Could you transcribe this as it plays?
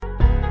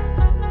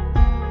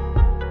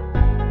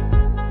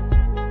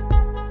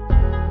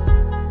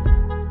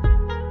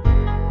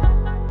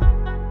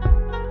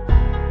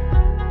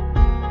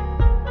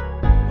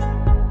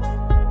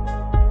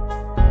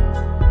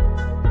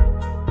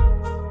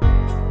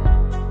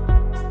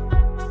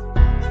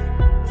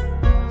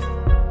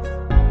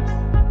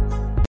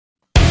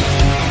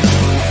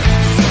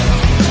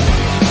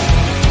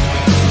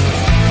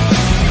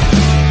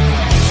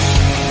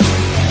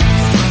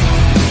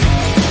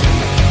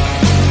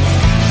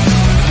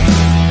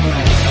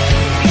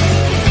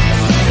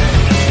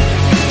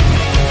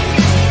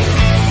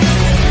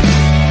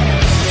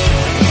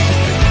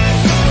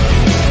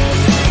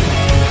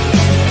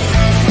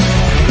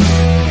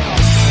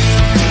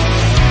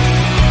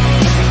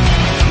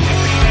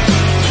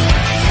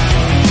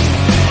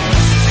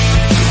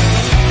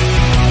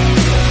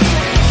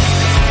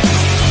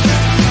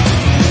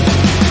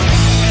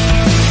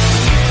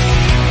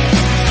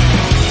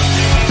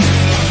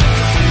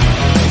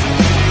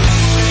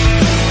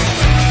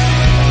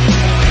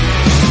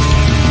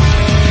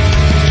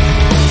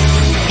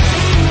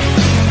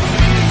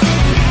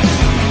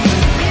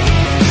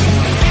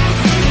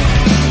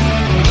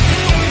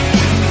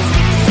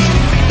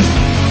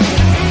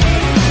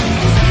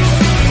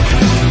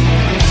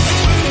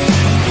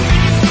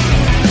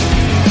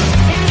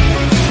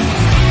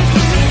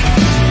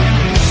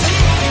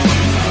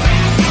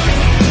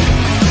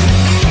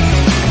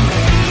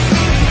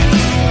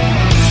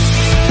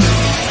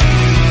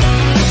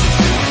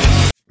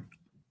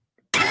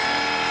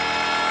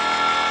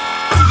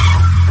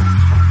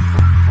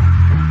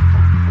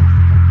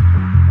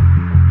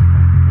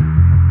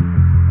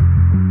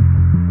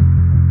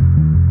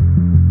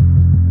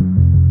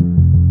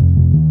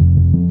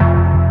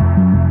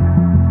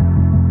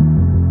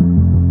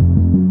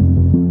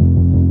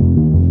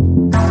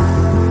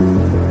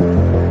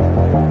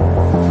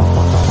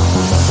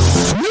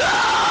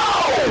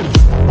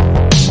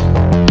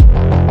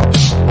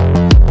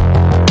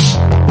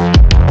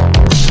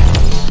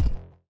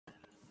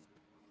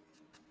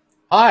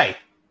Hi.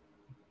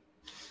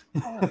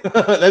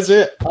 That's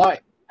it. Hi.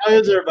 How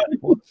is everybody?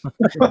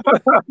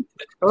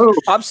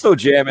 I'm still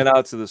jamming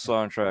out to the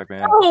soundtrack,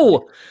 man.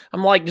 Oh,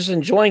 I'm like just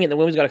enjoying it. The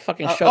women's got to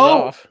fucking shut it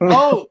off.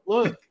 Oh,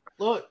 look.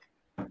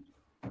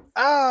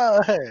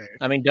 Hey.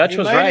 I mean, Dutch You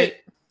was made right. it.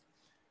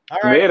 All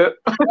right. Made it.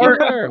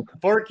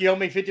 Fork, you owe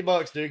me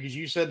 $50, dude, because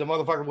you said the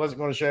motherfucker wasn't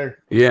going to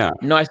share. Yeah.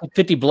 No, I said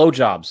 50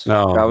 blowjobs.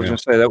 No, I was gonna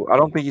say that. I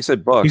don't think he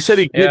said bucks. He said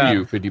he'd give Yeah.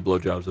 you 50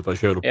 blowjobs if I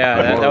showed up.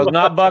 Yeah, that was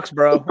not bucks,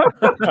 bro.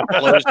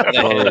 Blows to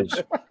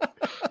the head.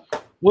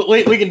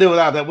 We can do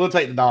without that. We'll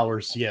take the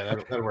dollars. Yeah,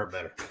 that'll work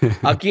better.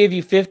 I'll give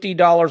you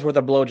 $50 worth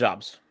of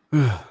blowjobs.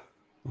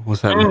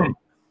 What's happening?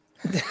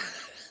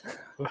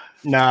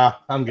 Nah,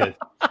 I'm good.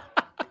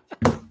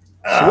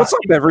 So what's up,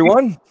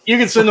 everyone? You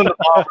can send them the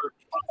offer.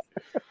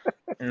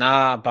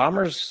 Nah,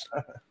 Bomber's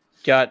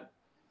got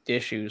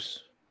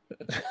issues.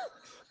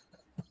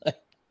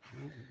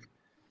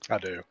 I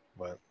do,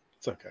 but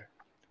it's okay.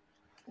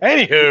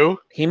 Anywho,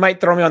 He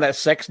might throw me on that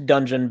sex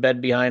dungeon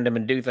bed behind him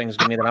and do things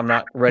to me that I'm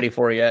not ready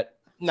for yet.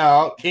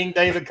 No, King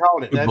David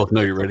called it. We both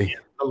know you're ready.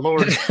 The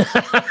Lord.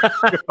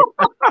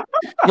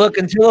 Look,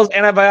 until those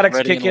antibiotics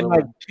Ready kick and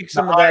in, I pick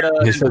some of that.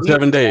 He said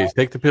 7 days.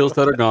 Take the pills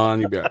that are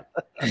gone. You got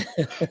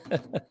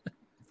it.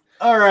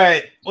 All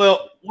right.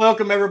 Well,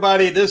 welcome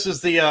everybody. This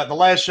is the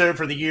last show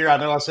for the year. I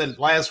know I said it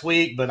last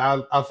week, but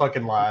I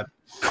fucking lied.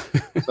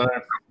 So,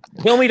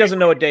 Hilmy doesn't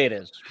know what day it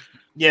is.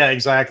 yeah,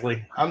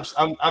 exactly.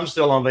 I'm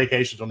still on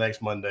vacation till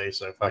next Monday,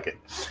 so fuck it.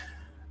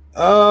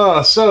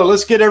 So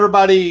let's get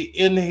everybody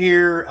in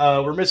here.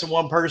 We're missing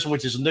one person,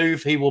 which is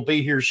Noof. He will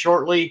be here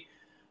shortly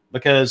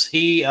because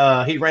he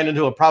ran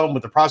into a problem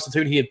with the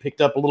prostitute he had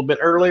picked up a little bit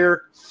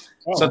earlier.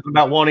 Something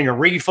about wanting a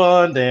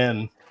refund,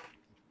 and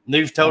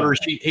Noof told her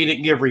he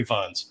didn't give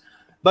refunds.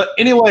 But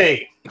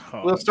anyway,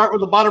 we'll start with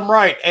the bottom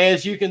right.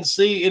 As you can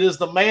see, it is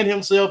the man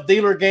himself,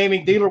 Dealer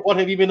Gaming. Dealer, what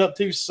have you been up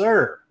to,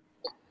 sir?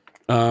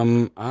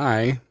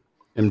 I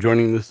am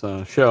joining this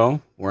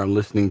show where I'm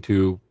listening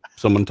to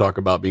someone talk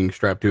about being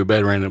strapped to a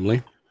bed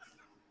randomly,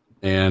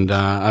 and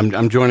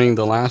I'm joining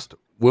the last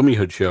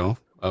Wommyhood show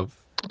of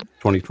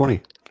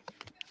 2020.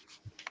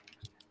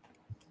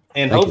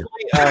 And Thank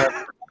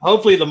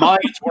hopefully the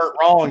minds weren't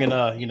wrong, and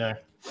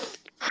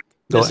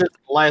Go this ahead. is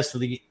the last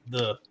of the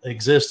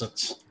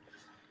existence.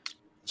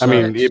 I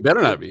mean, it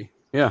better not be.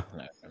 Yeah.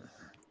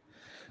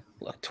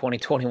 Look,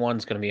 2021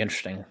 is going to be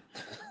interesting.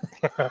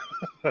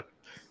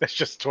 it's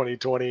just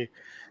 2020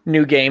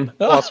 New game.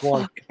 plus Oh,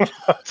 one.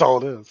 That's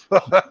all it is. I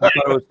thought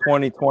it was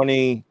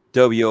 2020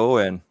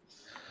 WON.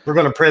 We're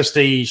going to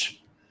prestige.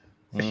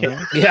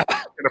 Mhm. Yeah.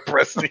 In a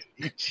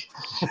prestige.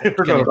 We're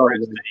gonna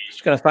prestige.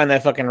 Just going to find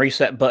that fucking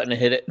reset button and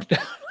hit it.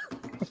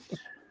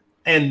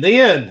 And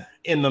then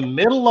in the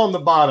middle on the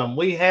bottom,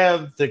 we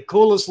have the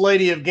coolest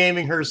lady of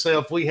gaming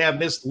herself. We have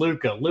Miss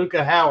Luca.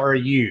 Luca, how are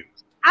you?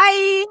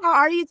 Hi, how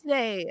are you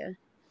today?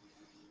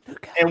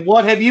 And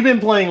what have you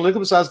been playing, Luca,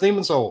 besides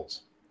Demon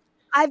Souls?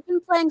 I've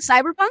been playing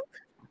Cyberpunk.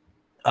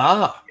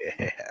 Ah,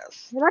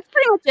 Yes. Yeah, that's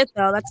pretty much it,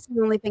 though. That's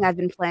the only thing I've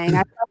been playing. I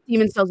left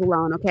Demon Souls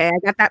alone. Okay, I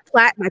got that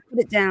plat and I put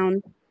it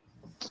down.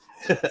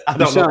 I You don't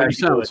know. How sound, you you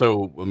sound do it.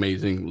 so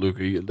amazing, Luca.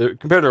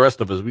 Compared to the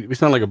rest of us, we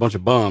sound like a bunch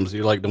of bums.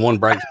 You're like the one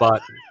bright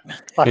spot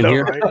I in know,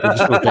 here. right? I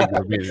just don't think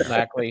you're being-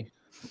 Exactly.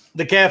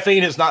 The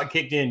caffeine has not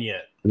kicked in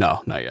yet.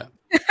 No, not yet.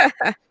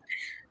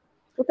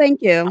 Well,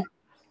 thank you.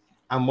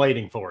 I'm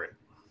waiting for it.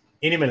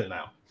 Any minute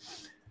now.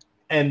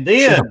 And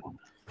then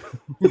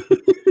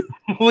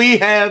we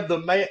have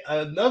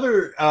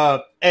another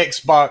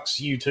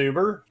Xbox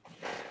YouTuber.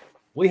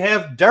 We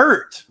have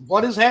Dirt.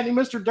 What is happening,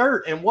 Mr.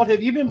 Dirt? And what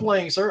have you been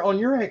playing, sir, on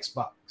your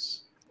Xbox?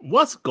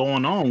 What's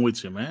going on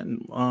with you,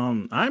 man?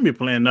 I ain't been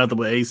playing nothing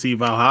but AC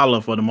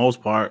Valhalla for the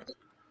most part.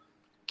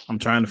 I'm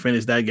trying to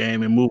finish that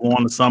game and move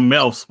on to something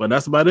else, but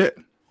that's about it.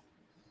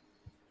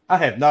 I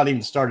have not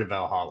even started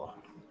Valhalla.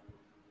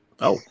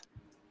 Oh,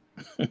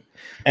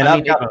 And I I've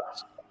mean, got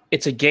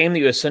It's a game that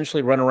you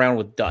essentially run around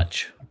with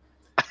Dutch.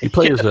 You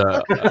play as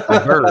a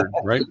bird,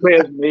 right? play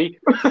as me.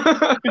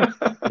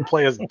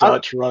 Play as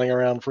Dutch running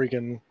around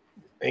freaking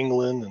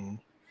England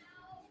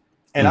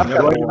and I've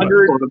got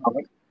 100.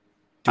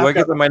 Do I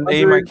get my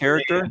name, my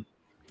character?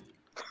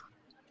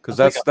 Because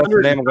that's the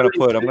name I'm going to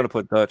put. I'm going to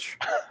put Dutch.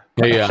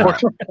 Hey, hey,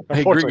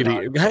 Unfortunately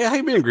Griggity. How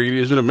you been, Griggity?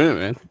 It's been a minute,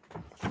 man.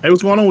 Hey,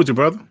 what's going on with you,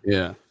 brother?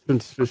 Yeah. We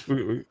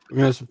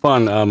had some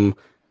fun.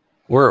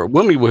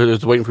 Wimmy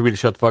was waiting for me to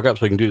shut the fuck up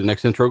so he can do the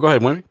next intro. Go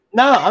ahead, Wimmy.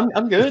 No,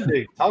 I'm good,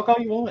 dude. Talk all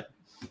you want.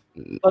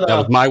 But, That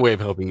was my way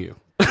of helping you.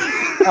 I'm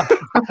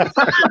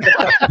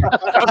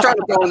trying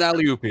to throw an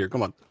alley oop here.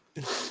 Come on.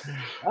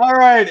 All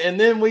right, and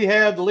then we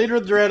have the leader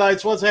of the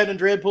Dreadites. What's happening,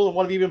 Dreadpool? And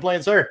what have you been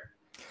playing, sir?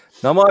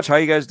 Not much. How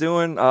you guys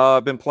doing?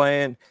 I've been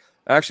playing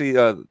actually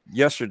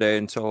yesterday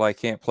until I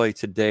can't play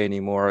today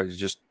anymore. I was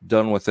just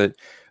done with it.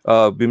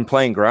 Been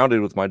playing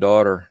Grounded with my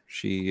daughter.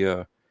 She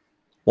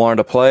wanted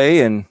to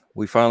play, and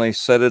we finally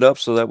set it up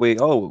so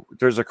that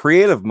there's a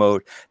creative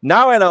mode.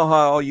 Now I know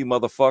how all you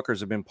motherfuckers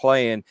have been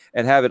playing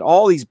and having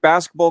all these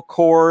basketball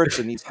courts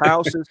and these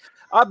houses.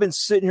 I've been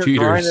sitting here Cheaters.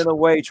 grinding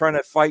away, trying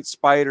to fight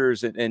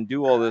spiders and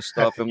do all this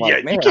stuff. And like,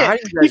 Yeah, man, you can't- how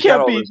do you guys got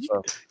all this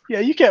stuff? Yeah,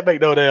 you can't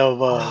make no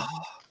damn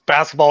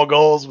basketball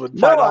goals with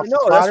No, fighting I off know.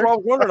 the That's spiders. what I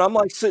was wondering. I'm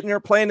like sitting there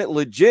playing it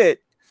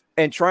legit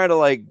and trying to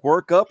like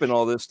work up and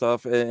all this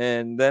stuff.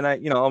 And then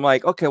I'm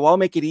like, okay, well, I'll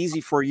make it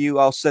easy for you.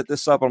 I'll set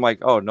this up. I'm like,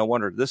 oh, no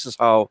wonder. This is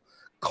how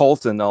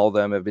Colt and all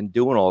them have been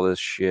doing all this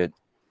shit.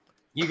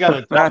 You got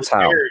to That's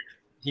how. Jared.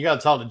 You got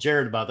to talk to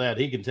Jared about that.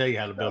 He can tell you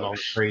how to build all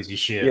this crazy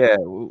shit. Yeah,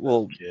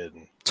 well,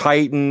 Kidding.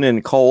 Titan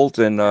and Colt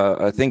and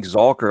I think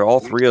Zalker, all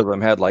three of them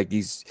had like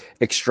these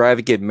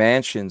extravagant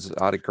mansions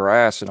out of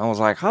grass. And I was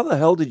like, how the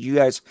hell did you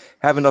guys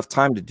have enough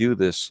time to do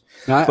this?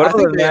 Now, But I other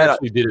think than they that-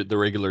 actually did it the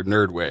regular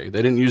nerd way.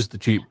 They didn't use the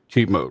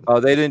cheap mode. Oh,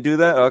 they didn't do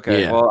that?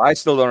 Okay. Yeah. Well, I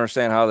still don't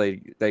understand how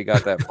they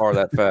got that far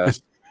that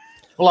fast.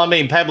 Well, I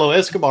mean, Pablo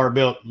Escobar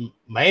built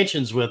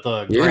mansions with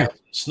Yeah. grass and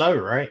snow,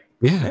 right?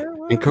 Yeah, Yeah,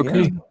 well, and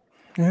cocaine.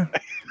 Yeah.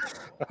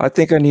 I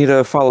think I need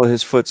to follow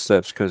his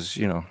footsteps because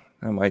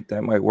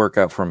that might work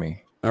out for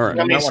me. All right.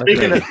 I mean,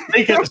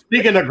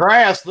 speaking of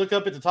grass, look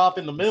up at the top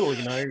in the middle.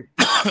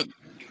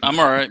 I'm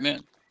all right,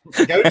 man.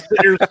 Go sit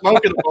there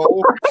smoking a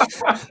bowl.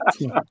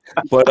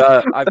 But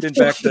I've been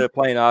back to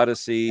playing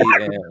Odyssey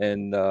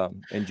and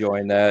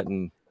enjoying that,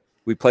 and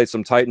we played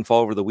some Titanfall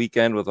over the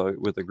weekend with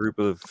a group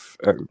of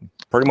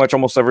pretty much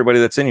almost everybody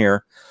that's in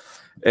here,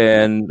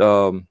 and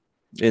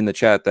in the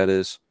chat that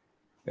is.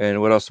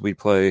 And what else did we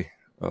play?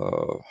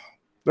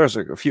 There's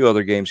a few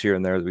other games here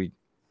and there that we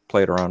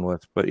played around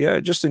with, but yeah,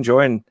 just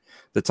enjoying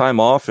the time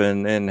off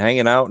and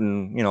hanging out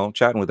and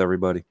chatting with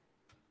everybody.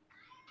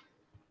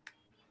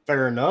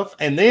 Fair enough.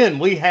 And then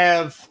we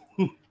have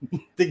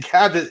the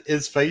guy that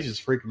his face is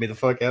freaking me the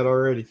fuck out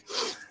already.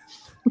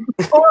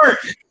 Court,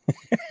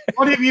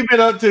 what have you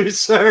been up to,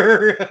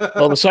 sir?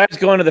 Well, besides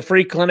going to the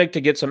free clinic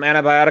to get some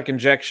antibiotic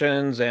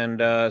injections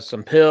and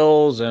some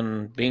pills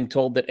and being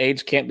told that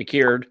AIDS can't be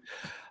cured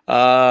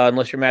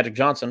unless you're Magic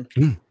Johnson.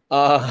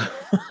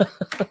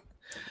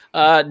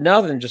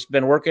 Nothing. Just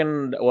been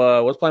working.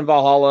 Was playing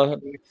Valhalla,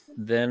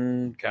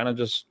 then kind of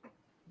just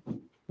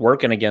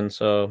working again.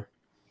 So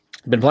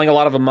been playing a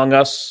lot of Among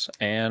Us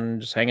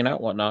and just hanging out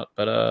and whatnot.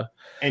 But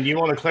and you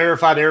want to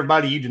clarify to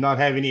everybody you do not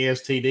have any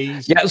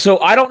STDs? yeah, so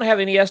I don't have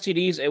any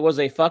STDs. It was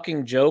a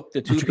fucking joke.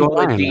 The two people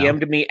that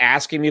DM'd me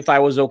asking me if I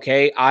was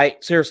okay. I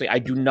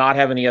do not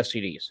have any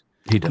STDs.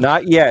 He does.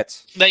 Not yet.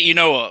 That you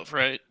know of,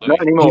 right? Not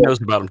He anymore. knows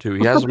about him too.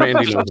 He has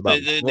Randy knows about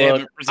him. They Look,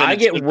 haven't presented I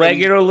get symptoms.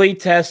 regularly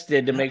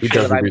tested to make He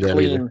sure that doesn't I'm do that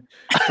clean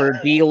for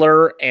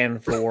dealer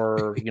and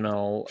for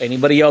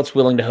anybody else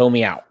willing to hoe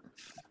me out.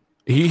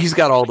 He's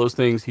got all those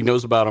things. He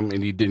knows about them,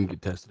 and he didn't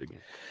get tested again.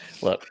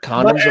 Look,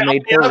 condoms are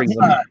made for a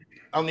reason.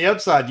 On the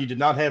upside, you did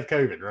not have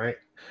COVID, right?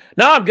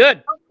 No, I'm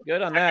good.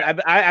 Good on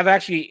that. I've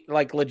actually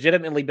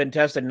legitimately been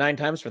tested 9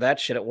 times for that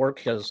shit at work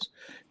because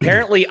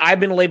apparently I've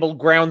been labeled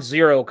ground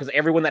zero because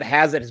everyone that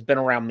has it has been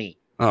around me.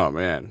 Oh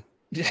man,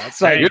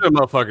 It's like, you're the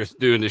motherfuckers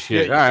doing this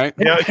shit. All right.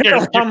 Yeah,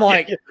 I'm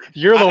like,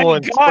 you're the I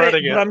one got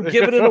spreading but I'm it.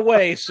 giving it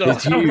away. So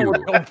It's I don't know you.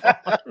 what's going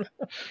on.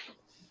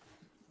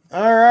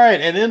 All right,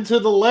 and then to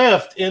the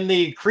left in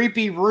the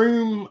creepy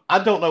room,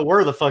 I don't know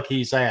where the fuck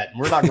he's at. And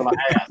we're not going to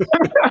ask.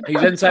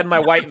 He's inside my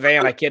white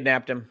van. I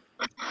kidnapped him.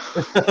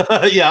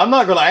 Yeah, I'm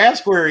not going to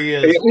ask where he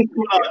is.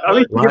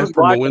 Live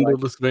from a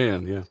windowless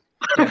van. Yeah.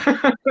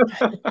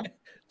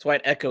 That's why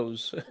it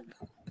echoes.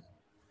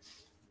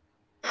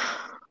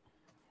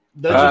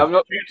 I'm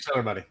not-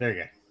 Everybody, there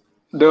you go.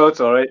 No, it's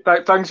all right.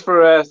 Thanks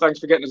for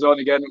getting us on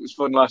again. It was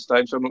fun last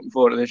time, so I'm looking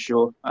forward to this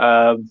show.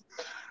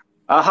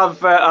 I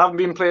haven't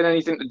been playing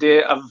anything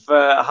today.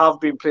 I have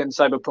been playing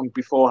Cyberpunk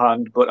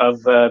beforehand, but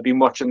I've been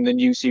watching the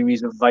new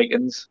series of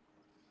Vikings,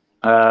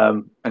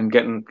 and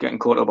getting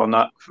caught up on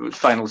that for its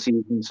final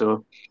season.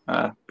 So,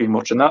 been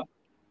watching that.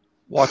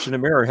 Watching the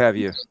mirror, have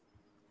you?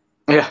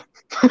 Yeah.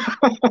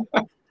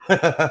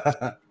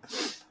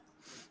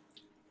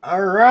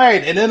 All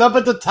right, and then up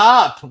at the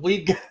top,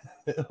 we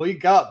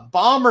got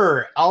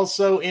Bomber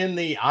also in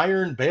the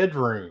Iron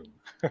Bedroom.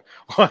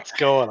 What's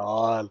going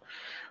on?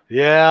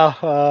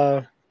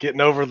 Yeah,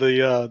 getting over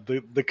the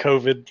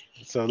COVID,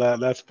 so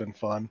that's been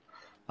fun.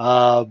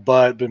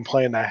 But been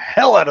playing the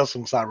hell out of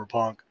some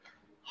Cyberpunk.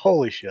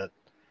 Holy shit,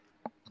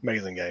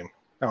 amazing game.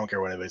 I don't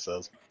care what anybody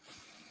says.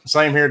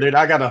 Same here, dude.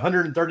 I got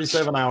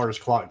 137 hours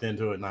clocked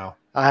into it now.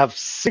 I have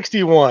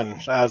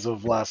 61 as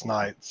of last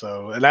night,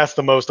 and that's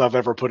the most I've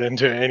ever put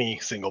into any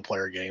single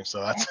player game.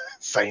 So that's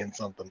saying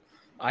something.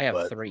 I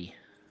have 3.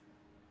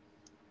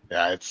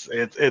 Yeah, it's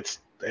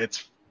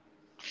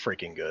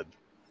freaking good.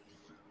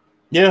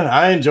 Yeah,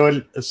 I enjoyed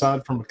it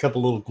aside from a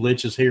couple little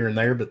glitches here and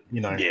there, but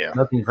Yeah.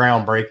 nothing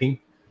groundbreaking.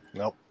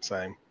 Nope,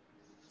 same.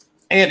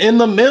 And in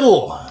the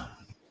middle,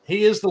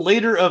 he is the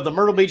leader of the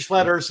Myrtle Beach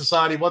Flat Earth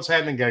Society. What's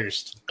happening,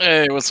 Ghost?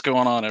 Hey, what's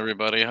going on,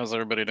 everybody? How's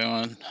everybody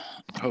doing?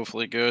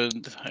 Hopefully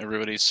good.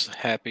 Everybody's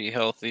happy,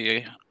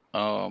 healthy.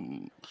 I've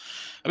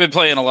been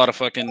playing a lot of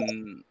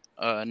fucking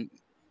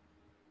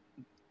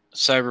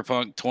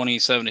Cyberpunk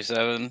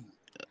 2077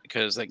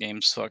 because that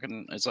game's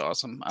it's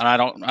awesome. And I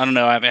don't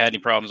know, I haven't had any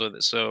problems with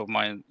it, so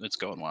it's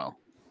going well.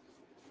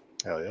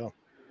 Hell yeah.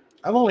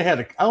 I only had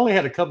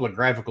a couple of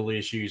graphical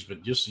issues,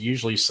 but just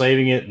usually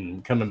saving it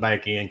and coming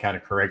back in kind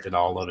of corrected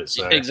all of it.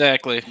 So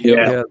Exactly.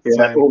 Yeah.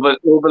 Same.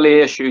 Overlay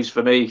issues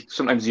for me.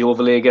 Sometimes the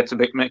overlay gets a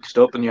bit mixed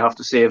up, and you have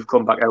to save,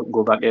 come back out, and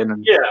go back in,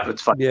 and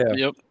it's fine. Yeah.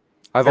 Yep.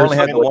 I've There's only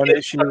had the something one that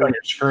gets issue. stuck on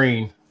your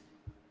screen.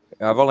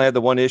 I've only had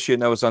the one issue,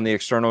 and that was on the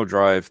external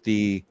drive.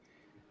 The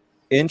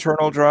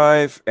internal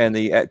drive and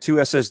the two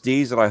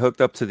SSDs that I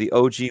hooked up to the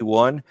OG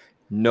one,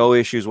 no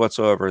issues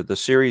whatsoever. The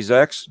Series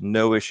X,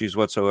 no issues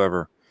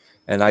whatsoever.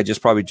 And I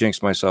just probably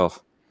jinxed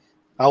myself.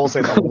 I will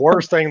say the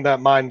worst thing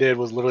that mine did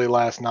was literally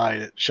last night.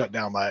 It shut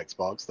down my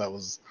Xbox. That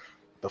was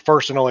the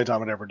first and only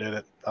time it ever did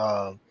it.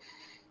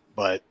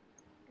 But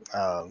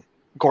of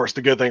course,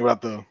 the good thing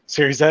about the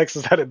Series X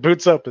is that it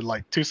boots up in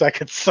like 2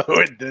 seconds. So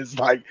it is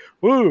like,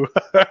 woo.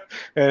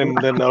 And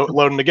then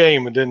loading the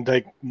game, it didn't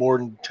take more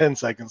than 10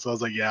 seconds. So I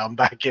was like, yeah, I'm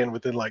back in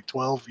within like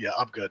 12. Yeah,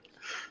 I'm good.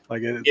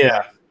 Like,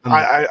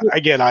 I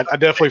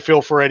definitely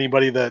feel for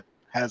anybody that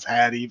has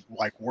had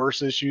like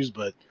worse issues,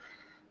 but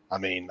I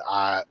mean,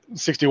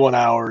 61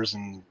 hours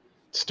and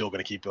still going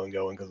to keep on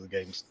going because the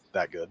game's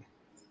that good.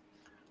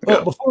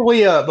 Well,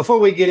 before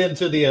we get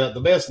into the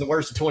best and the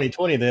worst of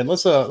 2020, then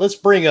let's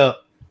bring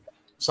up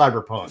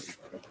Cyberpunk.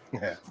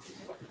 Yeah.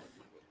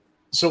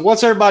 So,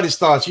 what's everybody's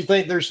thoughts? You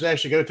think they should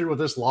actually go through with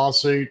this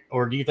lawsuit,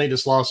 or do you think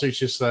this lawsuit's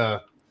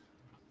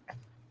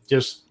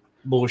just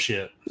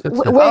bullshit?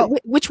 Wait,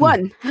 which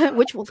one?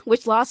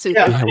 Which lawsuit?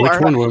 Yeah,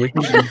 which one, Willie?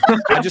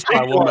 I just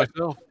bought one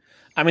myself.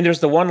 I mean, there's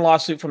the one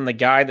lawsuit from the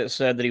guy that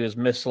said that he was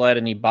misled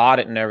and he bought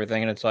it and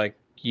everything. And it's like,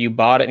 you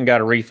bought it and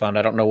got a refund.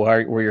 I don't know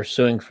where you're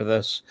suing for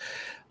this.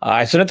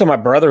 I sent it to my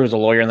brother, who's a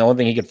lawyer, and the only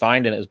thing he could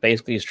find in it is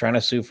basically he's trying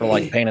to sue for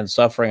like pain and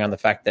suffering on the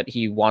fact that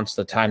he wants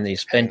the time that he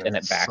spent in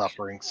it back.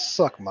 Suffering,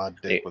 suck my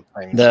dick with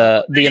pain.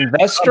 The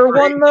investor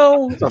one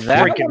though, that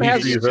freaking one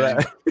has, easy for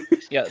that.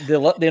 yeah,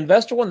 the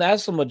investor one that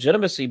has some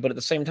legitimacy, but at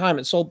the same time,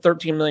 it sold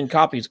 13 million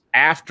copies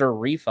after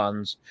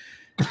refunds.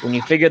 When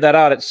you figure that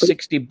out, it's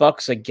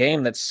 $60 a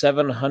game. That's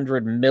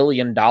 $700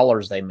 million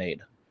they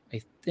made.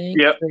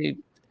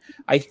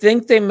 I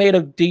think they made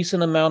a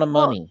decent amount of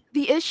money. Well,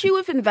 the issue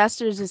with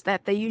investors is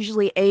that they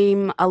usually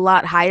aim a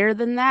lot higher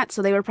than that,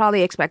 so they were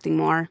probably expecting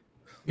more.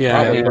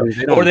 Yeah,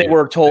 or they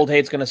were told, "Hey,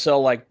 it's going to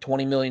sell like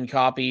 20 million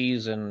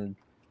copies," and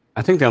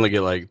I think they only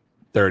get like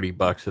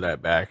 $30 of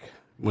that back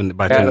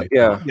by the time.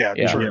 Yeah,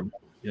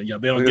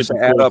 they don't just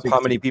get add up how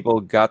many people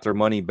got their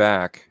money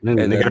back, and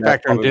then they got to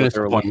factor in dentist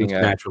looking appointments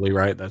at. naturally,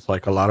 right? That's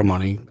like a lot of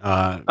money.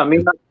 I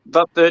mean,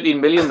 that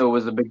 13 million though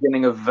was the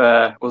beginning of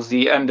was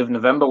the end of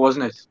November,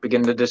 wasn't it?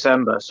 Beginning of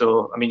December.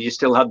 So I mean, you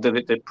still had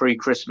the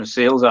pre-Christmas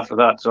sales after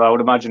that. So I would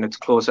imagine it's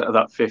closer to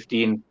that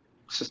 15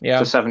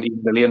 to 17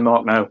 million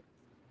mark now.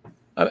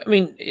 I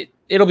mean,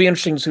 it'll be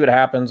interesting to see what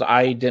happens.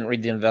 I didn't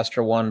read the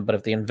investor one, but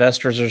if the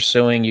investors are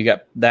suing, you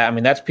got that. I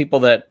mean, that's people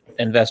that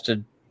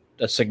invested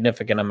a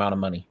significant amount of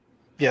money.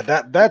 Yeah,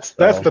 that's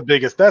the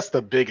biggest. That's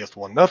the biggest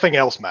one. Nothing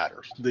else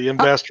matters. The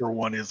investor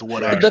one is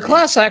what. The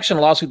class action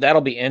lawsuit,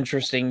 that'll be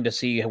interesting to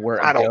see where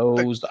it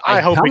goes.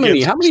 I hope how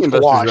many investors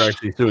squashed. are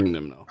actually suing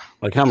them though?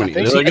 Like how many?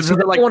 I Like, is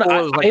it like I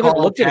haven't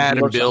Carl, looked at it Chad,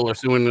 more and Bill are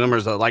suing them, or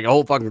is it like a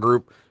whole fucking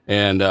group?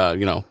 And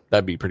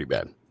that'd be pretty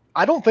bad.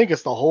 I don't think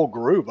it's the whole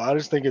group. I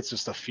just think it's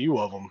just a few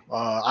of them.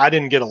 I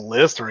didn't get a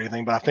list or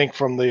anything, but I think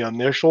from the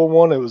initial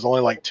one, it was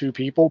only like 2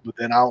 people. But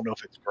then I don't know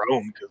if it's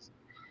grown because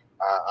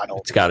I don't.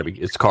 It's got to be.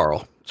 It's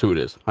Carl. That's who it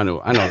is. I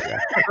know that guy.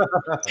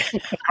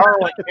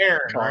 Carl and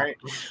Karen, right?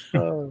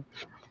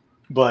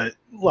 But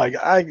like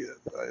at the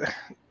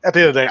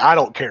end of the day, I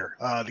don't care.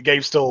 The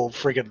game's still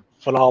freaking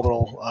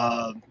phenomenal.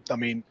 I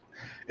mean,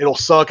 it'll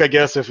suck, I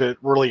guess, if it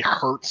really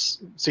hurts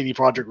CD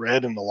Projekt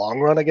Red in the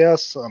long run. I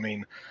guess. I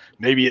mean,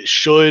 maybe it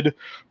should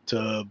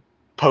to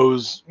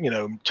pose,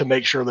 to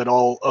make sure that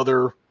all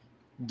other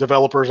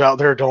developers out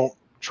there don't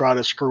try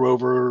to screw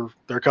over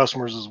their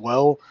customers as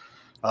well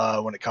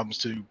when it comes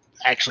to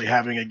actually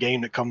having a game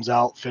that comes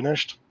out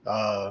finished.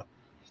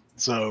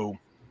 So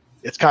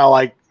it's kind of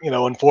like,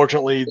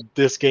 unfortunately,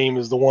 this game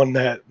is the one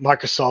that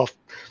Microsoft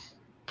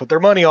put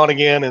their money on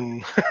again.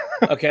 And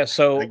okay,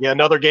 so again,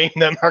 another game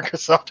that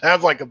Microsoft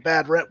has like a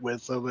bad rep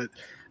with. So, but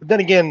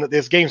then again,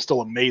 this game's still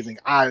amazing.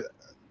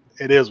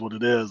 It is what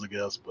it is, I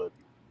guess. But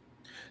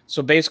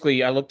so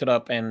basically, I looked it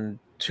up, and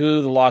 2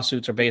 of the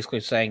lawsuits are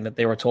basically saying that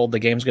they were told the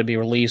game's going to be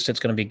released, it's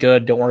going to be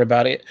good, don't worry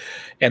about it,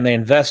 and they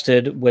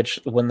invested. Which,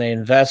 when they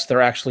invest,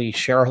 they're actually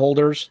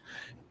shareholders.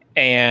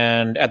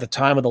 And at the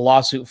time of the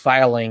lawsuit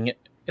filing,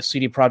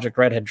 CD Projekt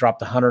Red had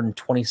dropped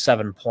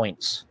 127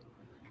 points.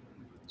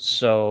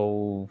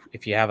 So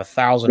if you have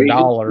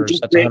 $1,000,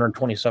 that's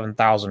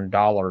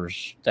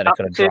 $127,000 that it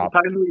could have dropped.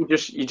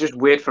 You just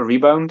wait for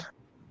rebound.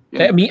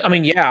 Yeah. I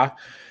mean, yeah.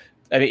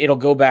 I mean, it'll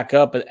go back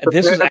up. But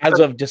this is as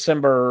of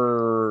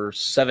December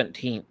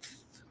 17th.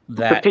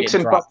 That the peaks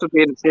and troughs of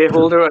being a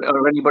shareholder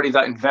or anybody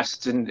that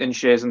invests in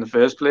shares in the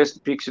first place, the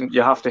peaks and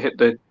you have to hit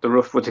the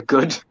rough with the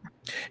good.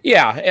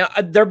 Yeah,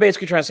 they're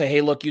basically trying to say,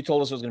 hey, look, you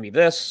told us it was going to be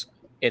this.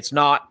 It's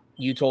not.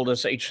 You told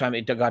us each time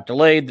it got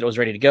delayed that it was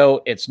ready to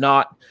go. It's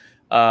not.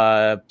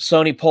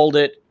 Sony pulled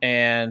it,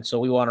 and so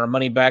we want our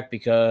money back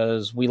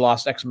because we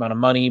lost X amount of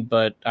money.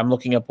 But I'm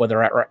looking up where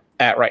they're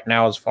at right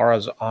now as far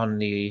as on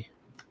the.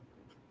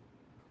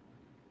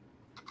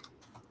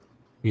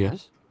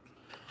 Yes.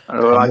 I'm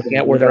looking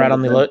at where they're at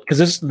on the list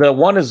because the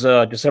one is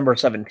December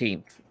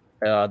 17th.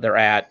 They're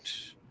at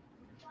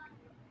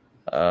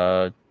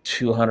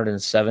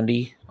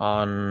 270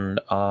 on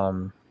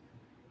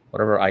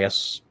whatever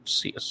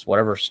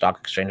whatever stock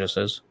exchange this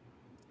is.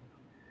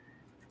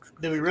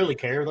 Do we really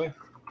care though?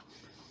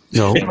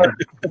 No.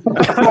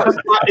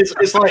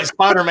 It's like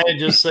Spider-Man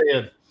just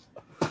said,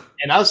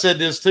 and I said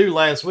this too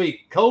last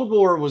week. Cold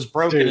War was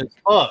broken as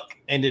fuck,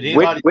 and did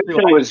anybody?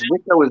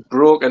 Witcher was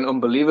broken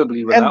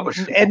unbelievably when that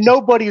was. And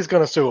nobody's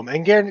going to sue them.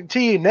 And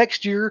guarantee you,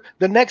 next year,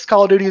 the next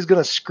Call of Duty is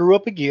going to screw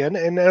up again,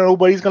 and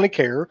nobody's going to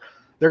care.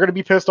 They're going to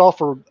be pissed off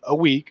for a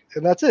week,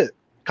 and that's it.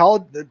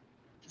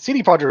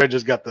 CD Projekt Red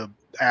just got the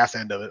ass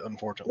end of it,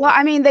 unfortunately. Well,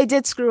 I mean, they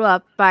did screw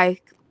up by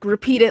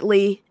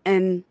repeatedly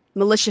and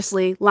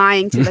maliciously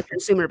lying to the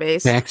consumer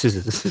base.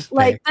 Taxes.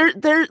 Like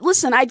they're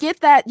listen, I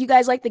get that you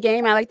guys like the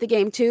game. I like the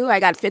game too. I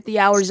got 50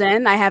 hours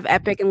in. I have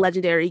epic and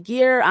legendary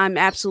gear. I'm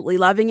absolutely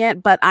loving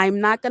it, but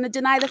I'm not going to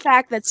deny the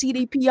fact that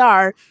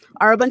CDPR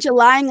are a bunch of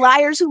lying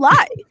liars who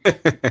lie. You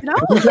know?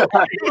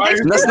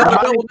 That's not a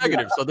double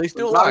negative, so they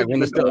still lie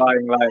when they're still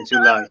lying liars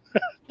who lie.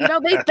 You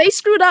know, they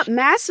screwed up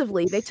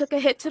massively. They took a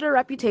hit to their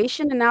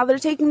reputation, and now they're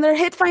taking their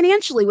hit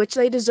financially, which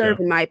they deserve,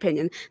 in my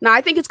opinion. Now,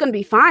 I think it's going to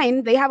be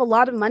fine. They have a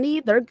lot of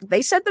money.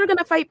 They said they're going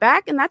to fight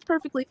back, and that's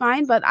perfectly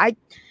fine. But I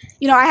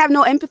have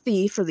no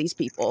empathy for these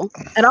people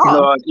at all.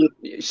 No,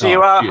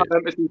 who I have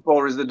empathy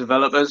for is the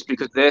developers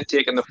because they're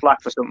taking the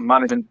flak for something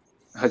management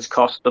has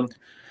cost them.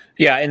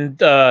 Yeah, and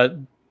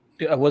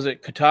was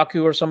it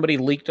Kotaku or somebody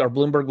leaked, or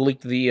Bloomberg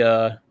leaked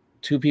the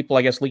two people,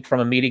 I guess, leaked from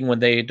a meeting when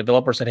the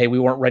developer said, hey, we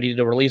weren't ready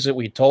to release it.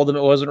 We told them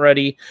it wasn't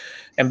ready.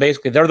 And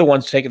basically they're the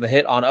ones taking the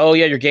hit on, oh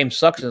yeah, your game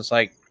sucks. And it's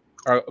like,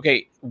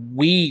 okay,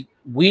 we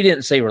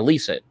didn't say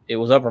release it. It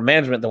was upper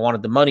management that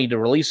wanted the money to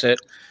release it.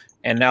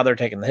 And now they're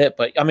taking the hit.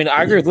 But I mean,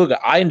 I agree with Luca.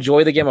 I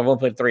enjoy the game. I've only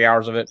played 3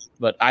 hours of it,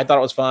 but I thought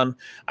it was fun.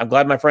 I'm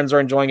glad my friends are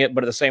enjoying it.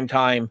 But at the same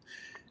time,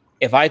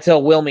 if I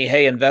tell Wilmy,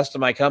 hey, invest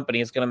in my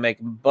company, it's going to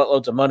make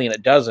buttloads of money and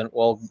it doesn't,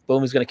 well,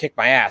 boom, he's going to kick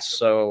my ass.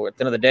 So at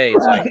the end of the day,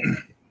 it's like,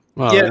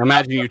 well,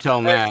 imagine you tell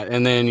him that,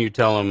 and then you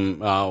tell him,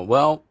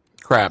 well,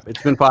 crap,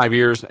 it's been 5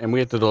 years, and we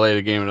have to delay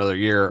the game another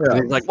year. Yeah.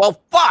 And he's like,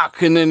 well,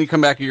 fuck. And then you come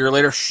back a year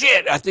later,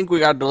 shit, I think we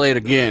got to delay it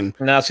again.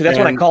 No, see, that's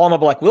when I call him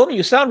up, like, Wilmy,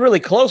 you sound really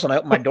close. And I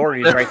open my door,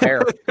 and he's right there.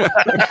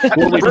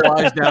 Wilmy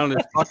flies down in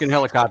his fucking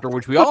helicopter,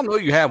 which we all know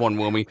you have one,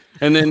 Wilmy,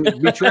 and then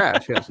be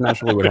trash. That's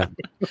naturally what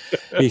happened.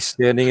 He's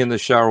standing in the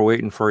shower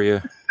waiting for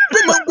you.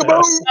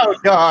 Oh,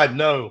 God,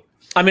 no.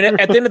 I mean, at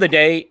the end of the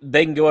day,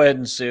 they can go ahead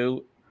and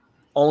sue.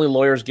 Only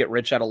lawyers get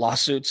rich out of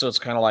lawsuits, so it's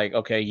kind of like,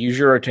 okay, use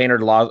your retainer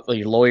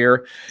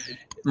lawyer.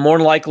 More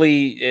than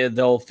likely,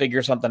 they'll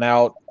figure something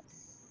out.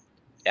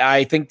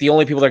 I think the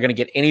only people that are going to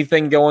get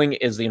anything going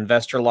is the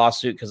investor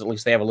lawsuit, because at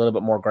least they have a little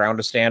bit more ground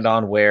to stand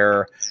on,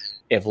 where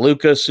if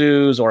Luca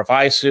sues or if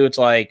I sue, it's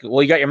like,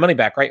 well, you got your money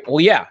back, right?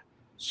 Well, yeah.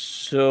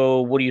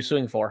 So what are you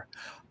suing for?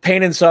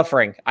 Pain and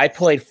suffering. I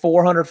played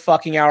 400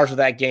 fucking hours of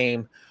that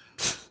game.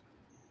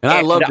 And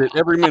I loved it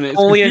every minute.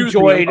 I only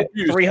enjoyed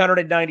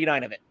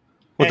 399 of it.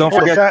 Well, don't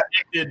forget,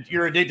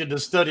 you're addicted to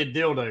studded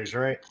dildos,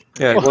 right?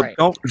 Yeah, well,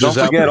 don't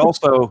forget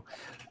also,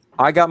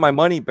 I got my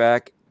money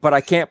back, but I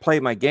can't play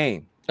my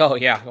game. Oh,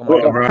 yeah. Oh, my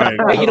God. Right.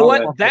 Hey, you know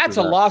what? That's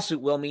a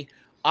lawsuit, Wilmy.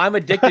 I'm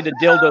addicted to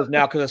dildos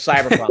now because of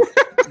Cyberpunk.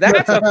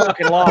 That's a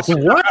fucking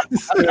lawsuit. What?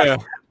 Yeah.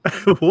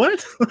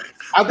 What?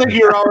 I think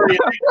you're already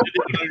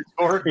addicted to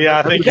dildos. Yeah,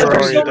 I think because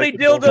there's so many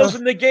dildos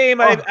in the game.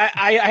 I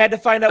had to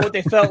find out what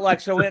they felt like,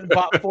 so I went and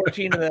bought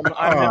 14 of them.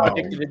 I'm now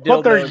addicted to dildos.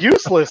 But they're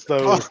useless,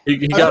 though.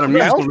 You got a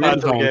musical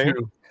ringtone,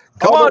 too.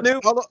 Come on,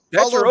 dude.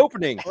 That's your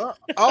opening.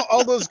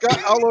 All those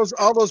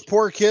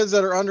poor kids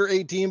that are under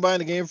 18 buying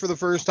the game for the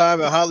first time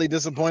and highly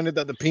disappointed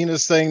that the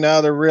penis thing. Now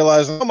they're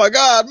realizing, oh my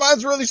God,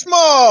 mine's really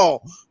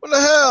small. What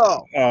the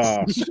hell?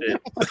 Oh shit!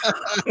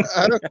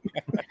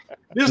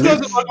 This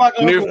doesn't look like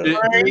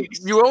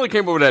you only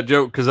came up with that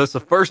joke because that's the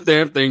first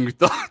damn thing you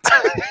thought.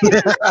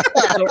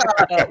 So,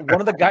 one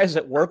of the guys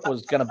at work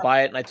was going to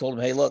buy it, and I told him,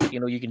 "Hey, look,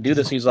 you can do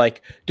this." He's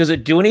like, "Does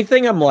it do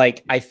anything?" I'm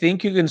like, "I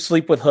think you can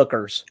sleep with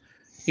hookers."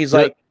 He's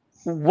like,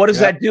 what does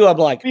that do? I'm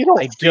like, you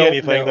don't see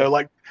anything though.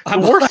 Like the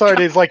worst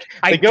part is like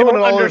they go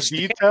into all this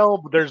detail,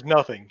 but there's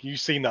nothing. You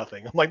see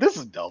nothing. I'm like, this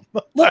is dumb.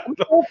 Look,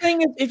 the whole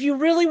thing is, if you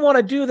really want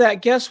to do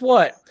that, guess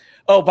what?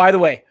 Oh, by the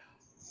way,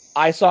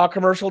 I saw a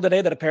commercial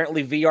today that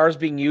apparently VR is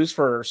being used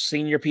for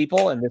senior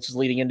people, and this is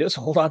leading into this.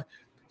 Hold on,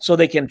 so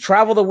they can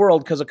travel the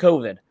world because of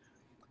COVID.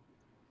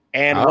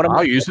 And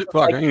I'll use it.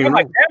 Fuck, my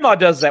grandma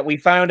does that. We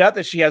found out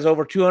that she has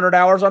over 200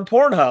 hours on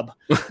Pornhub.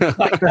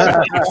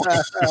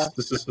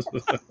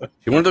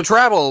 She wanted to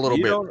travel a little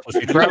bit. So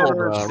she traveled.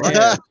 You're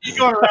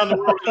going around the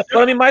world. But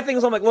I mean, my thing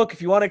is, I'm like, look,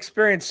 if you want to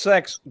experience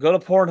sex, go to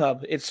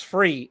Pornhub. It's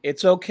free.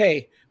 It's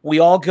okay. We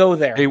all go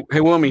there. Hey,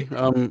 Wilmy,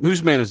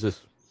 whose man is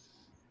this?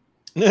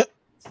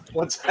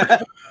 What's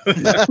that?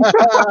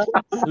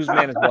 Whose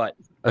man is what?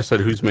 I said,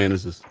 whose man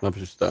is this?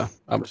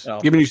 I was Oh.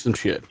 giving you some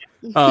shit.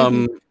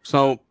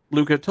 So,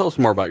 Luca, tell us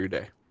more about your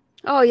day.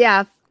 Oh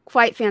yeah,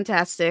 quite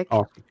fantastic.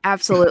 Awesome.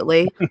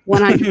 Absolutely,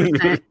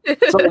 100%.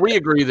 So we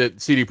agree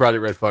that CD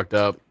Projekt Red fucked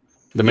up.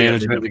 The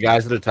management, the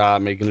guys at the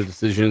top making the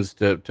decisions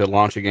to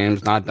launch a game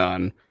is not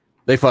done.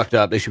 They fucked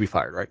up. They should be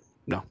fired, right?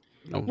 No.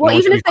 Well,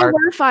 even if they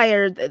were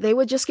fired, they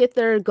would just get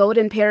their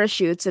golden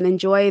parachutes and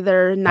enjoy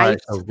their nice.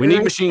 Right, so we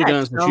need machine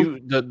guns to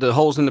shoot the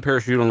holes in the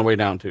parachute on the way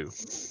down too.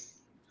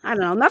 I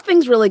don't know.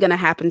 Nothing's really going to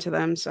happen to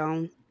them,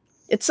 so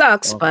it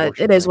sucks, but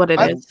it is what it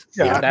is.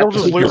 Yeah, they'll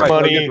just lose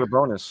money,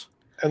 bonus.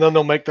 and then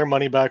they'll make their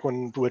money back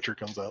when Witcher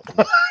comes out.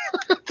 But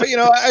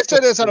I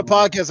said this on a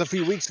podcast a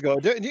few weeks ago.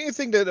 Do you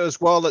think that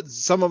as well that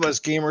some of us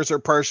gamers are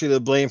partially to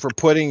blame for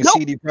putting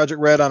CD Projekt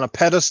Red on a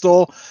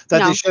pedestal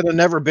that they should have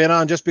never been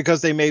on, just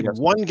because they made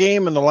one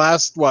game in the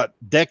last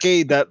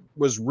decade that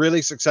was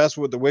really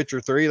successful with The Witcher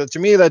 3? To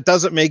me, that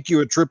doesn't make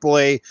you a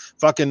AAA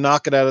fucking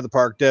knock it out of the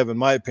park dev, in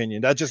my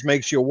opinion. That just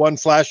makes you a one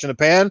flash in the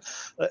pan.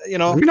 We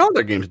know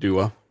their games do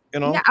well.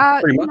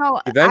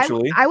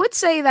 Eventually. I would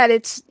say that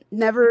it's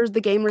never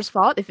the gamer's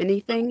fault. If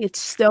anything, it's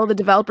still the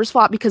developer's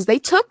fault, because they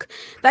took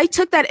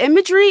that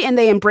imagery and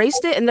they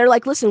embraced it, and they're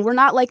like, listen, we're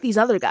not like these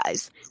other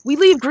guys. We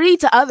leave greed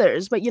to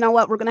others, but you know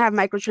what? We're gonna have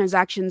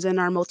microtransactions in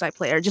our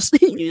multiplayer. Just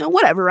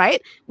whatever,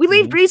 right? We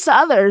leave greed to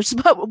others,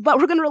 but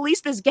we're gonna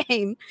release this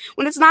game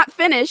when it's not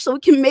finished, so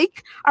we can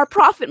make our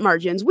profit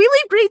margins. We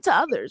leave greed to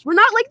others. We're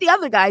not like the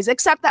other guys,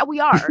 except that we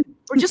are.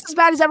 We're just as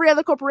bad as every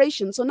other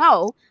corporation. So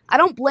no, I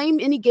don't blame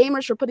any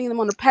gamers for putting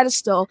them on a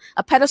pedestal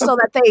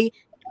that they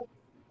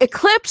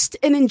eclipsed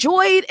and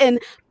enjoyed, and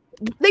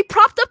they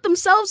propped up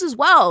themselves as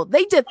well.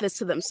 They did this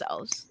to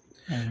themselves.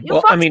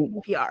 Well, I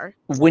mean, PR.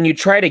 When you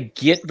try to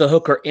get the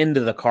hooker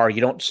into the car,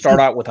 you don't start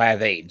out with I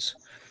have AIDS.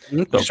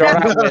 You start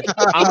out with,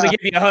 I'm going to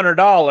give you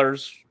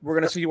 $100. We're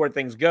going to see where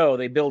things go.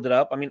 They build it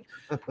up. I mean,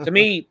 to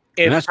me,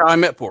 and that's how I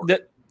met for.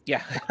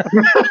 Yeah.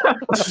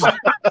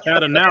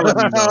 That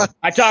analogy, though.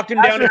 I talked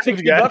him down to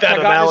 $60. I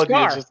got his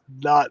car. Just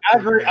not.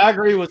 I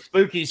agree with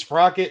Spooky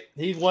Sprocket.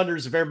 He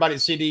wonders if everybody at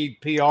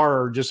CDPR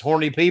are just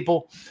horny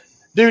people.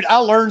 Dude, I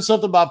learned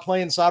something by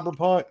playing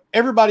Cyberpunk.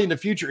 Everybody in the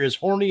future is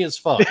horny as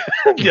fuck.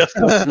 Yes.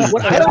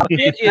 What I don't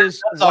get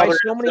is why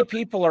so many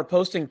people are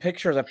posting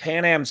pictures of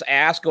Pan Am's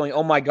ass going,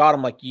 oh my God.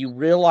 I'm like, you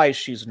realize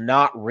she's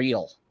not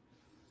real.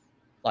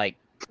 Like,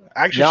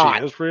 actually,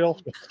 she is real.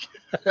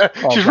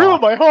 She's real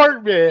in my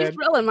heart, man. She's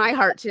real in my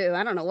heart, too.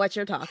 I don't know what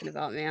you're talking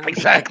about, man.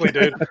 Exactly,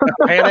 dude.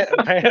 Pan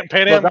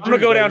Am. I'm going to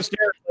go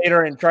downstairs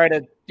later and try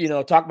to,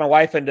 talk my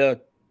wife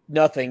into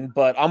nothing,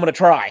 but I'm going to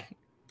try.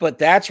 But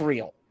that's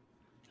real.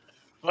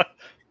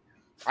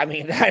 I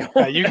mean,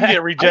 you can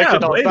get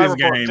rejected on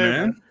Cyberpunk too,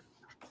 man.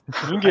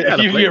 You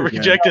can get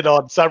rejected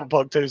on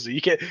Cyberpunk too, so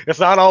you can't. It's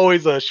not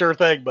always a sure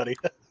thing, buddy.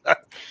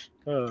 But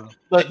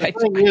the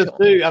thing is,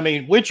 too, I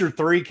mean, Witcher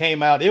 3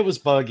 came out. It was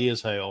buggy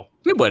as hell.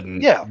 It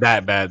wasn't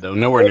that bad though.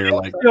 Nowhere near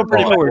like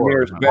nowhere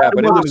near as bad,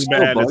 but it was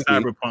bad as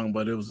Cyberpunk.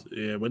 But it was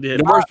but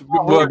it had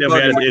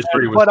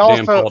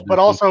but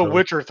also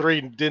Witcher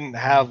 3 didn't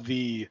have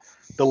the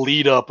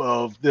lead up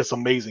of this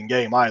amazing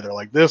game either.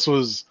 Like this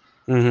was.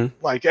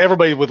 Like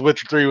everybody with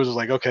Witcher 3 was just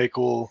like, okay,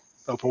 cool,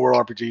 open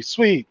world RPG,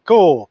 sweet,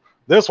 cool.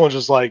 This one's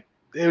just like,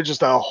 it was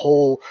just a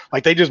whole,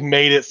 like they just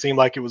made it seem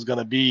like it was going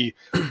to be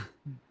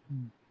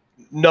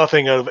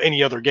nothing of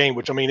any other game,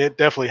 which I mean, it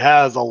definitely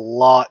has a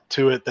lot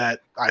to it that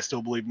I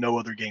still believe no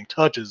other game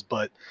touches.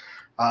 But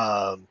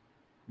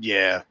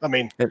yeah, I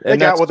mean, they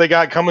got what they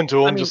got coming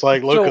to them, just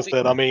like Lucas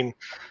said. I mean,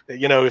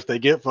 if they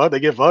get fucked,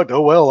 they get fucked.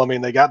 Oh well, I mean,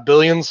 they got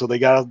billions, so they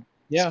got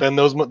to spend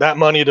that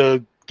money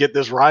to get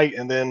this right,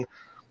 and then.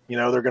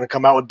 They're going to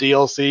come out with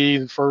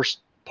DLC first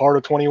part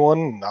of 21,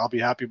 and I'll be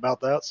happy about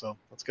that. So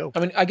let's go.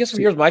 I mean, I guess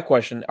here's my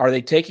question. Are they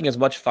taking as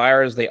much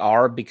fire as they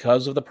are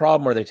because of the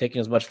problem, or are they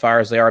taking as much fire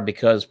as they are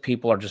because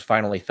people are just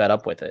finally fed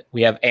up with it?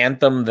 We have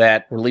Anthem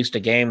that released a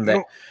game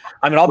that,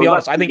 I mean, I'll be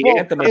honest, I think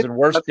Anthem is in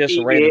worse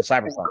disarray than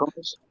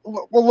Cyberpunk.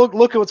 Well,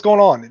 look at what's going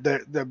on.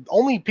 The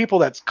only people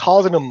that's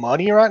causing them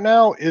money right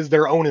now is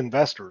their own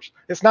investors.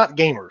 It's not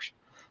gamers.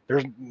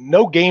 There's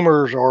no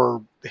gamers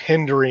are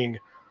hindering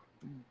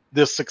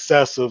this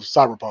success of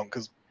Cyberpunk,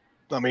 because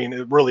I mean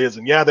it really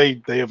isn't. Yeah,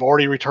 they have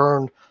already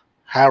returned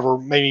however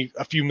maybe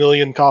a few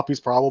million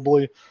copies.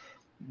 Probably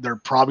they're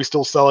probably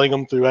still selling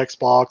them through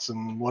Xbox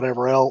and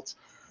whatever else.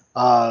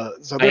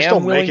 So they're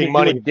still making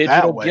money.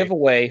 Digital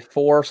giveaway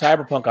for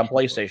Cyberpunk on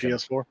PlayStation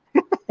PS4.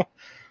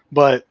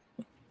 But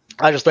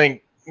I just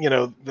think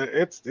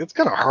it's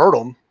gonna hurt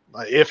them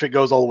if it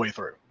goes all the way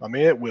through. I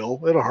mean, it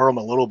will. It'll hurt them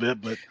a little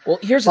bit, but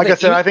here's like I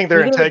said, I think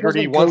their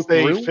integrity, once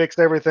they fix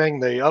everything,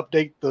 they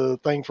update the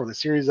thing for the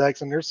Series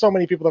X, and there's so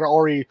many people that are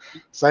already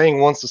saying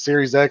once the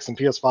Series X and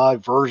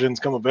PS5 versions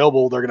come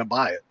available, they're going to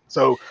buy it.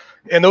 So,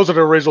 and those are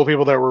the original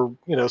people that were,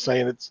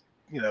 saying it's,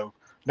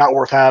 not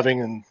worth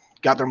having and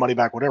got their money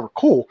back, whatever.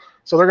 Cool.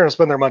 So they're going to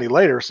spend their money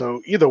later.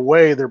 So either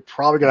way, they're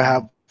probably going to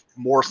have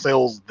more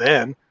sales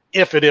then,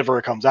 if it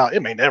ever comes out.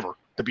 It may never,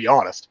 to be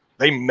honest.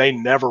 They may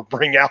never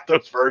bring out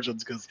those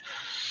versions because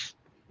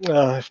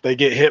if they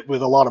get hit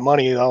with a lot of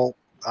money,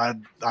 I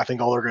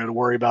think all they're going to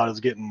worry about is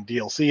getting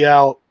DLC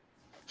out,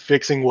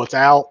 fixing what's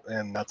out,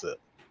 and that's it.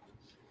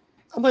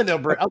 I think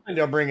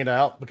they'll bring it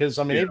out because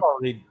I mean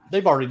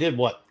they've already did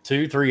what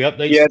 2-3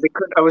 updates. Yeah,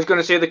 I was going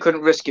to say they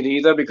couldn't risk it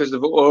either because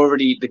they've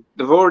already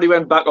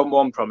went back on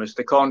one promise.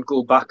 They can't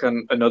go back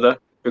on another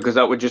because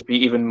that would just be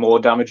even more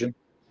damaging.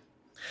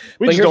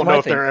 We just don't know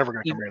if they're ever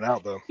going to bring it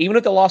out though. Even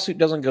if the lawsuit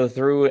doesn't go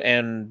through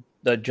and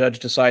the judge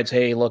decides,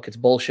 hey, look, it's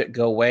bullshit,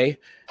 go away,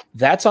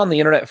 that's on the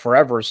internet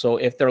forever. So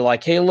if they're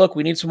like, hey, look,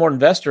 we need some more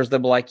investors, they'll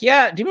be like,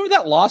 yeah, do you remember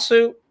that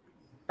lawsuit?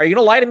 Are you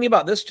going to lie to me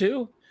about this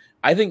too?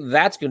 I think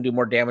that's going to do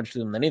more damage to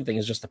them than anything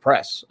is just the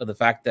press of the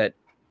fact that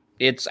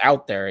it's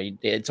out there.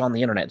 It's on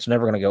the internet. It's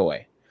never going to go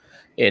away.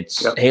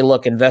 It's, hey,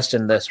 look, invest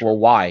in this. Well,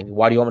 why?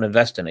 Why do you want me to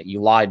invest in it? You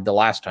lied the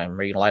last time.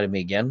 Are you going to lie to me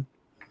again?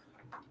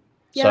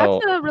 Yeah,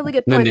 that's a really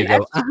good point.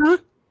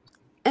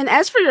 And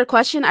as for your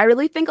question, I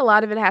really think a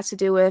lot of it has to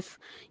do with,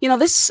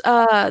 these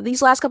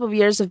last couple of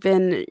years have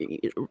been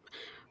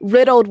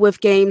riddled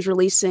with games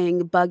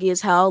releasing buggy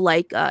as hell,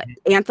 like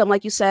Anthem,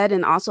 like you said,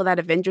 and also that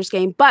Avengers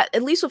game. But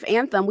at least with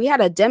Anthem, we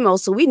had a demo,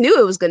 so we knew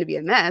it was going to be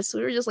a mess.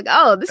 We were just like,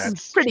 oh, this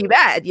is pretty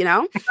bad,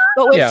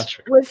 But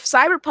with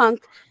Cyberpunk,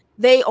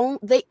 they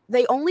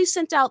only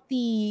sent out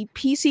the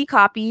PC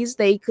copies.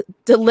 They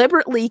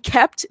deliberately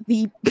kept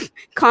the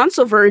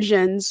console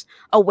versions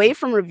away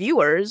from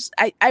reviewers.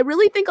 I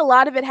really think a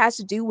lot of it has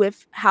to do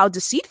with how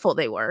deceitful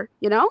they were.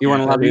 You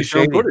weren't allowed to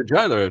show footage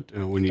either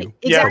when you.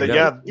 Exactly.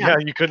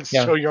 You couldn't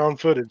show your own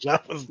footage.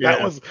 That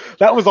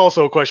was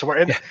also a question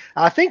mark. And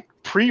I think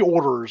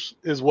pre-orders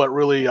is what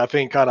really I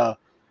think kind of,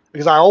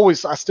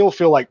 because I still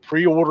feel like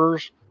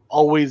pre-orders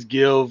always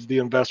give the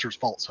investors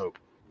false hope.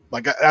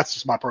 Like that's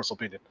just my personal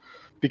opinion.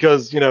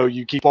 Because,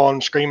 you keep on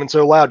screaming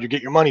so loud, you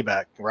get your money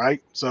back,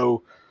 right?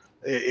 So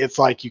it's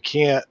like you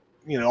can't,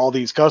 all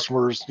these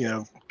customers,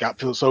 got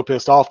so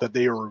pissed off that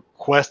they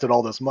requested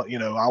all this money,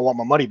 I want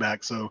my money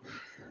back. So,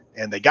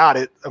 and they got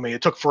it. I mean,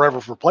 it took forever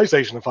for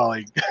PlayStation to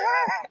finally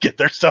get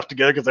their stuff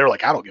together because they were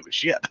like, I don't give a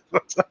shit.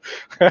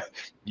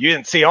 You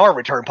didn't see our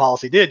return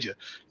policy, did you?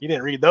 You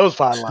didn't read those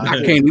fine lines.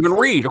 I can't even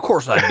read. Of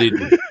course I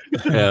didn't.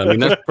 Yeah, I mean,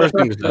 that's the first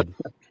thing to say.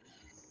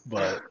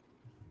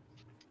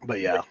 But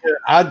yeah,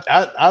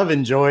 I've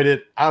enjoyed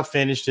it. I've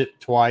finished it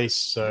twice,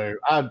 so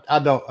I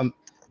don't,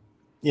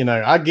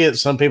 I get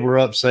some people are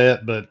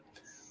upset, but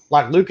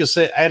like Lucas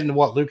said, adding to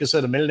what Lucas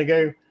said a minute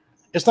ago,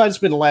 it's not just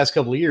been the last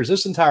couple of years.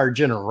 This entire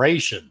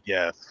generation,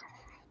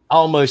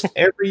 almost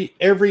every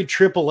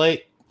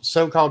AAA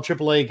so-called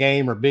AAA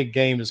game or big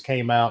game that's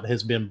came out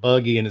has been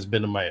buggy and has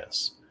been a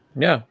mess.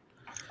 Yeah,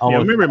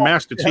 remember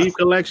Master Chief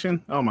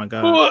Collection? Oh my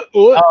god! What?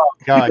 Oh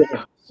god!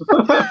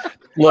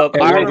 Look,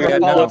 I remember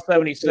Fallout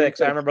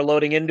 76. I remember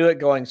loading into it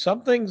going,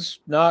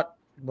 something's not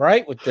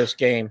right with this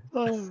game.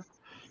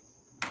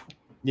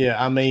 Yeah,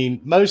 I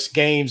mean, most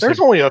games... There's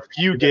only a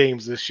few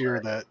games this year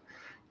that,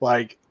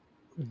 like,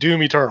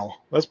 Doom Eternal.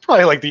 That's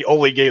probably, like, the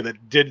only game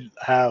that didn't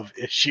have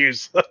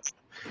issues.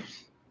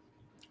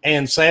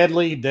 And,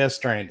 sadly, Death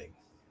Stranding.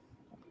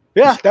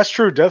 Yeah, that's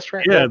true. Death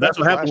Stranding. Yeah, that's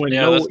what happened with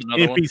no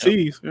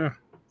NPCs. Yeah.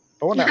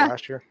 I won that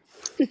last year.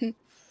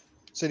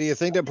 So do you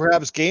think that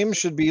perhaps games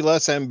should be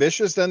less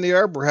ambitious than they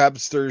are?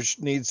 Perhaps there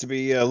needs to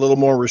be a little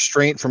more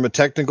restraint from a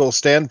technical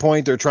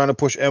standpoint. They're trying to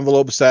push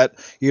envelopes that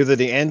either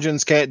the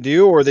engines can't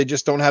do or they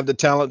just don't have the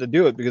talent to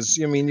do it. Because,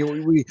 I mean,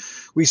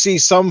 we see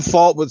some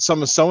fault with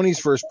some of Sony's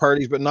first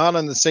parties, but not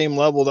on the same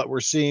level that we're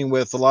seeing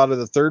with a lot of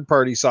the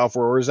third-party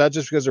software. Or is that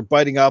just because they're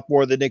biting off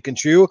more than they can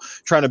chew,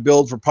 trying to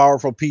build for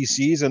powerful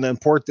PCs and then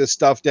port this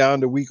stuff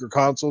down to weaker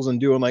consoles and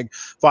doing like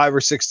 5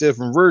 or 6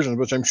 different versions,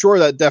 which I'm sure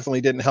that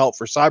definitely didn't help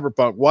for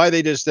Cyberpunk. Why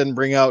they just didn't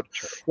bring out,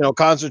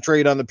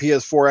 concentrate on the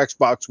PS4,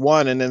 Xbox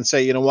One, and then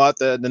say, you know what,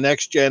 the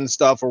next gen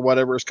stuff or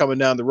whatever is coming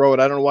down the road.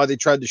 I don't know why they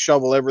tried to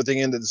shovel everything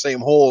into the same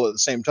hole at the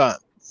same time.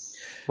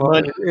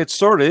 Well, it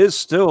sort of is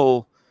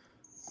still.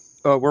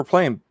 We're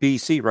playing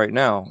BC right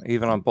now,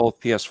 even on both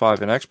PS5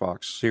 and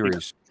Xbox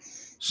Series.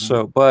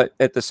 So, but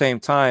at the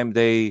same time,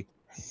 they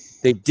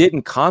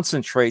didn't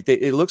concentrate.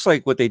 It looks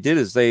like what they did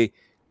is they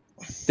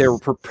were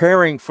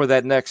preparing for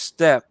that next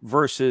step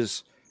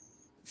versus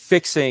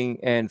fixing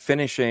and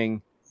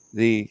finishing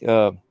the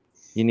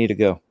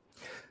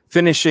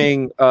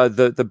finishing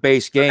the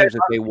base games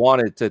that they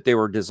wanted, that they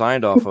were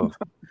designed off of.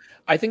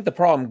 I think the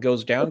problem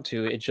goes down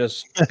to it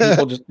just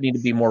people just need to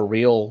be more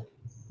real,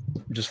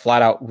 just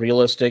flat out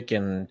realistic.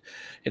 And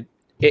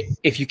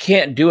if you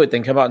can't do it,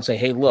 then come out and say,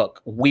 hey,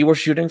 look, we were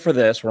shooting for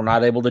this. We're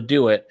not able to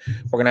do it.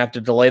 We're going to have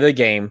to delay the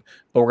game,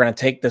 but we're going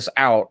to take this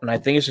out. And I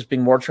think it's just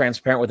being more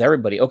transparent with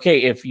everybody.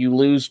 Okay, if you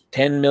lose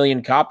 10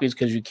 million copies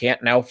because you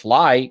can't now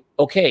fly,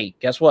 okay,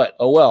 guess what?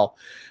 Oh, well.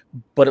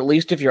 But at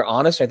least if you're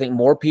honest, I think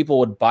more people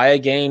would buy a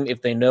game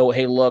if they know,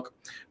 hey, look,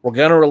 we're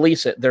going to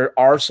release it. There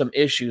are some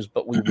issues,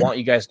 but we want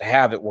you guys to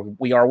have it.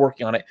 We are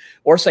working on it.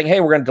 Or saying, hey,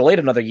 we're going to delay it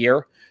another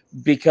year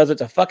because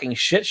it's a fucking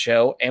shit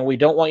show and we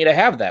don't want you to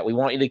have that. We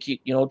want you to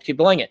keep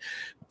delaying it.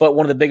 But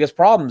one of the biggest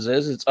problems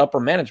is it's upper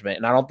management.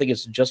 And I don't think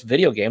it's just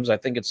video games. I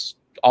think it's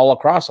all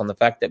across on the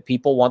fact that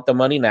people want the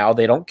money now.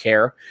 They don't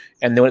care.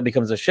 And then when it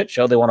becomes a shit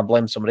show, they want to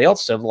blame somebody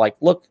else. So like,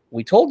 look,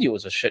 we told you it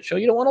was a shit show.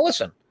 You don't want to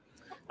listen.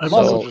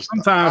 So,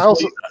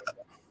 sometimes,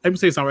 let me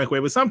say something real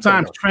quick, but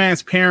sometimes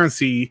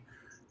transparency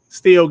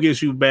still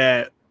gives you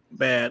bad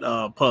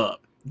pub.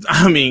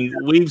 I mean,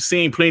 we've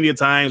seen plenty of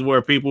times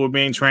where people were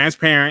being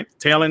transparent,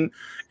 telling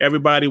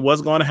everybody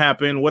what's going to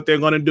happen, what they're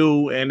going to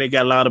do, and they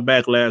got a lot of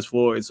backlash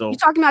for it. So you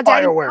talking about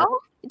Fireware?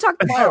 You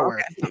talking about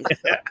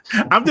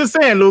Fireware? I'm just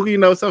saying, Luke. You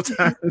know,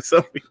 sometimes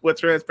some people are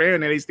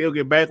transparent and they still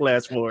get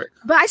backlash for it.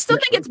 But I still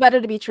think it's better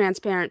to be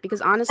transparent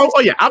because honestly, oh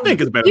yeah, I think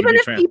it's better. Even to be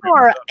if transparent. people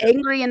are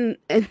angry, and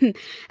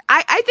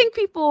I think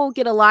people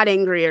get a lot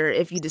angrier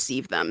if you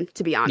deceive them.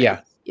 To be honest,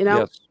 Yeah. you know.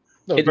 Yes.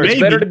 It's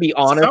better to be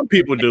honest. Some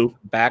people do.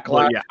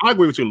 Backlash. But yeah, I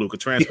agree with you, Luca.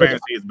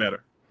 Transparency is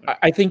better.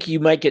 I think you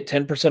might get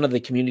 10% of the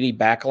community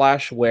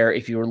backlash, where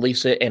if you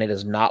release it and it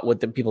is not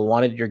what the people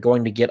wanted, you're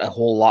going to get a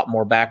whole lot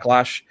more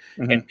backlash,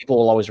 and people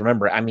will always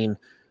remember it. I mean,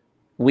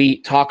 we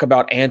talk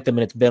about Anthem,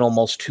 and it's been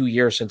almost 2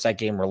 years since that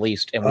game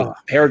released, and we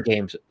compared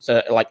games.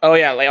 So like, oh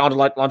yeah, like on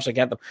launch like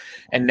Anthem,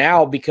 and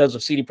now because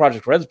of CD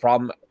Projekt Red's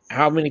problem,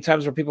 how many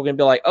times are people going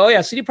to be like, oh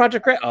yeah, CD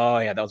Projekt Red, oh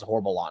yeah, that was a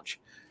horrible launch.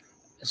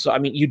 So, I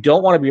mean, you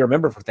don't want to be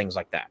remembered for things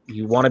like that.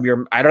 You want to be,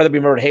 I'd rather be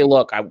remembered, hey,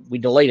 look, we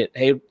delayed it.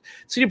 Hey,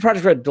 CD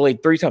Projekt Red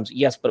delayed 3 times.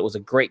 Yes, but it was a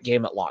great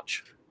game at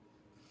launch.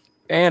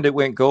 And it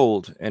went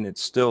gold, and it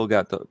still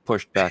got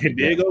pushed back. It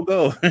did go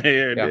gold. Yeah,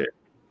 it did.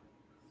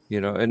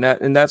 You know,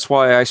 and that's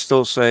why I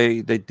still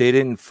say that they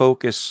didn't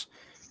focus,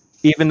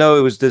 even though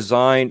it was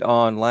designed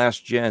on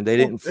last gen, they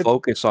didn't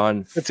focus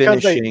on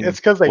finishing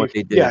what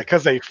they did. Yeah,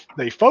 because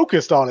they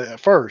focused on it at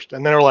first,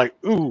 and then they're like,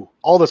 "Ooh,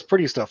 all this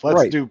pretty stuff.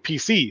 Let's do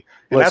PC."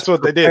 And that's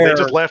what they did. They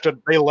just left it.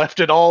 They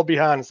left it all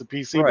behind as the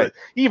PC. Right. But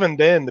even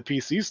then, the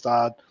PC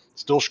side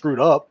still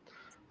screwed up.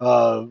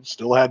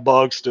 Still had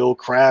bugs. Still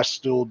crashed.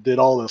 Still did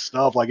all this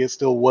stuff. Like, it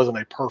still wasn't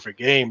a perfect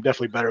game.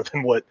 Definitely better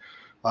than what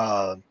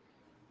the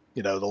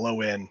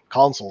low end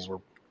consoles were.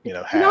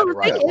 Had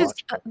the thing is,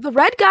 the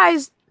Red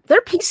guys. They're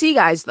PC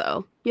guys,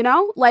 though,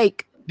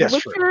 like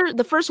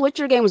the first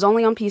Witcher game was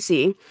only on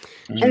PC,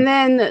 and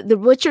then the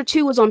Witcher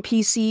 2 was on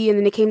PC, and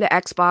then it came to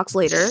Xbox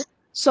later.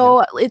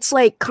 So it's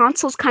like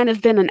consoles kind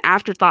of been an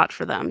afterthought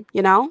for them,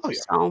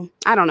 So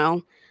I don't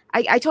know.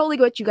 I totally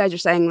get what you guys are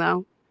saying,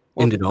 though.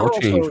 Well,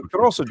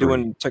 they're also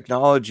doing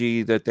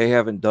technology that they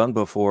haven't done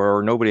before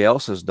or nobody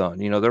else has done.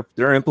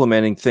 They're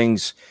implementing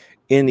things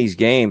in these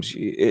games,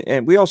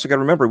 and we also got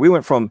to remember we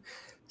went from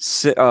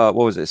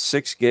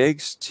 6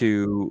 gigs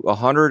to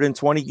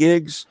 120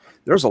 gigs.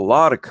 There's a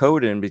lot of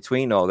code in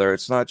between all there.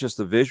 It's not just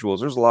the visuals.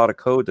 There's a lot of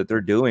code that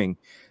they're doing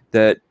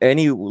that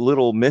any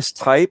little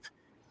mistype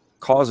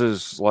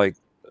causes like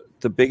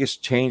the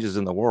biggest changes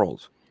in the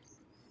world.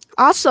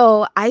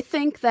 Also, I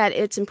think that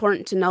it's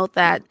important to note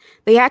that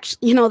they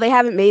actually, they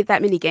haven't made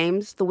that many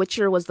games. The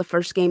Witcher was the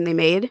first game they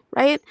made,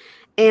 right?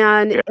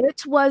 And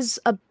it was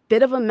a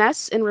bit of a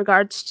mess in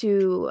regards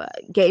to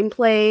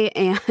gameplay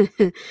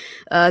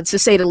and to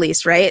say the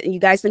least, right? You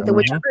guys think the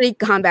Witcher 3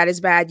 combat is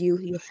bad.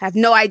 You have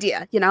no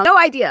idea, no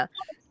idea.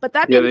 But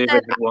that being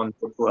said,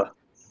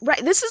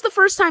 right, this is the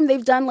first time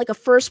they've done like a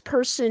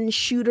first-person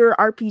shooter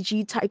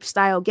RPG type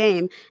style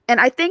game, and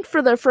I think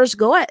for their first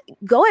go at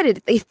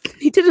it, they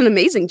did an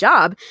amazing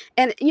job.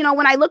 And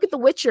when I look at The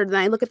Witcher, then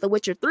I look at The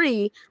Witcher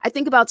 3, I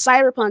think about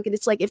Cyberpunk, and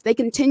it's like if they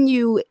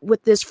continue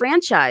with this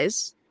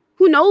franchise,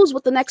 who knows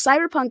what the next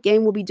Cyberpunk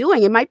game will be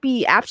doing? It might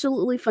be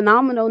absolutely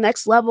phenomenal,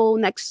 next level,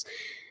 next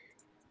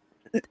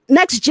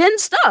gen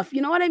stuff.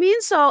 You know what I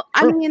mean? So,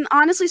 I mean,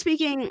 honestly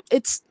speaking,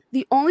 it's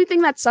the only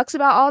thing that sucks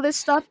about all this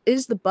stuff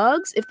is the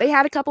bugs. If they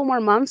had a couple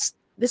more months,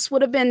 the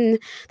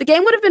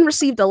game would have been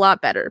received a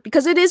lot better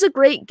because it is a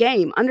great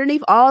game.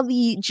 Underneath all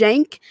the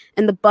jank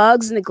and the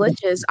bugs and the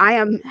glitches, I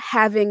am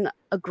having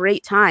a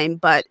great time.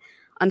 But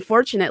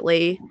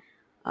unfortunately,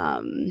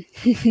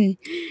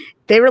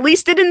 they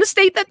released it in the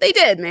state that they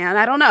did, man.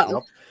 I don't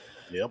know.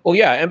 Yep. Well,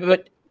 yeah,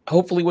 but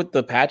hopefully with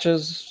the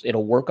patches,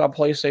 it'll work on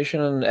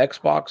PlayStation and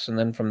Xbox, and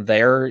then from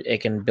there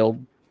it can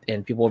build,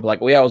 and people will be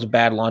like, well, yeah, it was a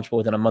bad launch, but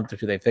within a month or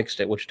two they fixed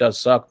it, which does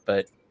suck.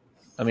 But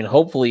I mean,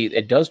 hopefully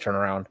it does turn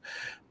around.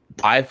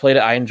 I've played it.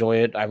 I enjoy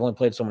it. I've only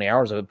played so many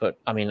hours of it, but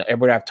I mean,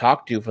 everybody I've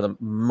talked to, for the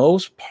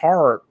most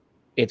part,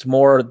 it's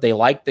more they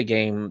like the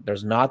game.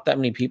 There's not that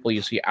many people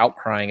you see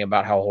outcrying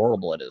about how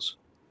horrible it is.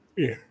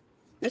 Yeah.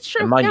 That's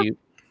true. And mind you,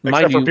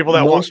 except for people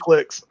that want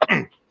clicks.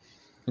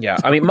 Yeah,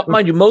 I mean,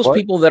 mind you, most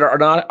people that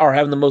are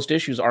having the most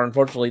issues are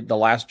unfortunately the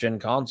last gen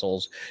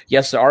consoles.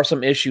 Yes, there are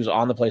some issues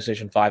on the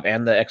PlayStation 5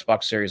 and the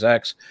Xbox Series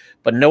X,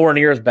 but nowhere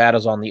near as bad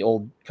as on the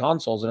old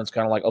consoles. And it's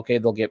kind of like, okay,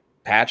 they'll get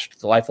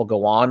patched, the life will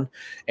go on,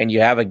 and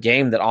you have a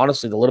game that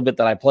honestly, the little bit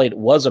that I played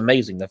was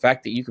amazing. The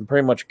fact that you can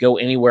pretty much go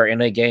anywhere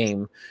in a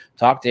game,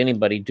 talk to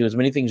anybody, do as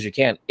many things as you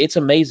can, it's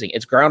amazing.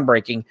 It's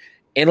groundbreaking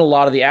in a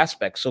lot of the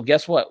aspects. So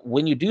guess what?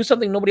 When you do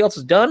something nobody else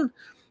has done,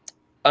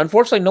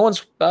 unfortunately, no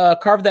one's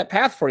carved that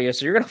path for you.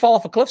 So you're going to fall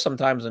off a cliff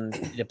sometimes,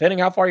 and depending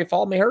how far you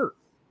fall, it may hurt.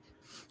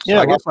 So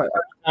yeah,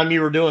 time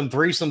you were doing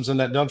threesomes in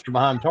that dumpster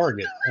behind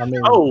Target. I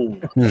mean,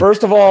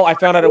 First of all, I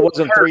found out it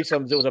wasn't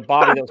threesomes; it was a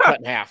body that was cut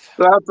in half.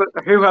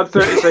 Who had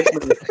 36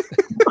 minutes?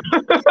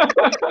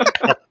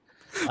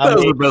 That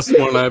was the best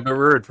one I've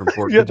ever heard from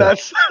Fort. Yeah,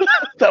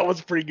 that was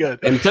pretty good.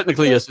 And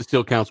technically, yes, it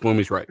still counts.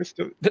 Woomy's right.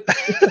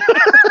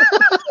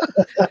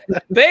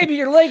 Baby,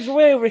 your legs are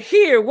way over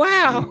here.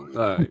 Wow.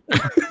 All right.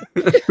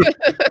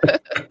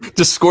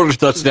 Just scored a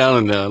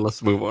touchdown and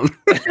let's move on.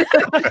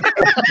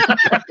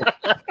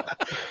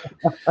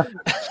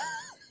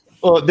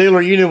 Well,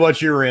 Dealer, you knew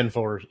what you were in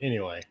for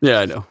anyway. Yeah,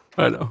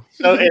 I know.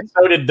 So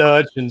did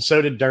Dutch, and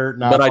so did Dirt.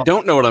 But I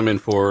don't know what I'm in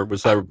for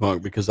with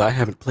Cyberpunk because I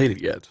haven't played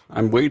it yet.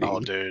 I'm waiting. Oh,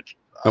 dude.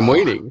 I'm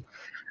waiting.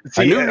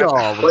 I knew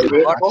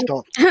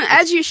y'all.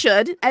 As you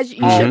should. As you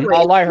should. Wait.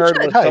 All I heard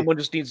was someone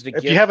just needs to.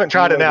 If you haven't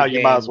tried it now,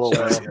 you might as well.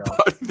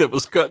 That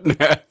was cut in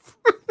half.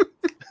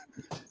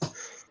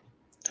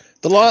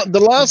 The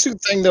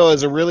lawsuit thing though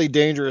is a really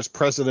dangerous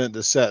precedent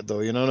to set,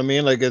 though. You know what I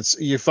mean? Like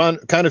you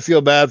kind of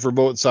feel bad for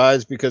both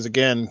sides because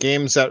again,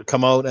 games that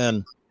come out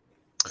and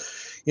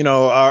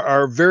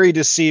are very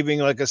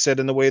deceiving, like I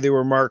said, in the way they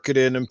were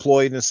marketed,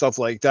 employed, and stuff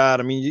like that.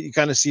 I mean, you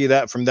kind of see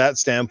that from that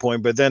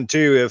standpoint. But then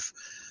too,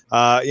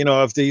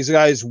 if these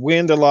guys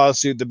win the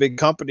lawsuit, the big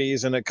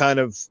companies, and it kind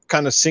of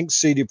sinks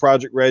CD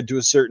Projekt Red to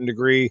a certain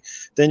degree,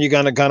 then you're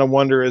gonna kind of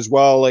wonder as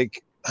well,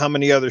 like how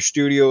many other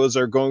studios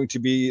are going to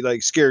be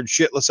like scared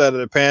shitless out of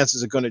their pants?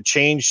 Is it going to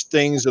change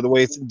things or the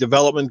way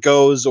development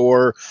goes,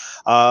 or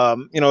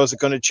is it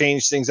going to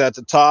change things at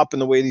the top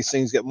and the way these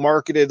things get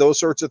marketed? Those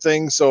sorts of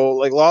things. So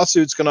like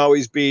lawsuits can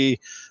always be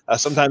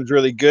sometimes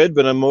really good,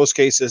 but in most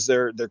cases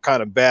they're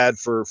kind of bad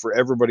for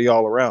everybody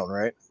all around,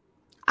 right?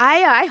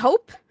 I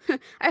hope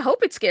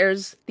it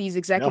scares these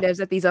executives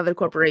at these other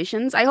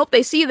corporations. I hope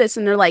they see this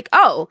and they're like,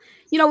 oh,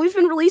 we've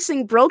been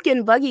releasing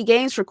broken, buggy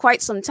games for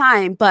quite some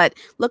time, but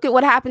look at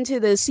what happened to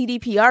the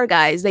CDPR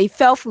guys. They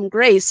fell from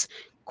grace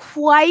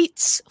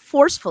quite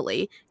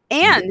forcefully,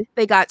 and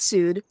they got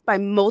sued by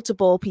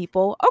multiple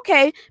people.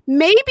 Okay,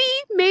 maybe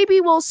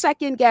we'll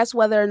second guess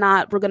whether or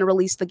not we're going to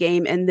release the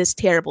game in this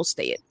terrible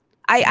state.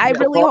 I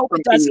really hope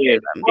it does scare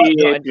them.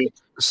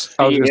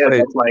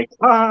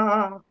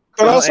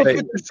 But also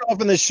put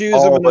yourself in the shoes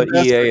of an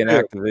investor. EA and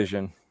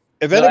Activision.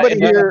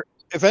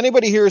 If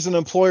anybody here is an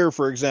employer,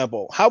 for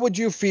example, how would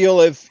you feel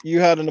if you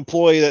had an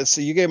employee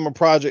you gave them a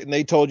project and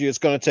they told you it's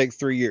going to take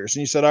 3 years,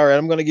 and you said, all right,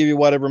 I'm going to give you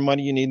whatever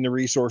money you need and the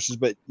resources,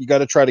 but you got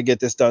to try to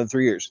get this done in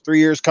 3 years. 3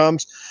 years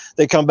comes,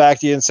 they come back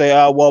to you and say,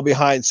 well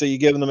behind. So you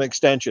give them an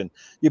extension.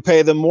 You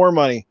pay them more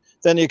money.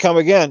 Then you come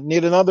again,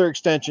 need another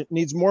extension,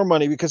 needs more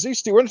money, because we're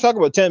going to talk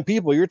about 10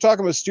 people. You're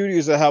talking about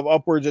studios that have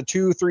upwards of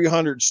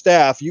 200-300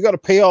 staff. You got to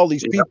pay all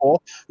these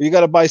people. You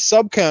got to buy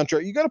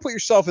subcontract. You got to put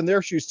yourself in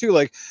their shoes too.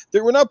 Like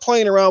we're not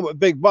playing around with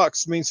big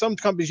bucks. I mean, some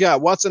companies,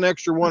 what's an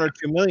extra 1 or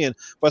 2 million?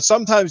 But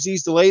sometimes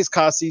these delays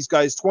cost these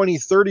guys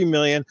 20-30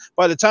 million.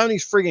 By the time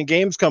these freaking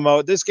games come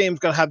out, this game's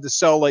going to have to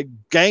sell like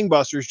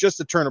gangbusters just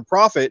to turn a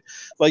profit.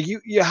 Like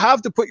you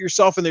have to put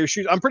yourself in their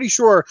shoes. I'm pretty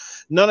sure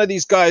none of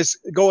these guys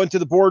go into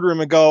the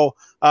boardroom and go,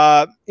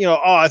 I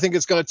think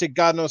it's going to take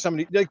God knows how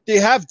many. They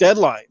have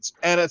deadlines,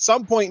 and at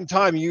some point in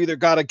time, you either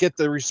got to get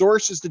the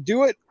resources to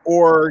do it,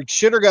 or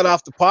shit or got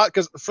off the pot.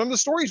 Because from the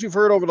stories we've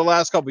heard over the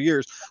last couple of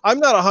years, I'm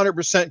not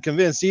 100%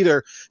 convinced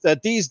either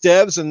that these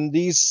devs and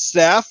these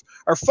staff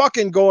are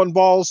fucking going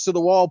balls to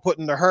the wall,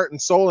 putting their heart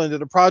and soul into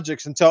the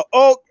projects until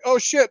oh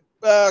shit.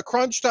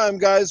 Crunch time,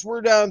 guys. We're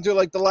down to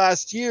like the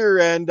last year,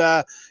 and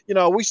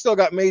we still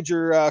got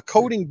major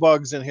coding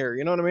bugs in here.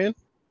 You know what I mean?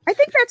 I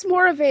think that's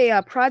more of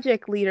a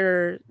project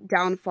leader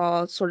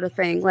downfall sort of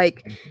thing.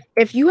 Like,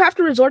 if you have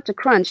to resort to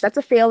crunch, that's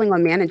a failing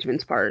on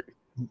management's part.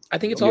 I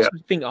think it's also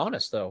being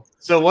honest, though.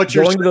 So what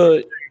you're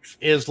saying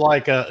is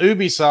like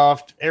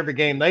Ubisoft, every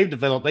game they've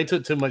developed, they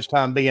took too much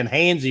time being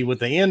handsy with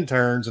the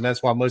interns, and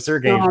that's why most of their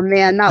games. Oh,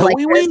 man, not like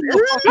this.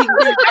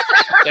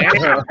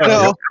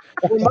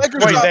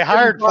 Microsoft they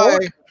hired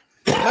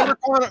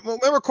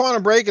Remember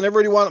Quantum Break and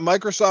everybody wanted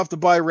Microsoft to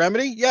buy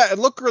Remedy? Yeah, it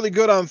looked really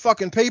good on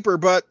fucking paper,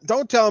 but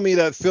don't tell me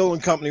that Phil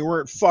and company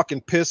weren't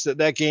fucking pissed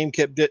that game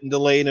kept getting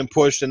delayed and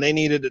pushed, and they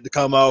needed it to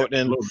come out,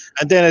 and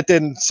then it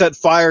didn't set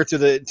fire to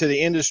the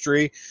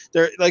industry.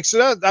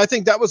 I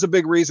think that was a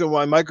big reason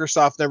why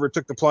Microsoft never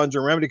took the plunge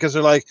on Remedy, because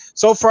they're like,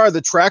 so far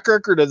the track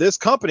record of this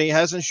company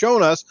hasn't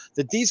shown us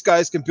that these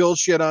guys can build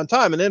shit on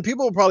time. And then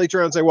people will probably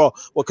turn and say, well,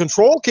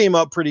 Control came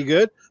up pretty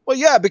good. Well,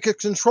 yeah, because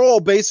Control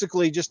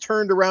basically just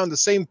turned around the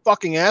same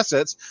fucking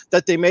assets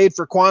that they made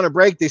for Quantum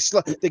Break. They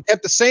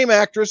kept the same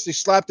actress, they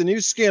slapped a new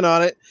skin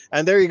on it,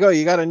 and there you go.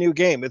 You got a new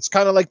game. It's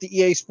kind of like the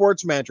EA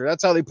Sports Manager.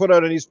 That's how they put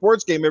out a new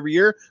sports game every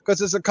year,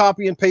 because it's a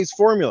copy and paste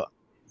formula.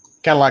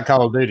 Kind of like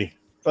Call of Duty.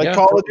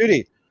 Call of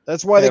Duty.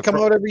 That's why they come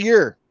out every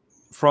year.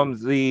 From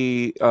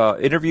the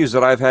interviews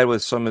that I've had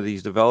with some of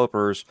these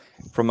developers,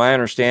 from my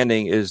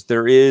understanding, is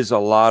there is a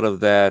lot of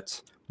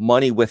that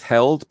money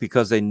withheld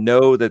because they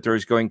know that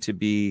there's going to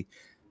be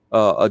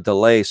a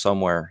delay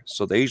somewhere,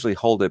 so they usually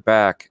hold it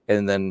back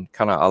and then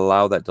kind of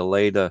allow that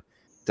delay to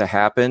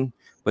happen.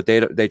 But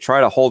they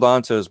try to hold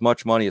on to as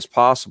much money as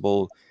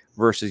possible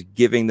versus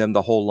giving them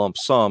the whole lump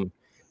sum,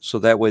 so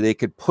that way they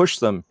could push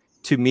them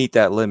to meet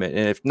that limit.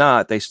 And if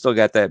not, they still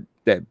got that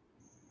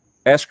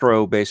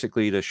escrow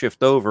basically to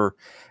shift over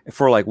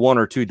for like 1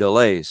 or 2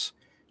 delays.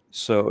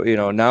 So,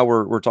 now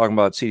we're talking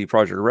about CD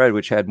Projekt Red,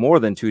 which had more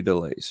than 2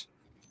 delays.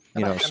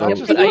 You have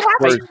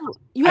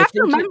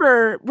to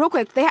remember real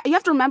quick. You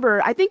have to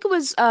remember. I think it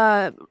was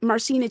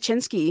Marcin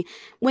Nichinsky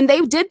when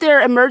they did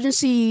their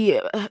emergency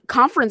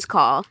conference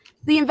call.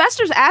 The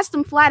investors asked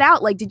them flat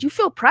out, like, "Did you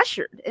feel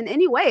pressured in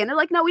any way?" And they're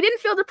like, "No, we didn't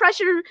feel the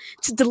pressure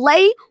to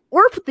delay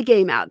or put the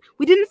game out.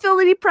 We didn't feel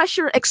any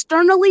pressure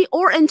externally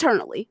or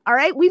internally. All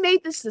right, we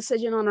made this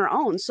decision on our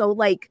own." So,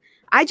 like,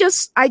 I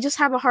just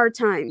have a hard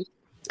time.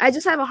 I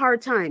just have a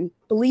hard time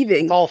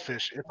believing. It's all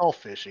fishy. It's all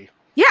fishy.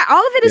 Yeah,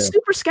 all of it is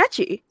super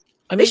sketchy.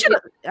 I mean, they should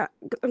have.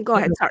 Go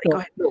ahead. Sorry, go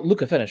ahead.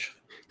 Luca, finish.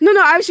 No,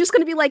 I was just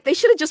going to be like, they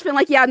should have just been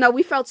like, yeah, no,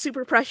 we felt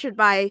super pressured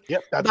by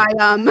by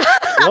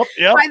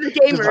the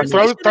gamers.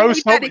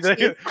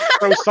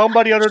 Throw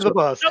somebody under the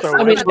bus.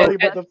 I mean,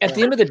 at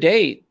the end of the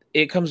day,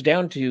 it comes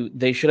down to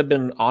they should have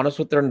been honest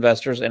with their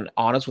investors and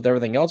honest with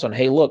everything else on,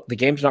 hey, look, the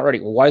game's not ready.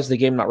 Well, why is the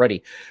game not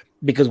ready?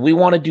 Because we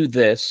want to do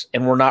this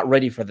and we're not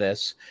ready for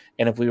this.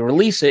 And if we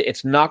release it,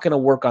 it's not going to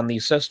work on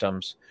these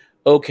systems.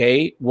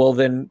 Okay, well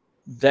then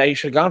they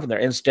should have gone from there.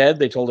 Instead,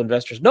 they told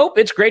investors, nope,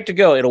 it's great to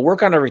go. It'll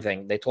work on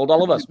everything. They told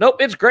all of us, nope,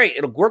 it's great.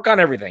 It'll work on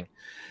everything.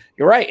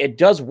 You're right. It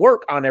does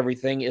work on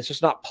everything. It's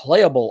just not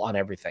playable on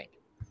everything.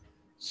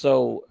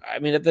 So, I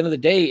mean, at the end of the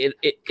day,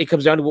 it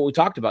comes down to what we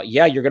talked about.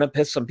 Yeah, you're going to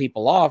piss some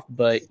people off,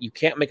 but you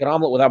can't make an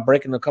omelet without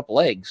breaking a couple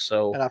eggs.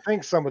 So, and I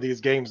think some of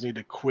these games need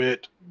to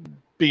quit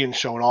being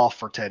shown off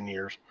for 10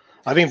 years.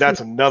 I think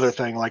that's another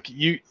thing.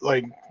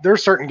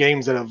 There's certain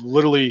games that have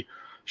literally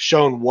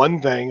shown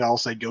one thing. I'll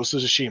say Ghost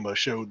of Tsushima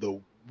showed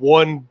the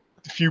one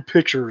few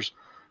pictures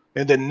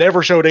and then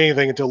never showed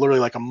anything until literally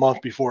like a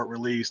month before it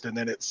released. And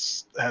then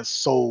has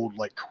sold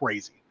like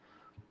crazy,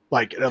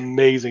 like an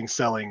amazing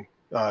selling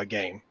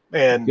game.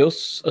 And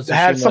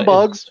had some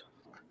bugs.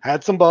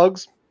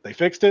 They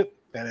fixed it,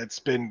 and it's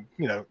been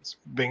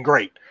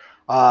great.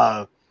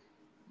 The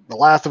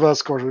Last of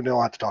Us, of course, we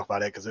don't have to talk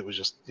about it because it was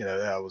just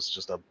that was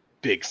just a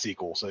big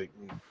sequel, so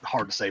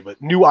hard to say.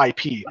 But new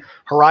IP,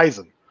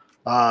 Horizon,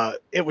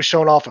 it was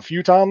shown off a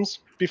few times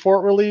before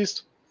it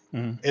released,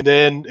 and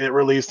then it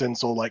released and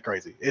sold like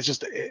crazy. It's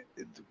just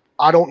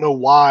I don't know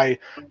why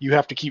you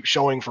have to keep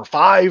showing for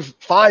five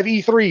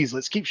E3s.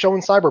 Let's keep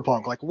showing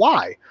Cyberpunk. Like,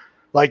 why?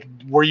 Like,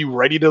 were you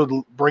ready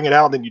to bring it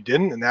out and then you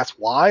didn't, and that's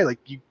why? Like,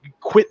 you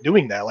quit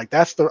doing that. Like,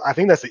 I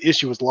think that's the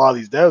issue with a lot of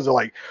these devs. Are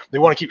like, they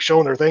want to keep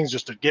showing their things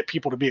just to get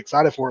people to be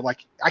excited for it.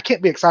 Like, I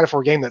can't be excited for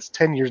a game that's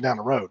 10 years down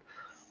the road.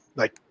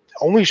 Like,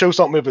 only show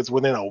something if it's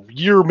within a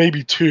year,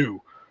 maybe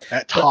 2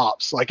 at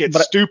tops. Like, it's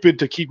stupid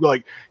to keep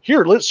like,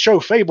 here, let's show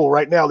Fable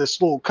right now,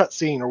 this little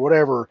cutscene or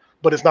whatever,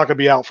 but it's not going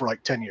to be out for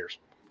like 10 years.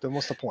 Then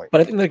what's the point?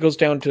 But I think that goes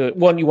down to,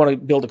 one, you want to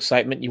build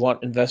excitement. You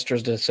want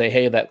investors to say,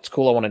 hey, that's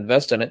cool, I want to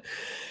invest in it.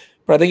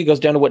 But I think it goes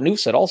down to what Noof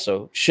said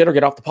also. Shit or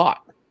get off the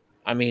pot.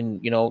 I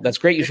mean, that's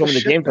great. You show me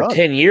the game for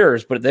 10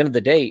 years, but at the end of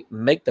the day,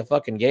 make the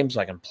fucking game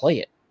so I can play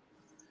it.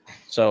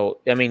 So,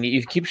 I mean,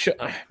 you keep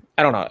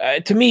I don't know.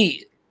 To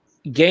me,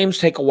 games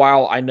take a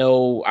while. I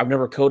know I've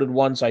never coded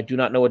one, so I do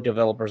not know what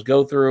developers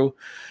go through.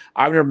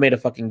 I've never made a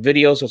fucking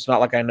video, so it's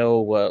not like I know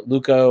what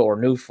Luca or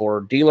Noof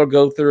or Dealer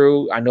go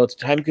through. I know it's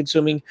time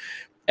consuming.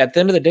 At the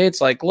end of the day, it's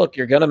like, look,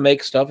 you're going to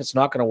make stuff. It's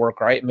not going to work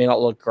right. It may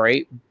not look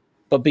great,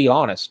 but be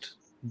honest.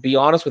 Be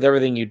honest with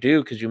everything you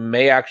do, because you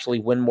may actually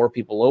win more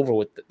people over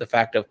with the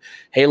fact of,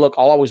 hey, look,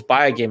 I'll always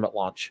buy a game at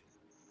launch.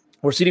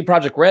 Where CD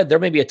Projekt Red, there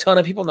may be a ton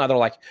of people now that are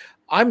like,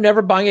 I'm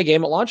never buying a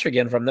game at launch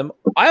again from them.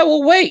 I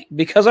will wait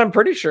because I'm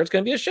pretty sure it's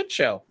going to be a shit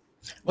show.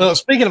 Well,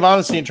 speaking of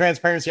honesty and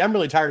transparency, I'm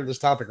really tired of this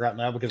topic right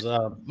now because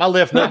my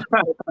left nut.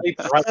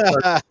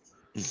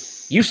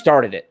 You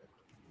started it.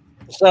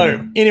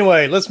 So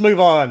anyway, let's move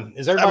on.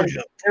 Is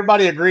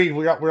everybody agreed?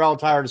 We're all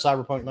tired of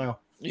Cyberpunk now.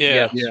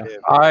 Yeah.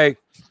 I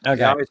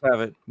always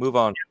have it. Move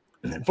on.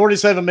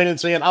 47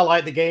 minutes in. I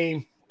like the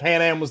game.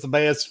 Pan Am was the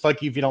best.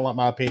 Fuck you if you don't like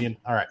my opinion.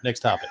 All right,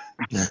 next topic.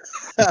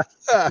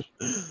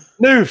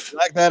 Noof.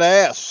 Like that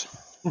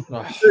ass.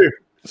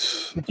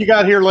 Noof. You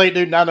got here late,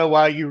 dude, and I know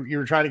why you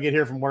were trying to get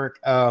here from work.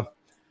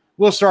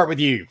 We'll start with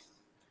you.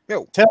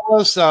 Yo. Tell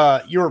us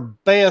your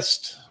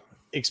best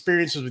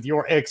experiences with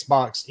your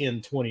Xbox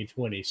in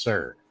 2020,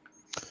 sir.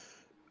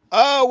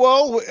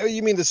 Well,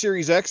 you mean the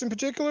Series X in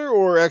particular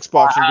or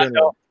Xbox in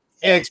general?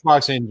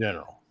 Xbox in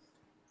general.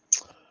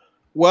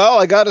 Well,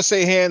 I got to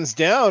say, hands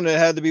down, it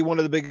had to be one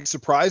of the big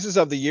surprises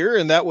of the year,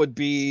 and that would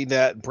be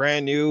that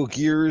brand new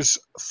Gears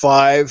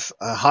 5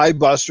 High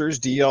Busters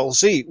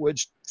DLC,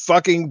 which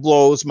fucking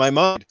blows my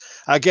mind.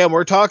 Again,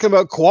 we're talking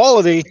about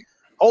quality.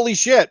 Holy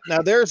shit.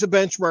 Now, there's a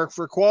benchmark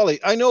for quality.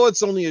 I know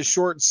it's only a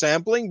short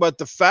sampling, but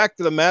the fact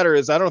of the matter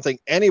is I don't think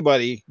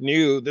anybody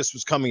knew this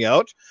was coming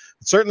out.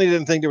 Certainly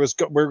didn't think we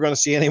were going to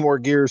see any more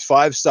Gears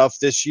 5 stuff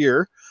this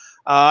year.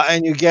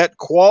 and you get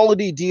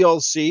quality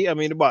DLC. I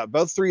mean,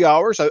 about 3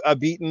 hours. I've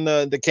beaten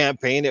the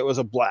campaign. It was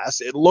a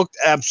blast. It looked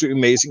absolutely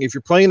amazing. If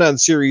you're playing on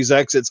Series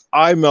X, it's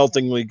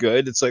eye-meltingly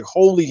good. It's like,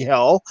 holy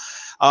hell.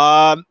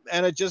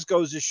 And it just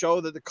goes to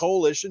show that the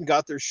Coalition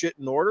got their shit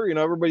in order. You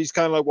know, everybody's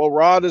kind of like, well,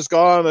 Rod is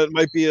gone. It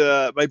might be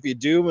a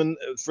doom and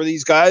for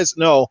these guys.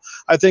 No,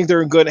 I think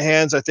they're in good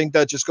hands. I think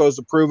that just goes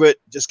to prove it.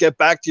 Just get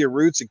back to your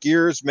roots of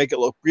Gears, make it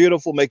look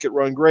beautiful, make it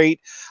run great,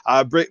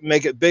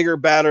 make it bigger,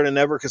 badder than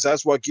ever, because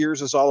that's what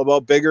Gears is all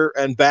about, bigger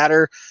and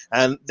badder.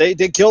 And they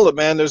killed it,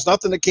 man. There's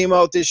nothing that came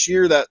out this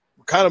year that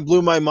kind of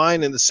blew my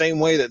mind in the same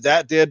way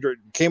that did.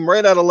 Came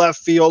right out of left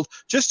field.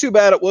 Just too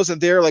bad it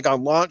wasn't there like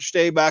on launch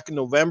day back in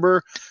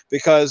November,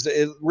 because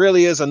it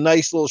really is a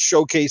nice little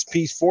showcase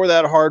piece for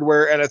that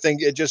hardware. And I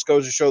think it just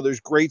goes to show there's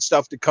great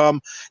stuff to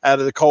come out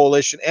of the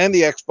Coalition and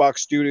the Xbox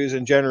studios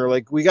in general.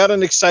 Like, we got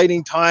an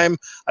exciting time.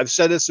 I've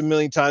said this a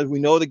million times. We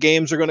know the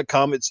games are going to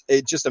come. It's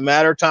just a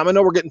matter of time. I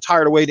know we're getting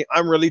tired of waiting.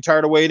 I'm really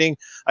tired of waiting.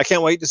 I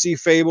can't wait to see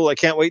Fable. I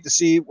can't wait to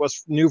see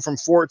what's new from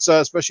Forza,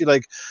 especially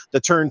like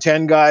the Turn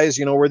 10 guys,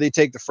 you know, where they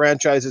take the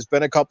franchise. It's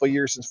been a couple of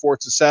years since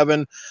Forza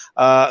 7,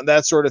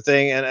 that sort of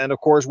thing. And of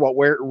course, what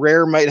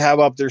Rare might have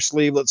up their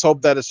sleeve. Let's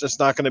hope that it's just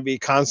not going to be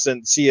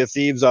constant Sea of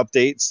Thieves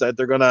updates, that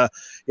they're going to,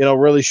 you know,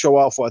 really show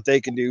off what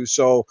they can do.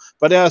 So,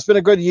 but yeah, it's been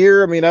a good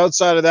year. I mean,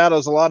 outside of that, it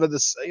was a lot of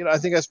this, you know, I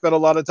think I spent a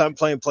lot of time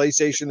playing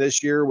PlayStation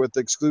this year with the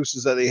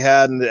exclusives that they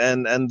had.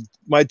 And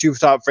my two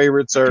top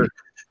favorites are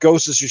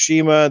Ghost of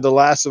Tsushima, The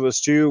Last of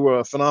Us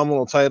 2,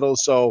 phenomenal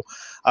titles. So,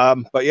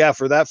 but yeah,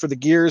 for the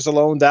Gears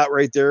alone, that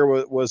right there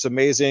was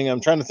amazing.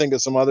 I'm trying to think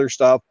of some other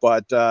stuff,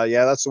 but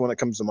yeah, that's the one that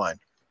comes to mind.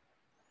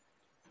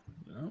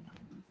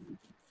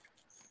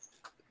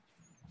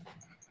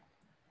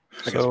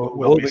 So,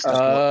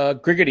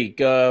 Griggity,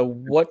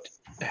 what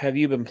have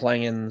you been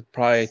playing in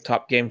probably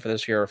top game for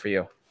this year for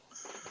you?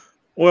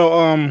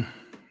 Well,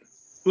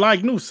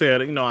 like New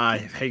said, you know, I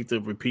hate to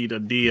repeat a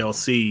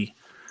DLC,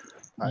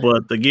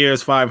 but the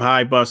Gears 5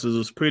 High Busters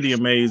was pretty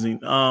amazing.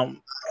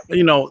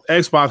 You know,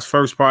 Xbox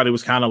first party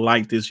was kind of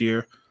light this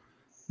year,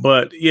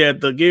 but yeah,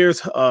 the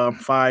Gears 5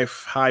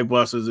 High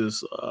Busters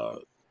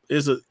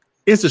is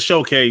a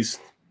showcase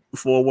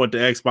for what the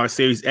Xbox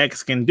Series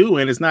X can do,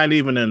 and it's not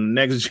even a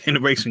next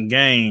generation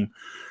game.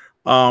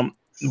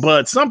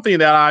 But something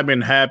that I've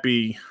been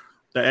happy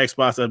that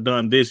Xbox have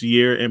done this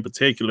year in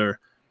particular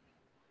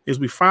is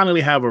we finally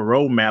have a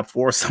roadmap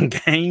for some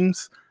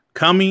games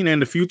coming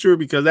in the future,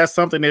 because that's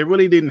something they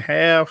really didn't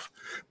have.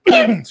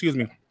 Excuse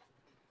me.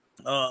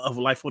 Of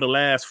like for the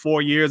last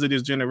 4 years of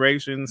this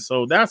generation.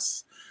 So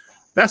that's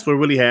what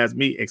really has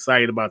me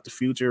excited about the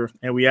future.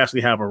 And we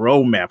actually have a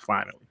roadmap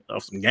finally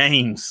of some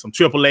games, some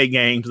AAA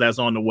games that's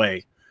on the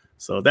way.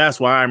 So that's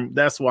why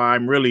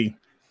I'm really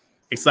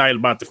excited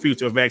about the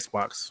future of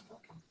Xbox.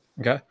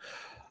 Okay.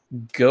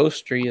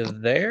 Ghost, are you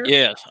there?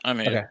 Yeah, I'm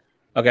here.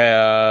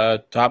 Okay.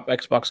 Top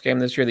Xbox game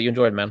this year that you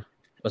enjoyed, man.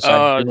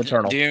 Besides Doom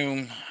Eternal.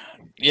 Doom.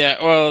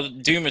 Yeah, well,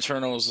 Doom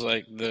Eternal is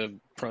like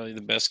probably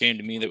the best game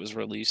to me that was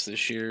released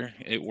this year.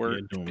 It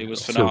worked. It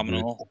was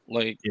phenomenal. So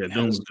like, yeah,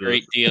 it was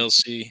great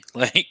DLC.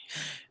 Like,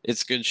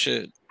 it's good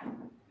shit.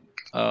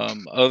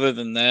 Other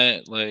than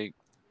that, like,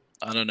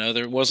 I don't know.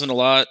 There wasn't a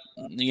lot.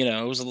 You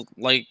know, it was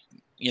like,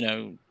 you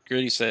know,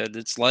 Gritty said,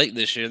 it's light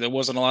this year. There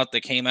wasn't a lot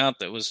that came out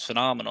that was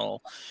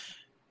phenomenal.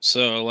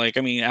 So, like,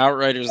 I mean,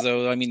 Outriders,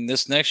 though, I mean,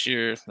 this next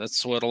year,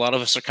 that's what a lot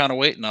of us are kind of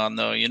waiting on,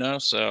 though, you know?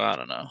 So, I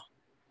don't know.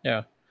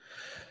 Yeah.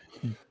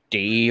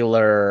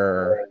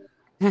 Dealer.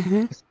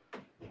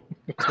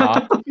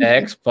 Top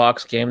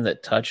Xbox game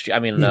that touched you. I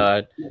mean,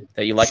 that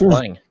you like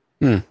playing.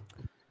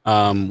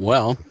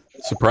 Well,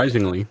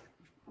 surprisingly,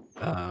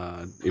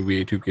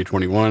 NBA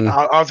 2K21.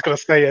 I was gonna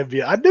say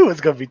NBA. I knew it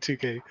was gonna be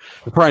 2K.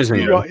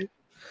 Surprisingly,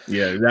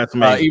 yeah, that's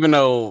me. Even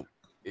though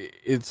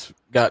it's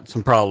got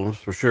some problems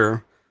for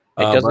sure.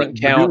 It doesn't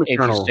count if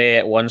you stay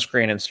at one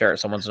screen and stare at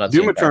someone's nuts.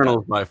 Doom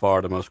Eternal is by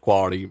far the most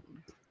quality,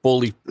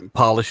 fully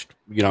polished,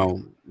 you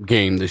know,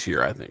 game this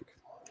year, I think.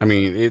 I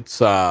mean,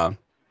 it's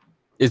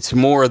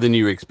more than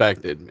you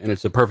expected, and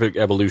it's a perfect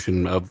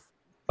evolution of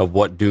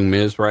what Doom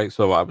is, right?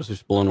 So I was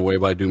just blown away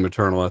by Doom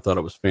Eternal. I thought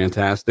it was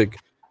fantastic.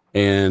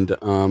 And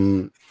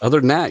other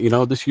than that, you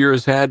know, this year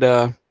has had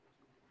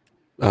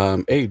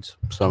AIDS.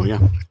 So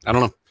yeah, I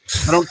don't know.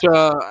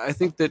 I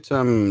think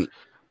that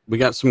we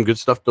got some good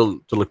stuff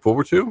to look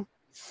forward to,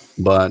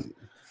 but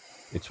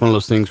it's one of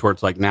those things where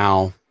it's like,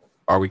 now,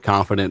 are we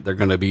confident they're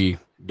going to be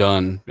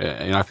done?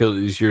 And I feel that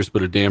these years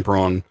put a damper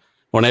on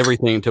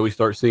everything until we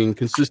start seeing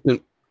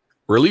consistent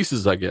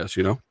releases, I guess,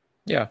 you know?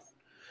 Yeah.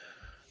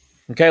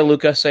 Okay,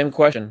 Luca, same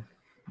question.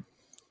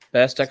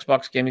 Best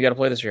Xbox game you got to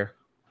play this year?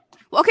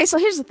 Okay, so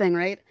here's the thing,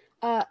 right?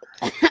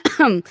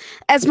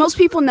 as most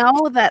people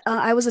know, that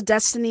I was a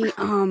Destiny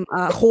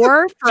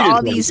whore for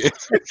all these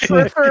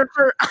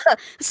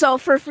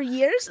for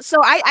years. So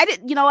I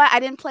didn't, you know what? I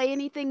didn't play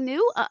anything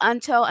new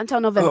until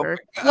November,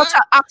 well,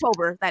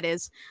 October, that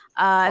is.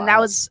 And that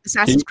was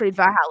Assassin's Creed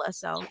Valhalla.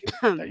 So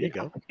there you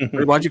go.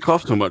 Why'd you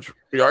cough so much?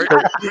 You all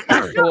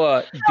right?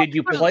 So, did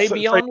you play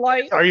Beyond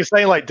Light? Are you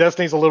saying like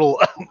Destiny's a little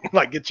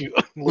like get you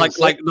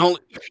like no?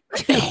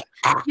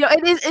 You know,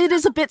 it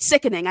is a bit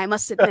sickening, I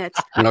must admit.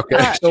 Okay.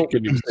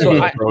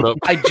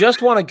 I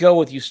just want to go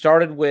with, you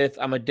started with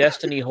I'm a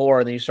Destiny whore,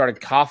 and then you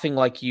started coughing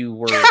like you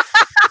were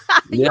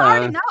you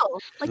already know.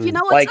 Like, you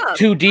know what's like up.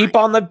 too deep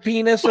on the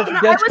penis of No,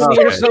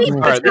 Destiny or something. All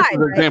right, this is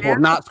an example of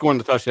not scoring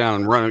the touchdown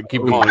and running,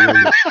 keep them on.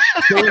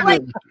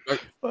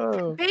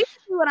 Basically,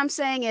 what I'm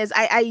saying is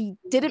I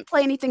didn't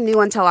play anything new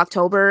until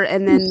October,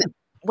 and then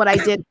what I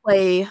did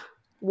play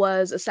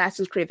was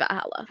Assassin's Creed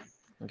Valhalla.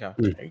 Okay.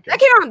 That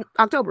came out in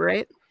October,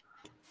 right?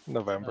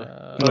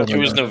 November. It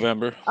was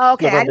November. Oh,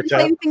 okay, November I didn't play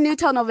 10th. anything new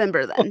till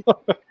November then.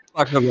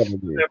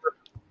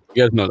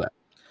 You guys know that.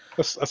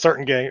 A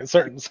certain game,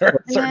 certain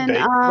And date.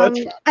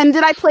 then, and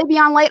did I play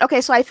Beyond Light? Okay,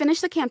 so I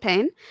finished the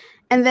campaign,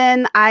 and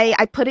then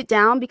I put it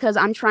down because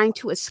I'm trying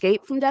to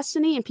escape from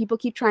Destiny, and people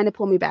keep trying to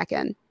pull me back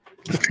in.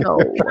 So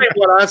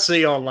What I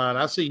see online,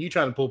 I see you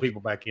trying to pull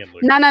people back in.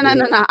 Luke. no.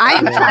 I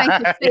am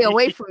trying to stay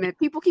away from it.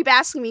 People keep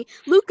asking me,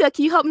 Luca,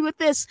 can you help me with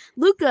this?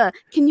 Luca,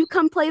 can you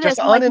come play this?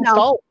 Just I'm like,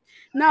 uninstall.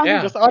 No.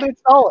 Yeah. Just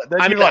uninstall it.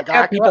 Then I you're mean, like, I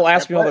have people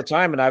ask me all the that.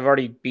 time, and I've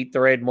already beat the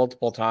raid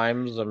multiple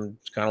times. I'm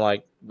just kind of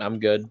like, I'm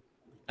good.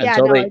 Yeah,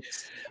 Until no, they,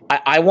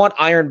 I want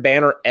Iron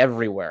Banner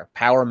everywhere.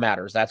 Power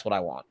matters. That's what I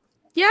want.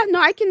 Yeah,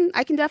 no, I can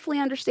definitely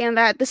understand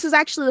that. This is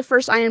actually the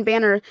first Iron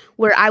Banner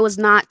where I was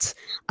not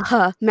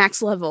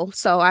max level.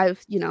 So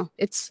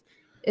it's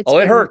Oh,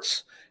 it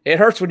hurts. It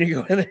hurts when you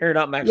go in there, you're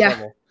not max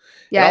level.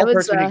 Yeah, it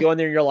hurts when you go in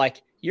there and you're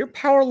like, you're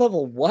power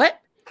level what?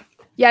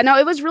 Yeah, no,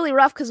 it was really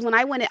rough because when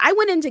I went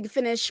in to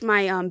finish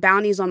my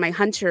bounties on my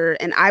hunter,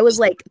 and I was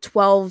like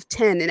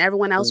 1210 and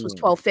everyone else was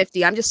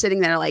 1250. I'm just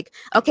sitting there like,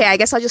 okay, I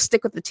guess I'll just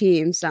stick with the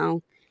team.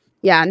 So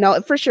yeah, no,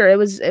 for sure. It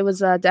was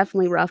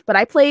definitely rough. But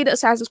I played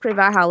Assassin's Creed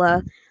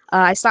Valhalla.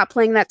 I stopped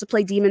playing that to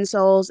play Demon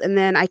Souls, and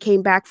then I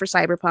came back for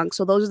Cyberpunk.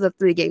 So those are the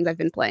 3 games I've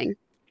been playing.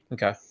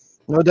 Okay.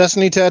 No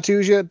Destiny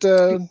tattoos yet?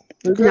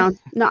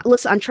 No,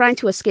 listen, I'm trying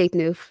to escape,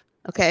 Noof.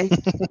 Okay.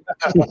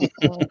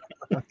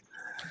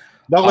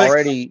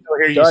 Already,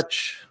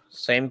 Dutch,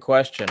 same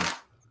question.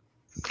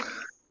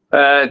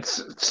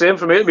 It's same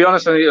for me, to be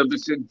honest. I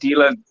think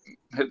Dealer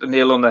hit the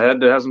nail on the head.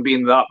 There hasn't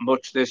been that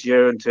much this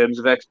year in terms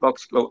of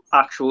Xbox,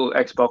 actual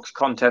Xbox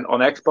content on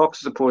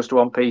Xbox as opposed to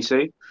on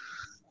PC.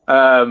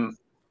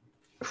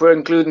 If we're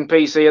including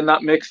PC in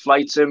that mix,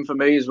 Flight Sim for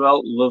me as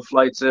well. Love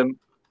Flight Sim.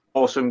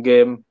 Awesome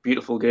game,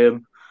 beautiful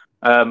game.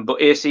 But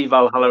AC,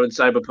 Valhalla, and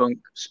Cyberpunk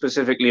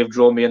specifically have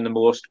drawn me in the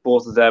most.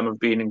 Both of them have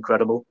been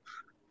incredible.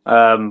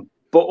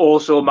 But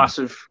also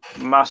massive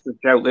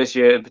shout this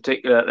year in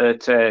particular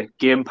at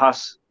Game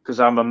Pass, because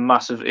I'm a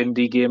massive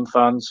indie game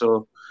fan.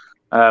 So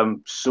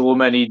so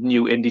many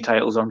new indie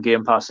titles on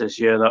Game Pass this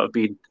year that have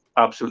been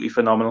absolutely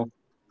phenomenal.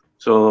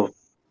 So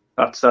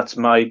that's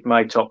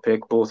my top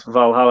pick, both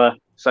Valhalla,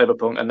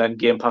 Cyberpunk, and then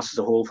Game Pass as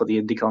a whole for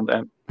the indie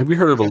content. Have you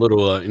heard of a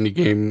little indie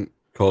game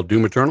called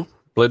Doom Eternal?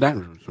 Played that?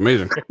 It's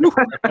amazing.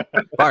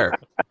 Fire.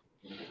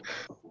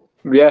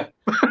 Yeah.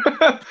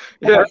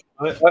 Yeah.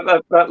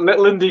 That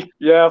little indie.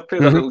 Yeah, I've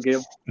played that little game.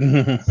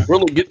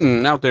 Really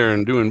getting out there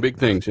and doing big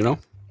things, you know?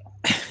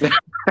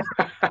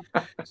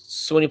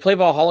 So when you play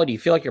Valhalla, do you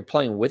feel like you're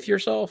playing with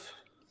yourself?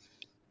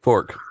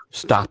 Fork,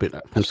 stop it.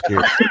 I'm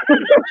scared.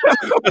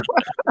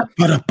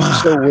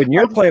 So when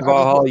you're playing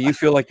Valhalla, you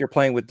feel like you're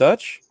playing with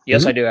Dutch?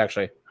 Yes, I do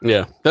actually.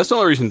 Yeah, that's the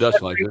only reason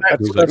Dutch likes it.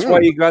 That's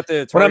why you got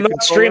the. When I'm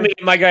not streaming,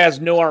 my guy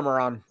has no armor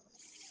on.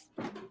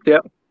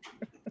 Yep.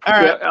 All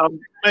right. Yeah,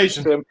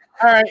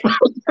 All right.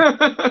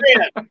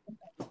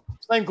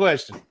 Same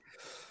question.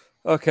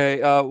 Okay.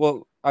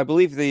 Well, I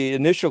believe the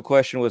initial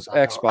question was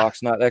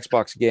Xbox, not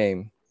Xbox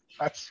game.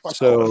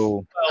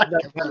 So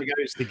that kind of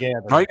goes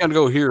together. I gotta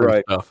go here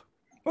and stuff.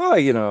 Well,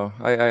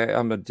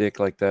 I'm a dick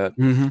like that.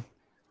 Mm-hmm.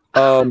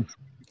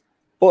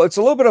 Well, it's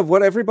a little bit of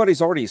what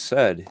everybody's already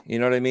said. You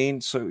know what I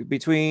mean? So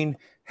between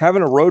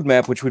having a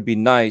roadmap, which would be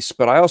nice,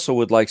 but I also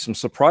would like some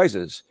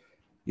surprises.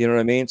 You know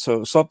what I mean?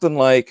 So something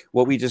like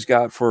what we just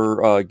got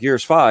for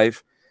Gears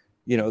 5,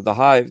 the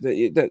Hive,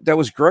 that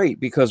was great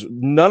because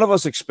none of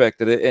us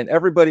expected it, and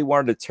everybody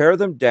wanted to tear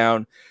them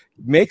down,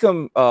 make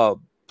them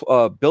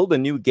build a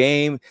new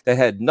game that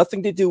had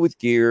nothing to do with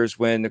Gears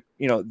when,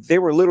 they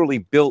were literally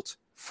built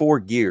for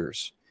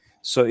Gears.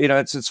 So,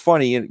 it's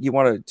funny. You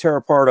want to tear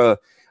apart a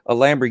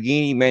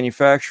Lamborghini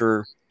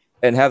manufacturer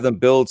and have them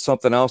build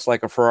something else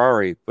like a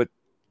Ferrari, but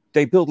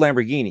they build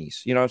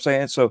Lamborghinis. You know what I'm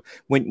saying? So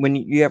when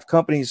you have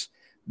companies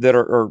that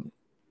are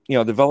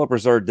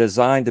developers are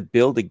designed to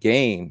build a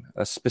game,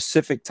 a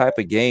specific type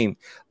of game,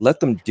 let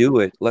them do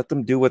it. Let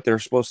them do what they're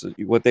supposed to,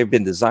 what they've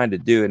been designed to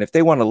do. And if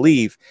they want to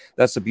leave,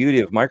 that's the beauty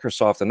of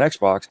Microsoft and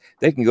Xbox.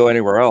 They can go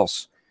anywhere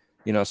else.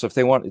 So if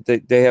they want,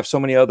 they have so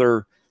many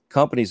other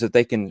companies that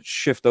they can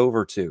shift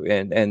over to,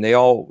 and they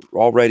all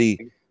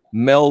already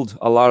meld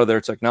a lot of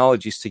their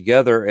technologies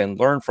together and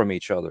learn from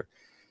each other.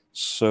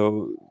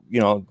 So,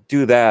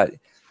 do that.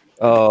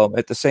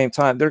 At the same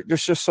time,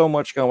 there's just so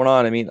much going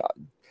on. I mean,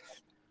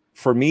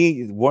 for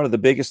me, one of the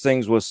biggest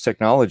things was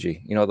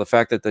technology. The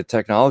fact that the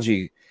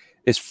technology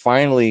is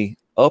finally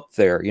up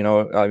there.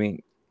 I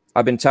mean,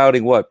 I've been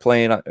touting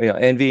playing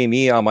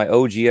NVMe on my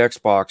OG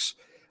Xbox,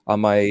 on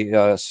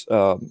my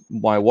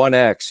my One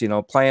X,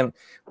 playing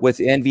with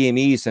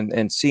NVMe's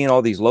and seeing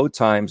all these load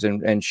times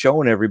and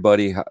showing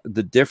everybody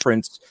the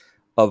difference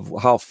of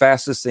how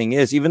fast this thing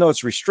is, even though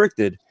it's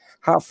restricted,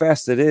 how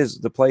fast it is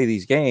to play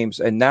these games.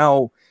 And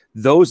now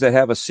those that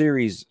have a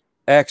Series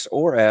X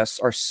or S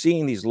are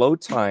seeing these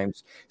load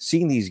times,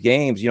 seeing these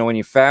games. When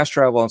you fast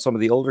travel on some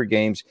of the older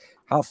games,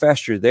 how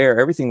fast you're there,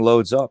 everything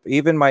loads up.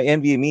 Even my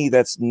NVMe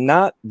that's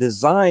not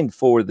designed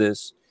for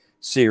this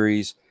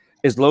series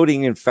is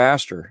loading in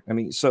faster. I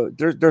mean, so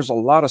there's a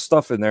lot of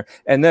stuff in there,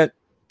 and that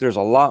there's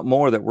a lot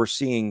more that we're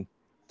seeing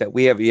that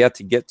we have yet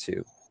to get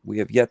to. We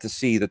have yet to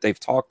see that they've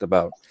talked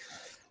about.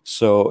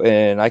 So,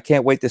 and I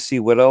can't wait to see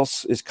what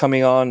else is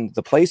coming on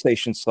the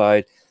PlayStation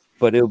side,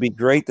 but it'll be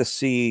great to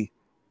see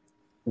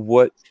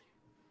what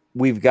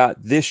we've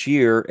got this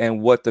year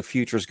and what the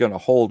future is going to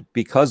hold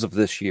because of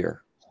this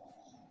year.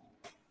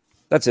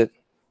 That's it.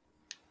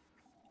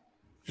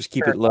 Just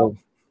keep it low.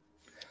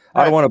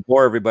 I don't want to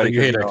bore everybody.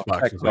 You hate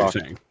Xbox, is what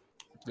you're saying.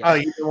 Oh,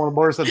 you don't want to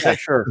bore us? Yeah,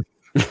 sure.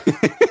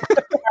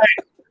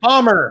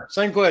 Palmer,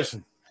 same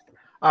question.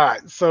 All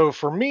right. So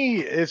for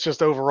me, it's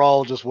just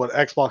overall just what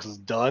Xbox has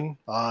done.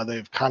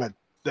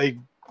 They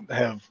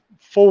have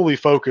fully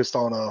focused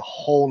on a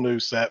whole new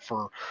set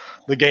for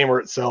the gamer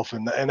itself,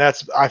 and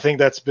I think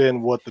that's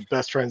been what the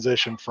best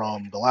transition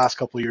from the last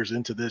couple of years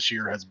into this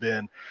year has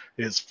been,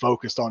 is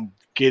focused on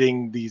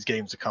getting these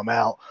games to come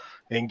out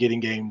and getting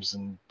games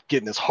and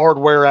getting this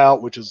hardware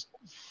out, which is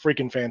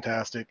freaking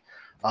fantastic.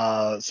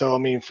 So I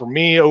mean, for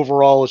me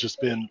overall, it's just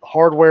been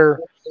hardware.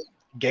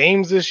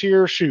 Games this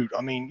year, shoot.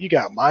 I mean, you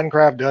got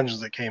Minecraft Dungeons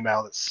that came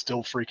out that's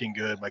still freaking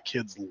good. My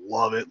kids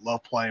love it,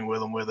 love playing with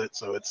them with it.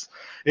 So it's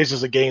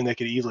just a game that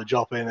could easily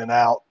jump in and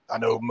out. I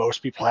know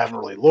most people haven't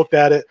really looked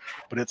at it,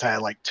 but it's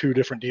had like 2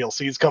 different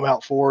DLCs come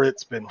out for it.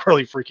 It's been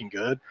really freaking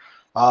good.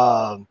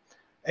 And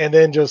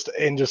then just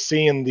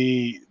seeing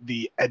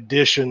the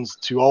additions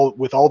to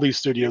all these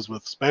studios,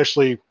 with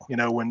especially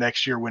when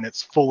next year, when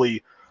it's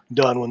fully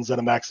done, when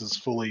ZeniMax is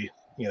fully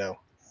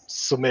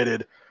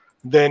submitted,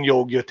 then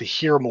you'll get to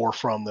hear more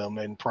from them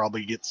and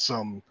probably get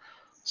some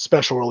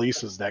special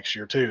releases next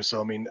year too.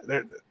 So I mean,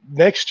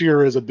 next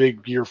year is a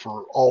big year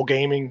for all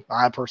gaming,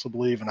 I personally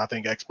believe, and I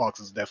think Xbox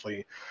is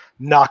definitely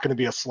not going to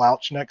be a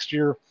slouch next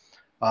year,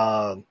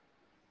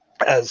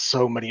 as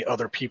so many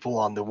other people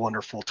on the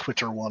wonderful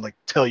Twitter want to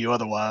tell you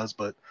otherwise.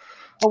 But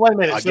wait a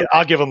minute,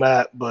 I'll give them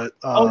that. But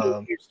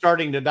it's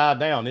starting to die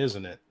down,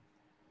 isn't it?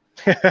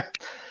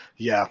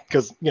 Yeah,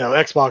 because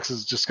Xbox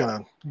is just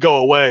going to go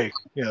away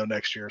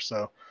next year.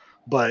 So.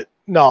 But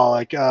no,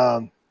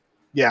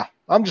 yeah,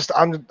 I'm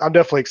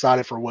definitely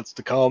excited for what's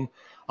to come.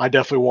 I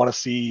definitely want to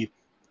see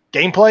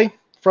gameplay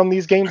from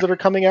these games that are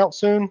coming out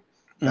soon.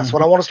 That's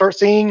what I want to start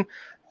seeing.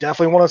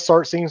 Definitely want to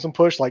start seeing some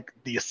push, like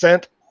The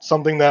Ascent,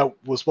 something that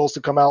was supposed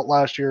to come out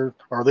last year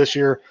or this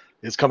year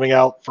is coming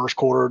out first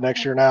quarter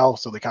next year now.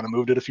 So they kind of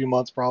moved it a few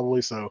months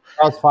probably. So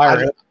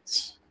Crossfire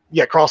X.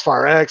 Yeah,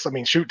 Crossfire X. I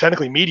mean, shoot,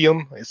 technically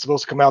Medium is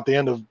supposed to come out the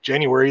end of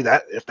January.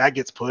 That if that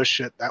gets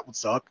pushed, that would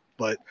suck.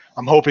 But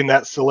I'm hoping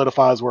that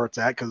solidifies where it's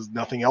at because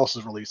nothing else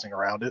is releasing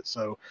around it.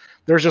 So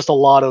there's just a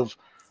lot of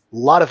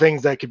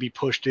things that could be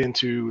pushed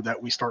into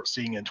that we start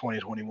seeing in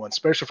 2021,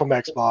 especially from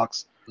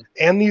Xbox.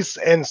 And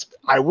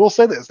I will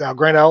say this now,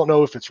 granted, I don't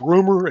know if it's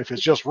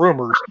just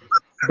rumors,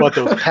 but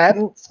those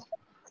patents,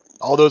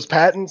 all those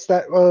patents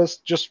that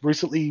just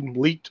recently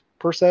leaked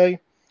per se,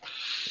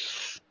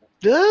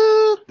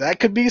 that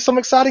could be some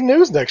exciting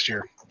news next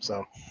year.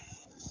 So.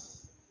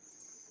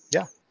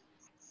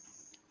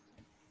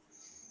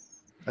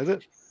 That's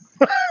it.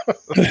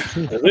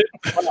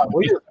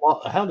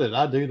 Wow, how did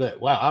I do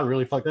that? Wow, I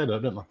really fucked that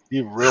up, didn't I?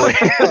 You really?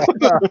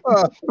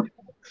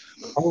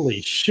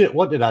 Holy shit!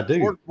 What did I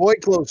do? Boy,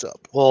 close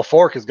up. Well,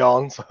 fork is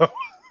gone. So.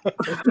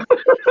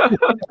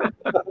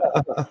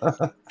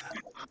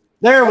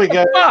 There we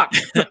go.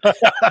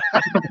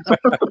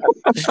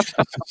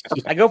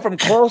 I go from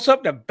close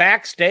up to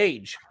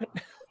backstage.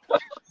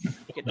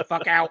 Get the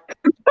fuck out.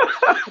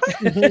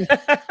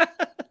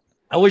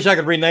 I wish I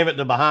could rename it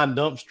to Behind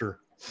Dumpster.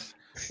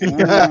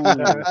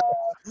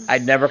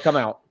 I'd never come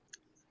out.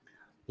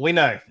 We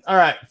know. All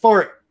right,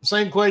 Fork,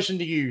 same question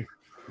to you.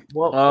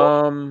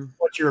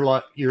 What's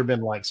your year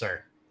been like,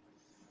 sir?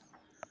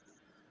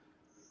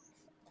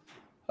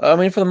 I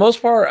mean, for the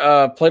most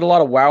part, played a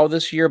lot of WoW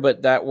this year,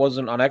 but that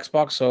wasn't on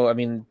Xbox. So, I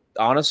mean,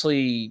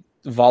 honestly,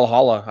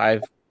 Valhalla,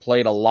 I've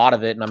played a lot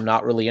of it, and I'm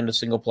not really into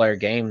single player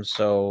games.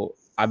 So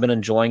I've been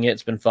enjoying it.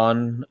 It's been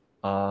fun.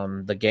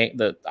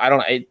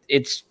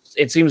 It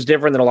seems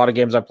different than a lot of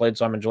games I've played,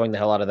 so I'm enjoying the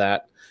hell out of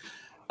that.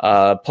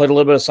 Played a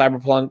little bit of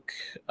Cyberpunk.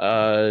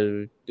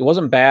 It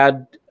wasn't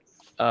bad.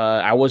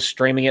 I was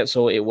streaming it,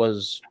 so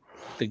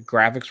the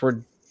graphics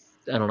were,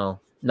 I don't know,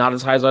 not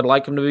as high as I'd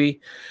like them to be.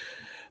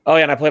 Oh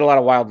yeah, and I played a lot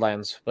of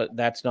Wildlands, but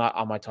that's not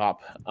on my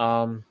top.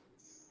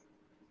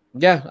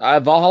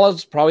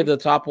 Valhalla's probably the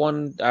top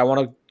one. I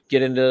want to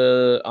get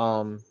into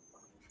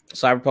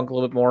Cyberpunk a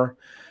little bit more.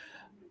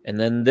 And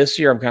then this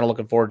year, I'm kind of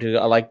looking forward to,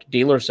 like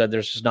Dealer said,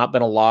 there's just not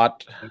been a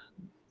lot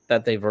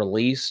that they've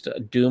released.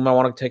 Doom, I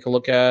want to take a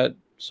look at.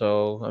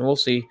 So, and we'll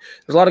see.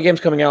 There's a lot of games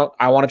coming out.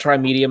 I want to try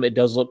Medium. It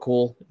does look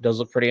cool. It does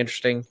look pretty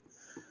interesting.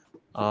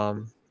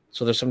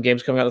 So there's some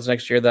games coming out this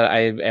next year that I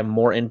am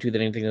more into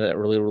than anything that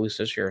really released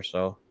this year.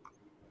 So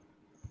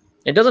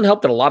it doesn't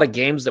help that a lot of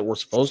games that were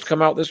supposed to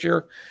come out this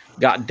year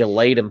got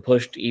delayed and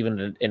pushed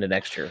even into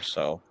next year.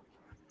 So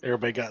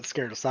everybody got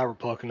scared of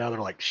Cyberpunk, and now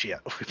they're like, shit,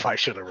 we probably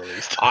should have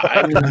released.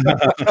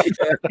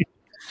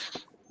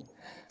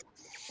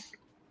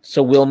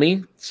 So,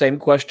 Wilmy, same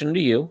question to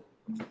you.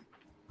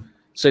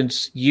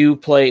 Since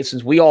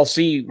we all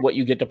see what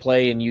you get to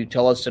play and you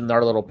tell us in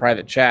our little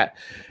private chat,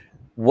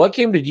 what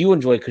game did you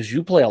enjoy? Because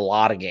you play a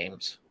lot of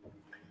games.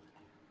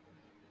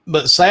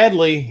 But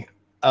sadly,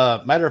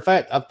 matter of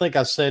fact, I think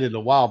I said it a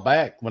while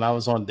back when I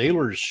was on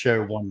Dealer's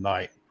show one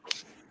night.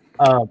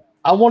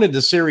 I wanted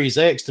the Series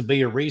X to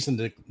be a reason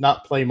to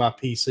not play my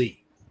PC.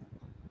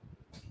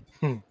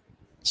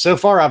 So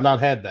far, I've not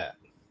had that.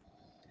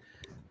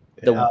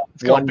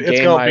 It's going to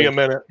be a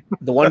minute.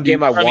 The one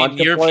game I want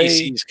to your play.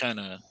 PC's kind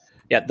of.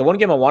 Yeah, the one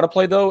game I want to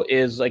play though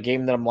is a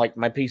game that I'm like,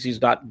 my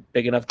PC's not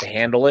big enough to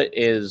handle it.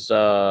 Is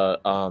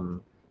Godfall. I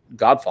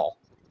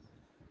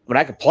mean,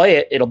 I could play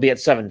it. It'll be at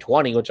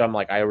 720, which I'm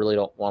like, I really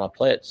don't want to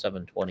play at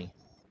 720.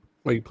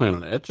 What are you playing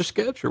on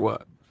Etch-a-Sketch or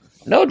what?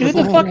 No, dude,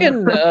 the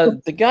fucking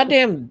the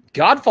goddamn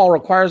Godfall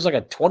requires like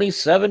a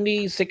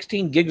 2070,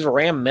 16 gigs of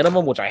RAM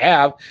minimum, which I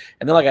have,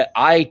 and then like an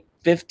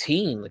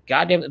i15.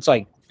 Goddamn, it's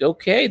like,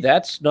 okay,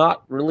 that's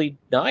not really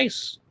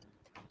nice.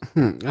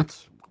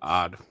 That's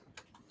odd.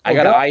 I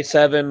got an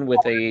i7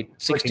 with a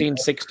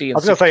 1660. I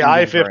was gonna say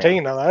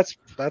i15. Now that's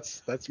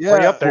pretty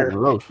up there.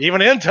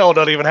 Even Intel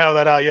doesn't even have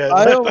that out yet.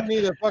 I don't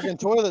need a fucking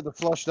toilet to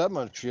flush that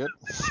much shit.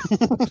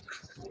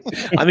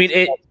 I mean,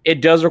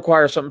 it does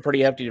require something pretty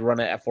hefty to run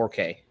it at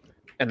 4K,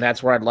 and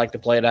that's where I'd like to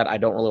play it at. I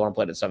don't really want to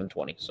play it at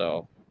 720.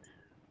 So,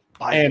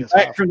 and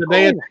back from the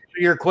day to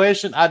your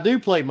question, I do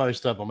play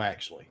most of them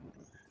actually,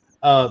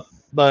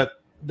 but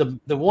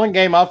the one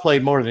game I've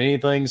played more than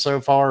anything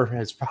so far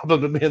has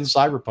probably been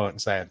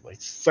Cyberpunk. Sadly,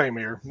 same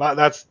here.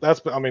 That's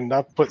I mean,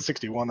 I put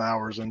 61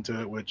 hours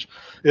into it, which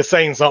is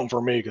saying something for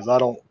me because I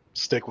don't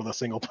stick with a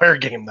single player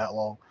game that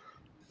long.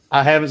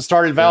 I haven't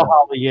started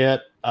Valhalla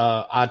yet.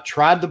 I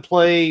tried to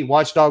play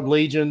Watch Dogs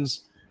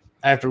Legions.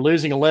 After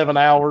losing 11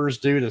 hours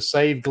due to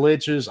save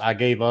glitches, I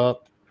gave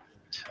up.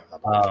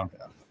 Don't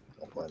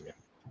blame you.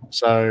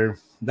 So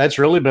that's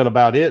really been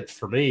about it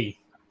for me.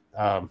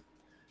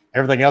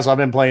 Everything else I've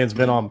been playing has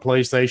been on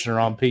PlayStation or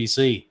on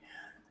PC.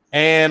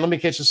 And let me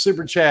catch a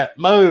super chat.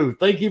 Mo,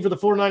 thank you for the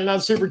 $4.99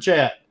 super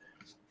chat.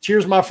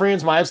 Cheers, my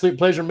friends. My absolute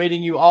pleasure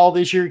meeting you all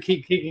this year.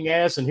 Keep kicking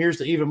ass, and here's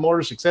to even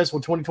more successful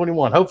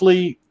 2021.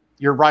 Hopefully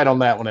you're right on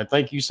that one, and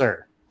thank you,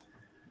 sir.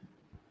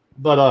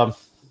 But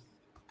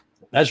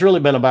that's really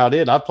been about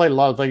it. I've played a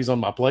lot of things on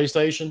my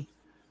PlayStation.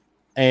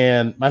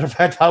 And matter of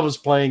fact, I was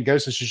playing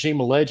Ghost of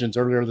Tsushima Legends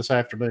earlier this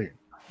afternoon.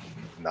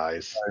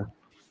 Nice. So,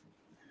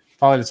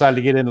 probably decided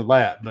to get into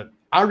that. But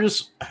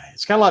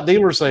it's kind of like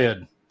Dealer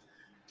said,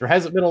 there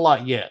hasn't been a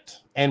lot yet.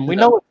 And we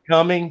know it's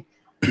coming.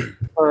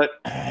 But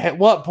at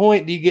what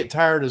point do you get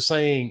tired of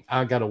saying,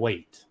 I got to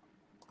wait?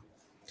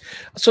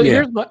 So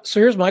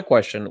here's my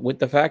question. With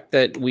the fact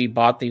that we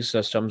bought these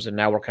systems and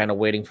now we're kind of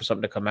waiting for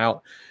something to come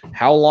out,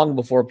 how long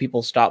before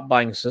people stop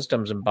buying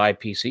systems and buy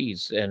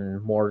PCs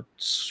and more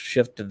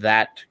shift to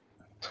that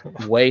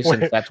way,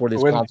 since that's where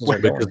these consoles are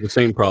going? Because the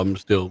same problem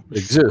still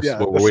exists. Yeah,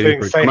 what we're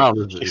waiting for to come out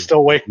is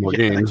still waiting more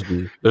games.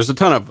 And there's a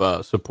ton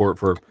of support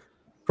for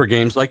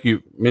games like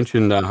you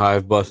mentioned,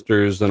 Hive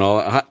Busters and all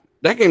that.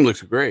 That game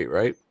looks great,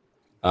 right?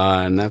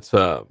 And that's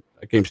that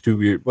game's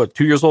 2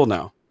 years old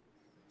now.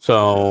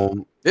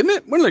 So isn't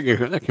it? When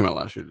did that came out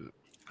last year?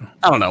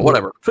 I don't know.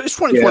 Whatever. It's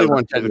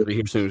 2021 technically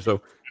here soon.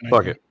 So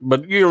fuck it.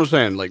 But you know what I'm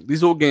saying? Like,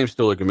 these old games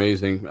still look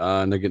amazing,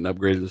 and they're getting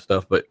upgraded and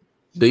stuff. But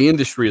the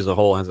industry as a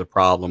whole has a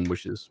problem,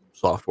 which is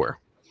software.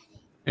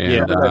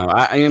 And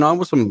I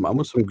want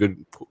some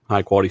good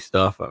high quality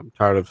stuff. I'm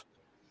tired of,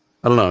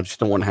 I don't know, I just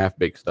don't want half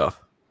baked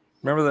stuff.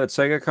 Remember that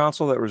Sega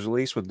console that was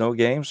released with no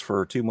games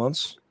for 2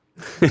 months?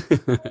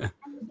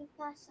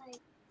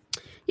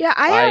 Yeah,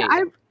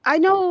 I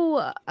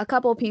know a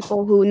couple of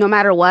people who, no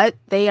matter what,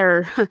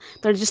 they're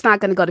just not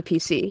going to go to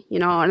PC, you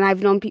know. And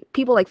I've known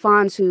people like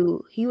Fonz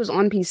who he was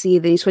on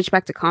PC, then he switched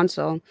back to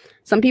console.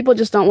 Some people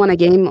just don't want a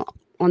game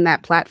on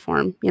that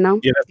platform, you know.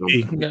 Yeah, that's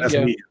me. That's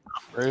me.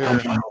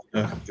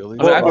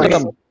 I play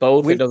them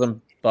both. It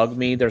doesn't bug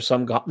me. There's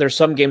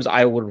some games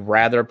I would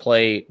rather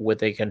play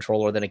with a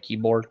controller than a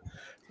keyboard.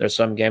 There's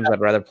some games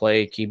I'd rather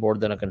play keyboard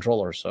than a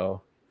controller.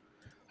 So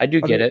I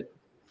do get it.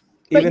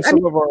 Even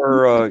some of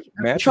our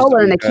matches, controller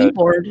and a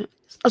keyboard.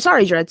 Oh,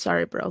 sorry, Dread.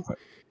 Sorry, bro.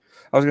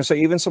 I was gonna say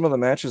even some of the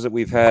matches that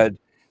we've had,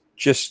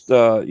 just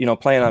playing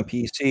on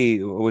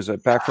PC, was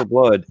it Back 4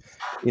 Blood?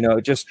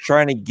 Just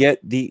trying to get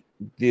the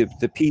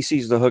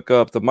PCs to hook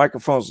up, the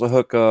microphones to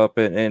hook up,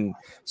 and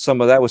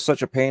some of that was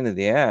such a pain in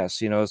the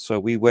ass. So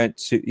we went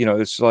to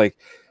it's like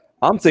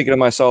I'm thinking to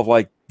myself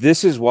like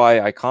this is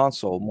why I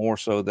console more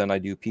so than I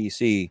do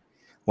PC.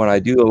 When I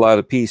do a lot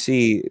of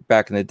PC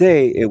back in the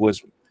day, it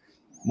was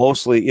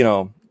mostly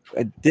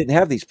I didn't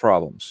have these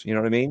problems. You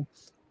know what I mean?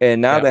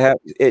 And now to have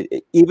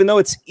it, even though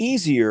it's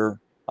easier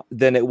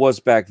than it was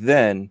back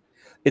then,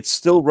 it's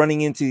still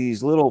running into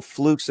these little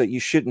flukes that you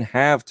shouldn't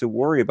have to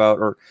worry about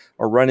or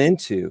run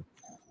into,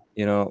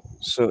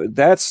 So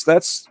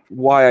that's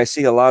why I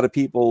see a lot of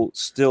people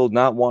still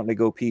not wanting to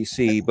go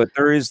PC. But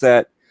there is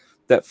that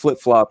flip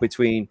flop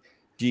between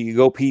do you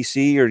go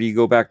PC or do you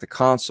go back to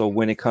console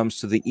when it comes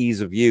to the ease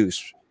of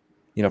use?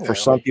 For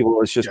some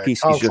people, it's just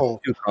PC is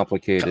just too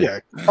complicated. Yeah,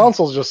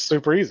 console's just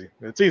super easy.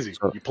 It's easy.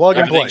 You plug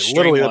and play.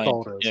 Literally, that's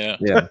all it is.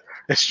 Yeah.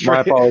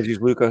 My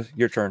apologies, Luca.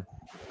 Your turn.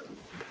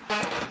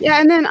 Yeah,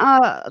 and then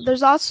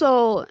there's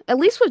also, at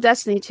least with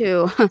Destiny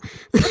 2,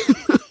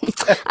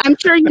 I'm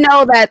sure you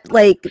know that,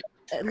 like,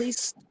 at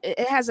least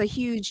it has a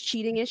huge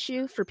cheating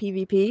issue for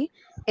PvP.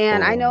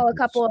 And I know a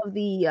couple of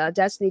the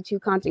Destiny 2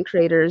 content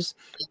creators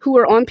who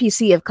are on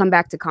PC have come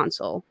back to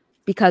console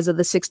because of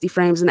the 60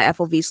 frames and the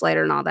FOV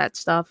slider and all that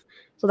stuff.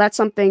 So that's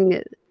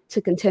something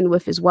to contend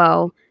with as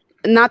well.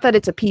 Not that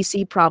it's a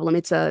PC problem,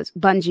 it's a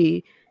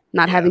Bungie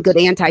not having good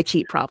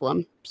anti-cheat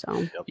problem.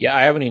 So yeah,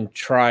 I haven't even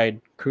tried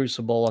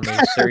Crucible on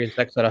the Series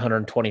X at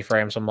 120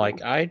 frames. I'm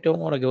like, I don't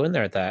want to go in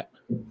there at that.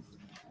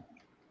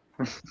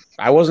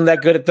 I wasn't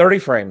that good at 30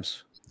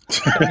 frames.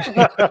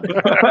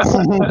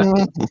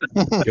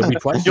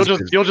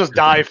 You'll just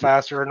die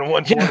faster in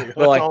 120. Yeah,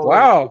 like,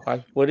 wow,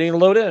 I wouldn't even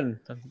load in.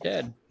 I'm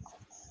dead.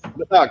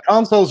 But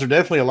consoles are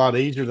definitely a lot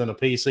easier than a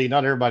PC.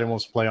 Not everybody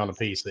wants to play on a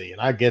PC, and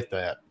I get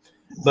that.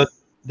 But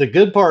the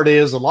good part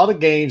is a lot of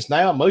games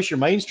now, most of your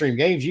mainstream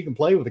games, you can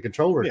play with a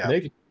controller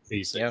connected to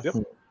PC. Yeah. Yep.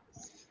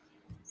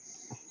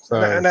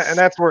 So, and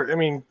that's where,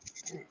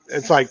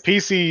 it's like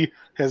PC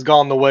has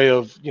gone the way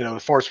of,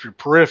 as far as your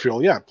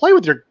peripheral. Yeah, play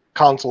with your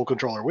console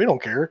controller. We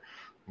don't care.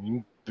 You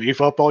can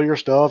beef up all your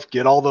stuff,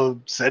 get all the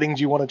settings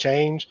you want to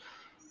change.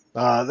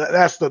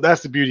 That's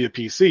the beauty of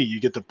PC. You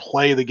get to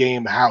play the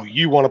game how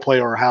you want to play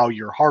or how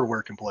your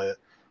hardware can play it.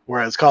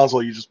 Whereas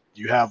console,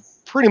 you have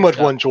pretty much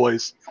one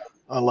choice,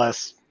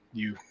 unless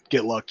you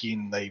get lucky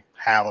and they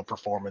have a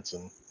performance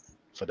and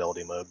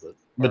fidelity mode.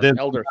 But then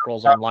Elder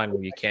Scrolls Online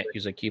where you can't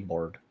use a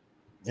keyboard.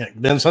 Yeah,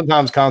 then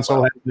sometimes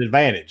console has an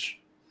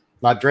advantage.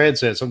 Like Dredd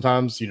said,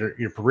 sometimes your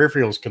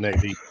peripherals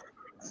connect.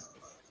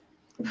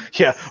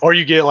 Yeah, or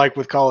you get like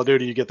with Call of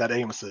Duty, you get that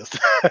aim assist.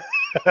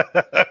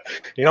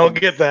 You don't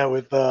get that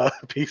with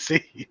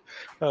PC.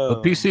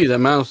 PC, that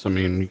mouse,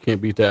 you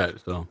can't beat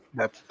that. So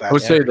that's I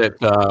would say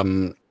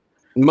that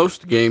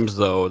most games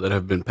though that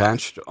have been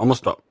patched,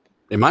 almost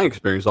in my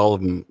experience, all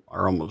of them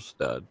are almost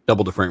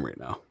double the frame rate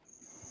now.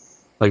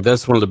 Like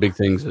that's one of the big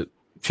things that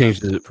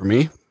changes it for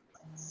me.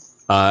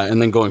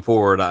 And then going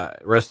forward,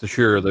 rest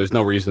assured, there's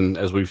no reason,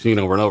 as we've seen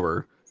over and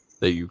over,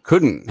 that you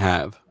couldn't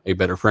have a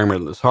better frame rate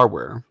on this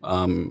hardware.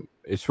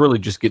 It's really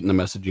just getting the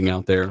messaging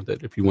out there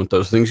that if you want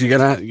those things, you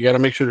gotta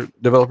make sure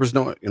developers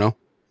know it.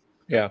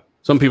 Yeah.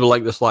 Some people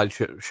like the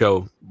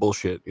slideshow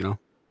bullshit.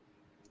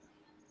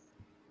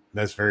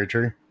 That's very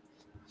true.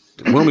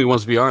 Wilmy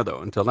wants VR though.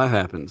 Until that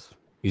happens,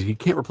 he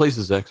can't replace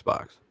his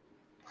Xbox.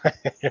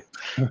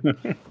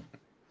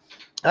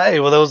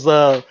 Hey, well, those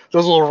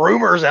little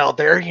rumors out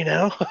there,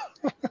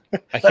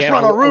 I can't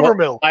run a rumor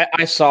mill.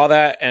 I saw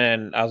that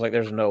and I was like,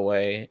 "There's no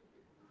way."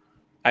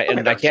 I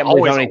can't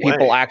believe how many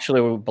people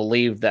actually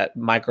believe that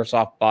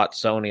Microsoft bought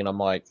Sony, and I'm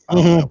like,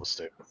 that was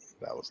stupid.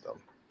 That was dumb.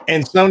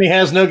 And Sony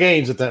has no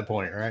games at that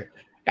point, right?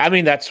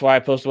 That's why I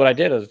posted what I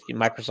did. Is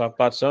Microsoft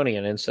bought Sony,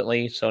 and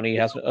instantly Sony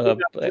has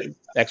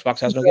Xbox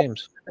has no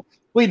games.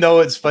 We know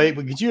it's fake,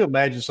 but could you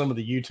imagine some of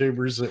the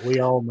YouTubers that we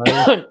all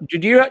know? Do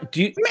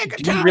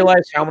you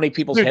realize how many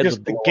people's heads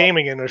just the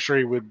gaming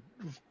industry would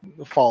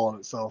fall on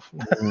itself?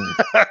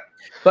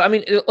 But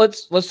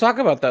let's talk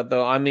about that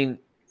though.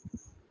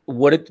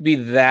 Would it be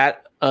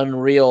that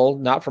unreal,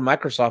 not for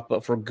Microsoft,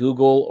 but for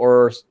Google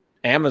or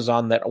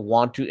Amazon that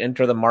want to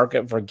enter the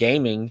market for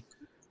gaming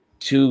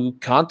to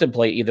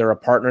contemplate either a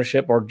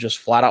partnership or just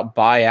flat out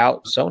buy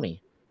out Sony?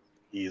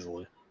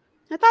 Easily.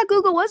 I thought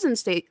Google was in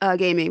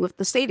gaming with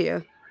the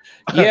Stadia.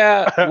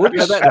 Yeah,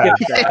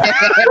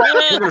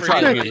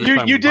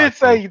 you did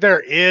say they're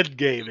in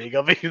gaming.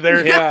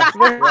 They're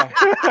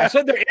I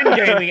said they're in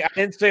gaming. I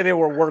didn't say they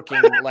were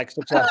working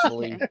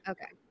successfully.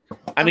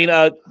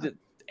 Okay.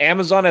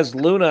 Amazon has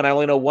Luna, and I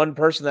only know one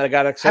person that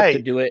got accepted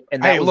to do it,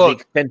 and that was the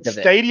extent of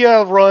it.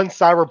 Stadia runs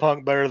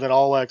Cyberpunk better than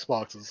all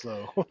Xboxes,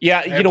 so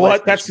yeah. You know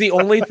what? That's the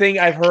only thing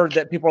I've heard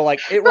that people are like,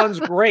 it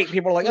runs great.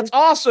 People are like, that's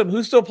awesome.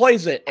 Who still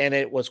plays it? And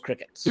it was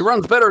crickets. It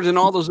runs better than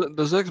all those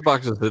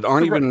Xboxes that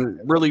aren't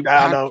even really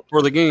packed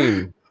for the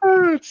game.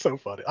 It's so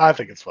funny. I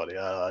think it's funny.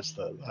 I just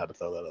had to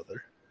throw that out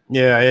there.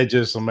 Yeah, it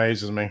just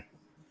amazes me.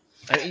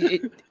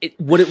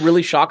 Would it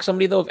really shock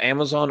somebody though if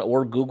Amazon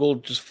or Google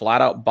just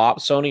flat out bought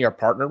Sony or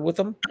partnered with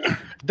them?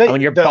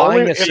 You're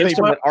buying a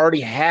system that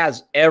already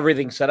has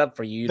everything set up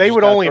for you. They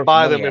would only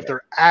buy them if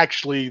they're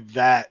actually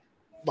that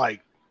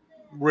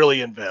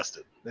really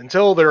invested.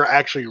 Until they're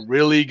actually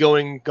really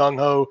going gung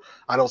ho,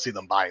 I don't see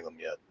them buying them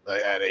yet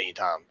at any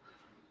time.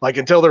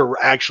 Until they're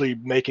actually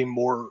making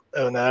more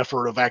of an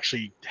effort of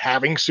actually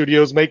having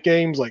studios make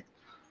games,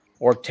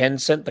 or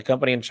Tencent, the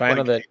company in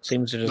China that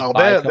seems to just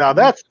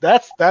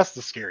that's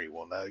the scary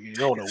one. You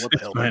don't know what the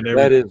hell that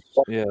is.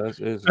 Yeah, that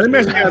is. Let me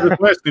ask you guys a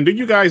question. Do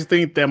you guys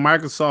think that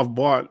Microsoft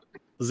bought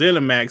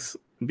ZeniMax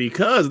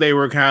because they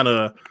were kind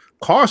of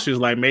cautious,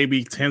 like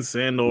maybe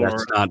Tencent or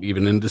that's not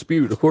even in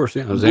dispute, of course.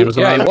 Yeah, it was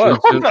Amazon. Yeah,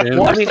 it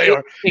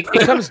was. It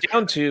comes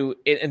down to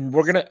it, and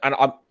we're gonna. And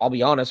I'll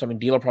be honest. I mean,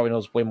 Dealer probably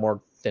knows way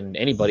more than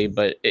anybody,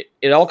 but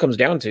it all comes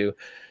down to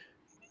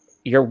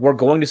we're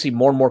going to see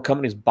more and more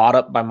companies bought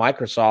up by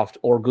Microsoft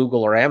or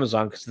Google or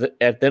Amazon because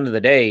at the end of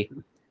the day,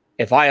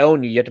 if I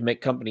own you, you have to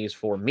make companies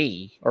for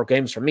me or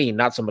games for me,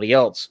 not somebody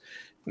else.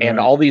 And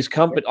all these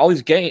companies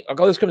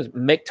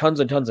make tons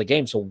and tons of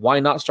games. So why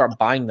not start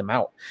buying them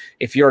out?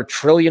 If you're $1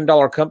 trillion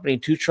company,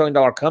 $2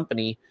 trillion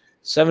company,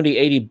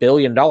 $70-80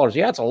 billion,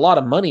 yeah, it's a lot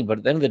of money. But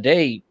at the end of the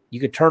day, you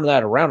could turn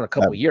that around in a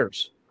couple of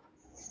years.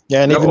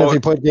 Yeah, and even if you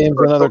put games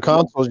on other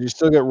consoles, you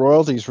still get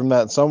royalties from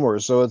that somewhere.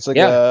 So it's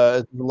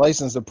a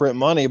license to print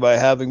money by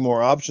having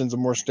more options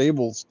and more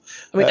stables.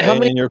 I mean, how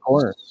many in your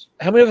corner?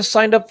 How many of us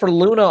signed up for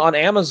Luna on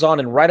Amazon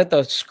and right at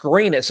the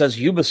screen it says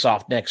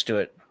Ubisoft next to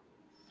it?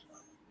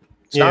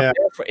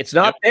 It's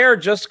not there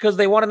just because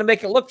they wanted to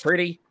make it look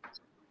pretty.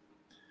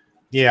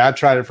 Yeah, I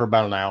tried it for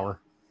about an hour.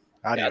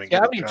 I haven't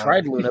even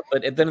tried Luna,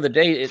 but at the end of the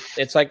day,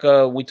 it's like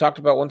we talked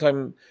about one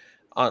time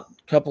a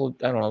couple,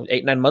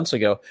 8-9 months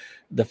ago.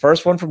 The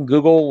first one from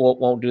Google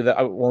won't do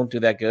that. Won't do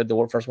that good.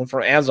 The first one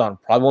from Amazon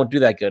probably won't do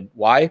that good.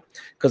 Why?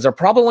 Because they're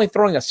probably only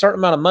throwing a certain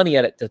amount of money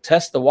at it to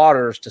test the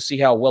waters to see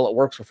how well it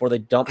works before they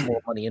dump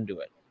more money into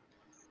it.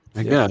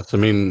 I guess. I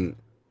mean,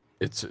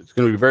 it's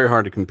going to be very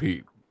hard to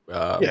compete.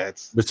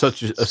 With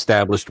such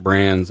established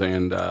brands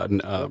and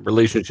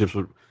relationships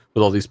with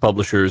all these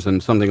publishers,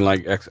 and something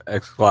like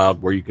xCloud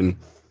where you can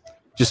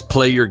just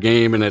play your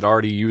game and it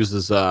already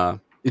uses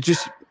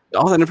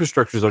all that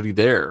infrastructure is already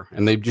there,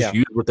 and they've just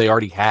used what they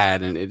already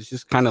had, and it's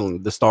just kind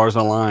of the stars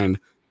aligned,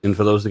 and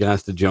for those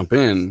guys to jump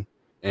in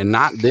and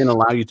not then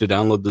allow you to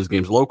download those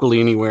games locally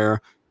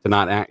anywhere, to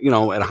not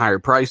at higher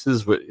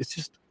prices, but it's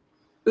just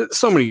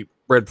so many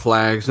red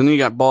flags. And then you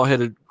got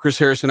bald-headed Chris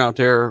Harrison out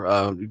there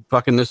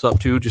fucking this up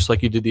too, just like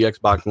he did the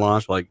Xbox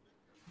launch.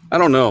 I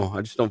don't know.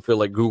 I just don't feel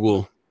like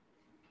Google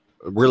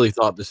really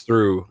thought this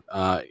through,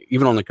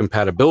 even on the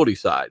compatibility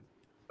side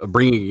of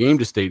bringing a game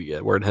to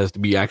Stadia, where it has to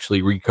be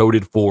actually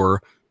recoded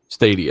for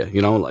Stadia.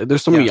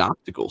 There's so many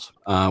obstacles.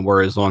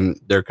 Whereas on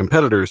their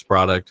competitor's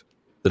product,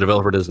 the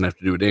developer doesn't have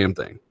to do a damn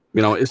thing.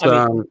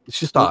 It's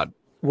just odd.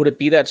 Would it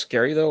be that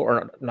scary though,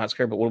 or not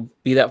scary, but would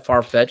it be that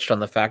far fetched on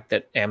the fact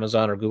that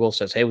Amazon or Google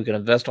says, "Hey, we can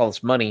invest all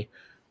this money,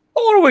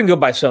 or we can go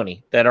buy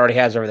Sony that already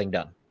has everything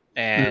done,"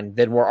 and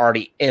then we're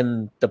already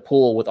in the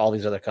pool with all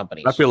these other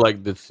companies? I feel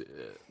like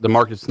the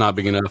market's not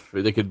big enough.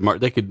 They could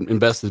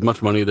invest as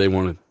much money as they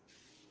wanted.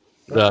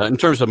 In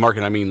terms of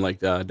market, I mean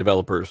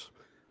developers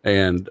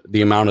and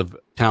the amount of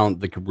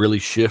talent that could really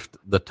shift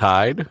the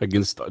tide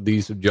against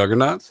these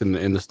juggernauts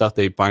and the stuff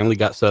they finally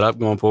got set up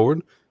going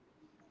forward.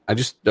 I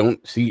just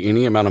don't see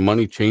any amount of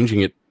money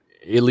changing it,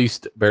 at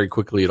least very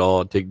quickly at all.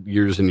 It'd take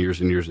years and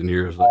years and years and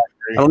years. I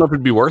don't know if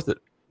it'd be worth it.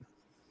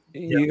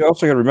 You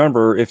also got to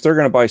remember, if they're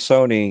going to buy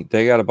Sony,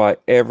 they got to buy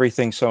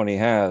everything Sony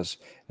has.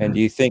 And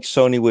do you think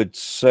Sony would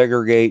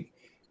segregate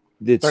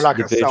its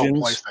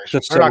divisions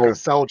to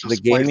sell the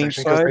gaming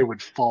side? They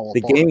would fall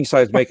apart. Gaming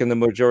side is making the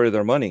majority of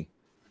their money.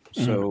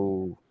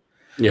 So,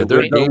 they're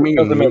a gaming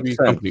movie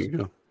company.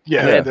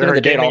 Yeah, at the end of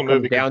the day, it all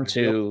comes down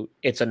to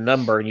it's a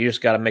number, and you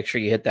just got to make sure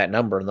you hit that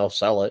number, and they'll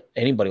sell it.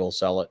 Anybody will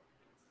sell it.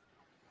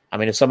 I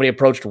mean, if somebody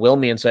approached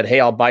Wilmy and said,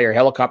 "Hey, I'll buy your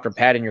helicopter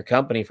pad in your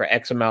company for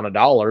X amount of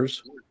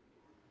dollars,"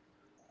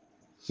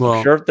 well,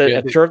 I'm sure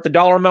if the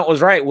dollar amount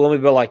was right, Wilmy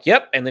would be like,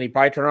 "Yep," and then he'd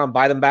probably turn around and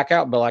buy them back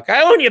out and be like,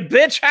 "I own you,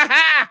 bitch!" Ha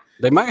ha.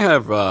 They might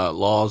have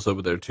laws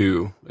over there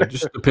too. It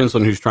just depends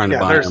on who's trying to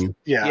buy them.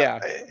 Yeah.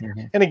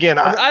 And again,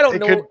 I don't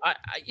know.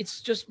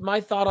 It's just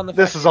my thought on the.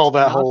 This is all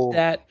that whole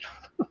that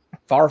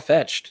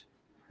far-fetched.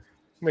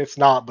 I mean, it's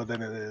not, but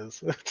then it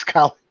is. It's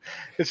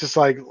just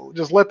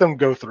just let them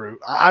go through.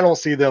 I don't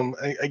see them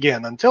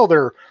again until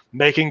they're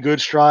making good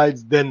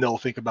strides. Then they'll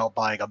think about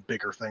buying a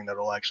bigger thing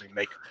that'll actually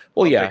make.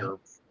 Well, bigger,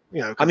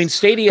 I mean,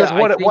 Stadia.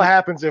 What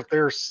happens if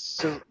their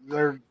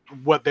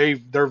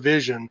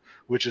vision,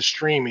 which is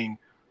streaming,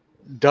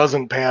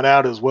 doesn't pan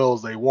out as well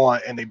as they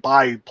want, and they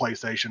buy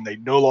PlayStation, they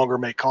no longer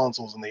make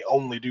consoles, and they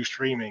only do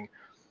streaming.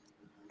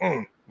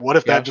 What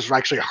if that just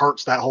actually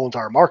hurts that whole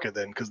entire market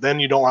then? Because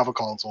then you don't have a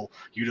console,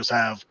 you just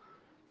have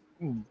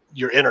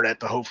your internet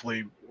to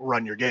hopefully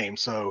run your game.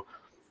 So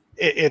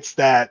it's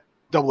that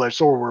double-edged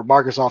sword where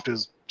Microsoft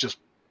is just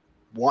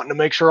wanting to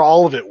make sure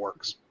all of it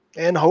works.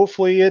 and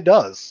hopefully it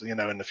does,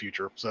 in the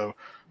future. So,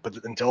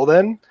 but until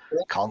then,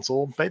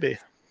 console, baby.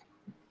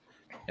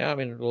 Yeah, I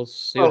mean, we'll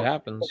see what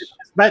happens.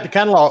 Back to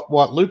kind of like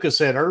what Lucas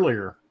said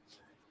earlier,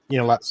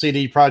 like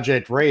CD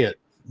Projekt Red.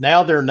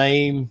 Now their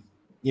name,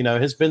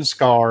 has been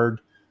scarred.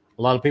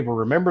 A lot of people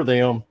remember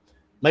them.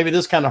 Maybe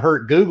this kind of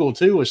hurt Google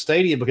too with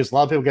Stadia because a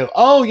lot of people go,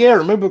 "Oh yeah,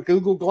 remember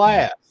Google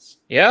Glass?"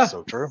 Yeah,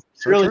 so true.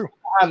 So really true.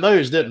 behind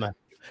those, didn't they?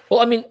 Well,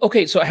 I mean,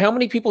 okay, so how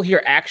many people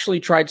here actually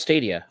tried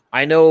Stadia?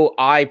 I know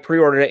I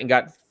pre-ordered it and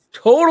got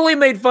totally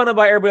made fun of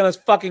by everybody on this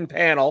fucking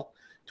panel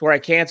to where I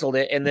canceled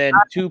it, and then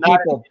 2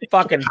 people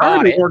fucking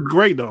bought it. It worked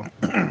great though.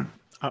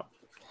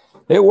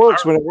 It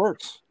works when it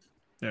works.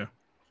 Yeah.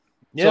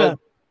 So,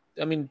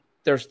 I mean,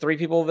 there's 3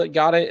 people that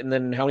got it, and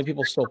then how many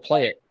people still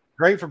play it?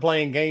 Great for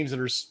playing games that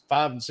are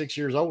 5 and 6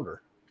 years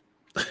older.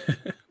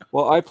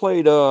 Well, I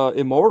played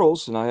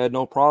Immortals, and I had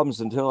no problems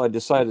until I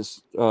decided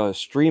to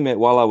stream it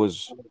while I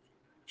was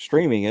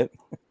streaming it.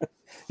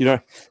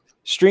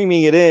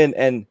 Streaming it in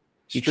and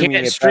you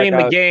can't stream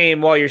the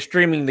game while you're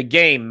streaming the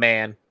game,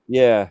 man.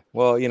 Yeah,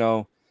 well,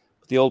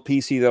 the old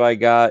PC that I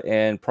got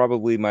and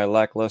probably my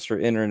lackluster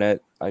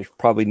internet, I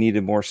probably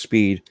needed more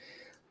speed.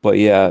 But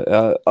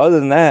yeah, other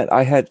than that,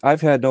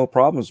 I've had no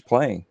problems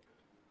playing.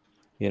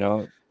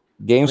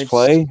 Games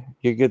play,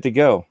 you're good to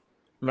go.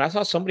 I mean, I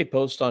saw somebody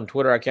post on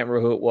Twitter, I can't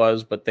remember who it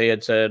was, but they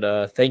had said,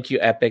 thank you,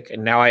 Epic,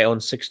 and now I own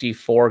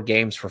 64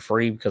 games for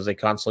free because they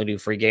constantly do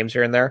free games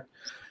here and there.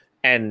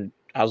 And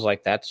I was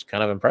like, that's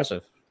kind of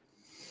impressive.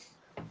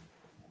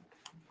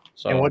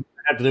 So, and what does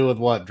that have to do with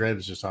what Dred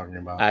was just talking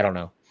about? I don't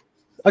know.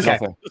 Okay.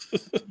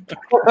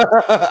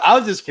 I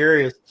was just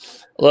curious.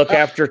 Look,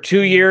 after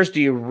 2 years,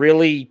 do you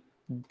really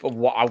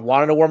I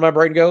want to know where my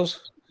brain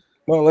goes?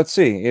 Well, let's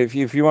see. If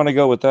you want to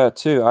go with that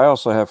too, I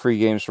also have free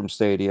games from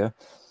Stadia.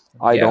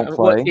 I don't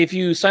play. If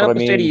you sign up for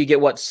Stadia, you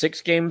get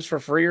 6 games for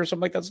free or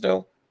something like that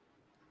still?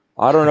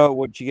 I don't know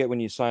what you get when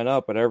you sign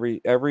up, but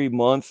every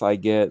month I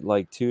get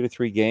like 2 to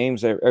 3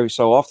 games. Every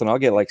so often I'll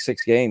get like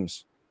 6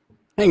 games.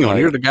 Hang on,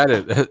 you're the guy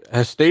that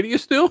has Stadia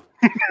still?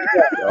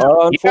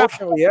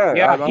 Unfortunately, yeah.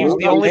 Yeah, he's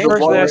the only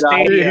person that has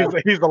Stadia.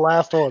 He's the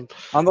last one.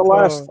 I'm the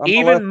last.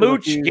 Even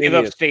Mooch gave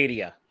up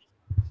Stadia.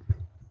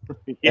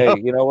 Hey,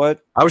 you know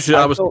what? I was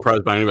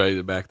surprised by anybody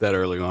that backed that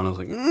early on. I was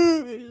like,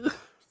 good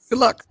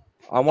luck.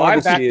 I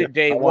backed it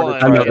day one.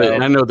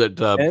 I know that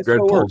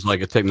Dreadpool's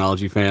like a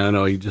technology fan. I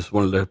know he just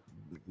wanted to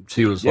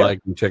see what it's like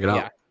and check it out.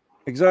 Yeah.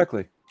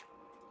 Exactly.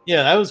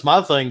 Yeah, that was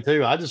my thing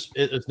too.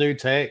 It's new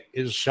tech.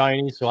 It was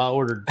shiny, so I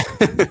ordered.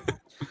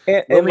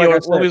 and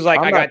was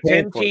like, I got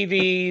 10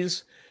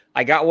 TVs.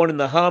 I got one in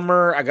the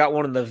Hummer. I got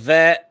one in the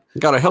Vet.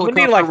 Got a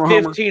helicopter. We need like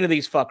 15 of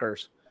these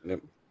fuckers.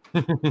 Yep.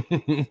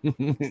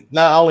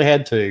 No, I only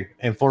had 2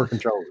 and 4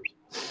 controllers.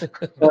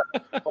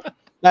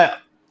 Now,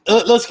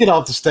 let's get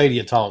off the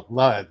Stadia talk.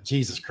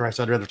 Jesus Christ,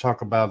 I'd rather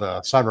talk about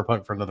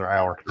Cyberpunk for another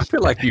hour. I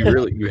feel like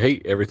you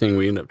hate everything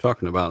we end up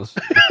talking about.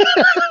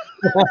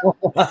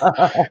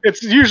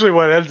 It's usually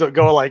what ends up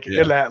going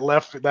in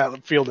that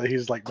field that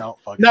he's like, no,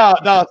 fuck. No.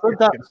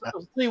 Sometimes,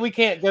 see, we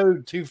can't go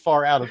too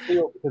far out of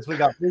field because we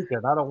got Luca,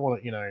 and I don't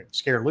want to,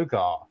 scare Luca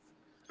off.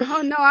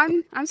 Oh no,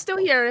 I'm still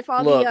here. If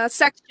all the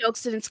sex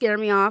jokes didn't scare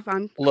me off, I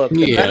haven't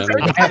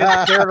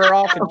scared her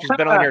off, and she's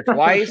been on here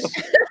twice.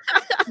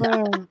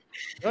 The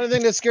only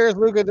thing that scares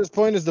Luke at this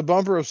point is the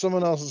bumper of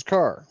someone else's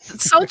car.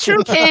 So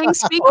true, King.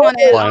 Speak on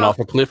it. Flying off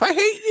a cliff. I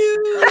hate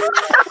you.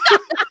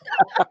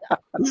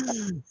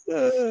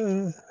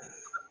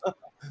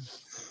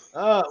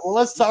 Well,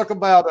 let's talk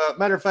about.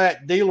 Matter of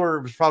fact, Dealer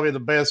was probably the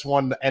best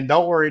one. And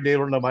don't worry,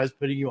 Dealer, nobody's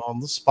putting you on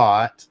the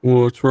spot.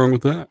 What's wrong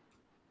with that?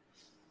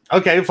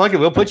 Okay, fuck it.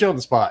 We'll put you on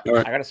the spot. All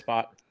right. I got a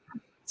spot.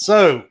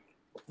 So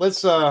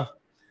let's.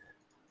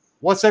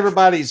 What's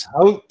everybody's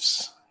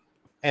hopes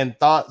and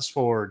thoughts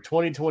for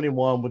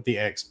 2021 with the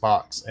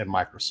Xbox and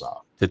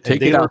Microsoft? To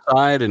take it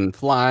outside and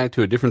fly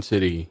to a different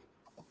city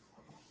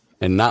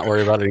and not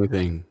worry about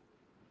anything.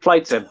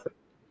 Flight sim.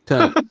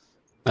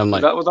 I'm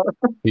like, Was that?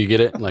 You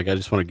get it? Like, I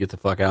just want to get the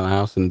fuck out of the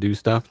house and do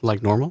stuff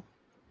like normal.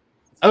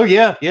 Oh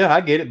yeah,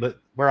 I get it. But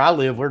where I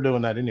live, we're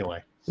doing that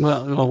anyway.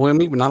 Well,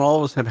 not all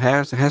of us have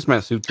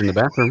hazmat suits in the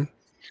bathroom.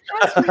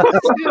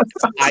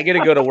 I get to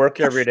go to work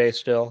every day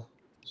still,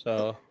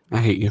 so I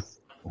hate you.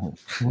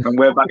 And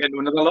we're back into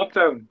another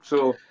lockdown.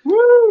 So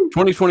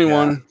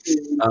 2021,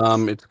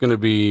 it's going to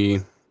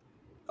be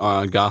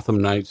Gotham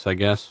Knights, I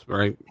guess,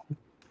 right?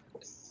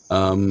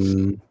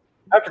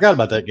 I forgot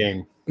about that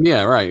game.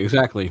 Yeah, right,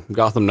 exactly.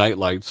 Gotham Knight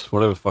Lights,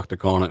 whatever the fuck they're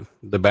calling it.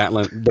 The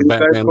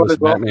Batman-less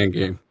Batman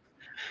game.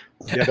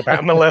 Yeah, the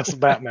Batman-less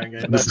Batman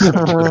game.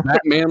 The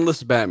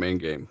Batman-less Batman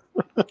game.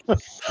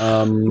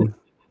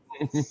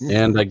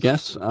 And I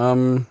guess,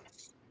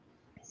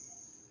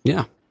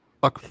 yeah,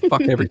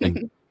 fuck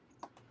everything.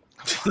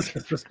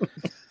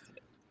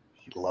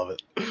 Love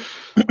it.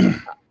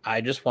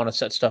 I just want to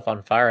set stuff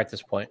on fire at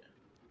this point.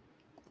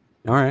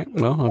 All right,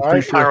 well, I'm All pretty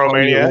right, sure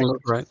Pyromaniac.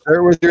 Right.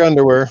 Start with your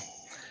underwear.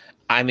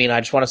 I mean,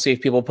 I just want to see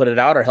if people put it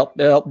out or help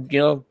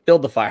build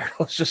the fire.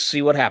 Let's just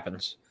see what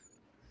happens.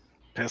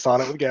 Piss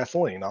on it with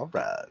gasoline. All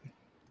right.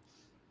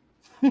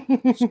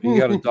 So you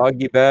got a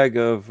doggy bag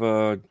of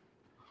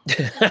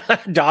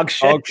dog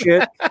shit. dog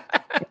shit.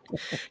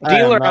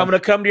 Dealer, I'm going to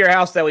come to your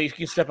house that way you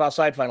can step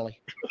outside finally.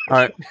 All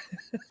right.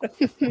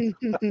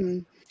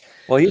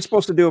 Well, he's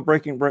supposed to do a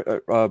breaking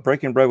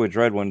bread with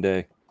Dread one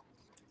day.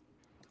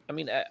 I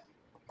mean,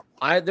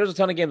 there's a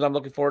ton of games I'm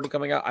looking forward to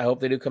coming out. I hope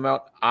they do come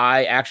out.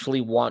 I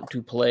actually want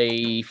to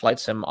play Flight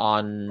Sim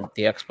on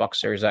the Xbox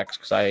Series X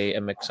because I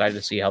am excited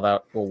to see how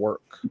that will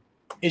work.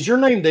 Is your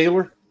name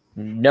Dealer?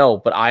 No,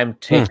 but I'm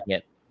taking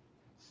it.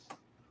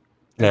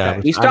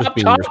 Yeah, He stopped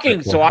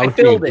talking, so I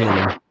filled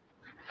it.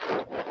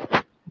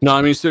 No,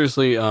 I mean,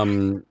 seriously,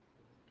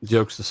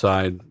 jokes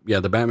aside, yeah,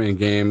 the Batman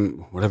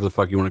game, whatever the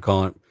fuck you want to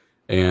call it,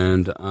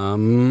 and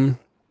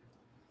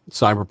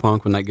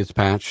Cyberpunk, when that gets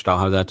patched, I'll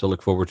have that to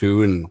look forward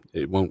to, and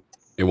it won't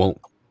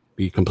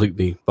be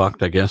completely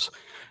fucked, I guess.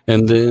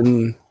 And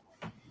then,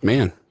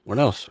 man, what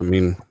else? I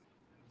mean,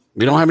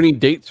 we don't have any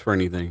dates for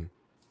anything.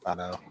 I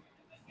know.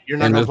 You're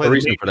not And going there's to play a the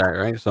reason game? for that,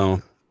 right?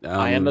 So,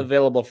 I am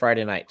available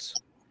Friday nights.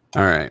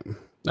 all right.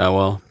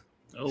 Well,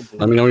 Oh, boy.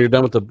 let me know when you're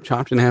done with the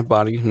chopped in half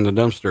body in the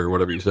dumpster, or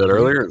whatever you said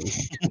earlier.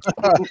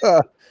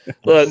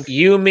 Look,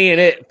 you, me, and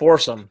it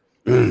foursome.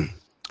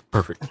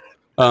 Perfect.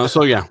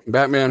 So yeah,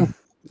 Batman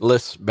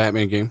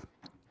game,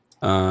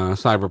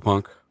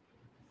 Cyberpunk,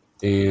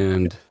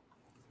 and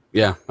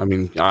yeah, I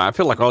mean, I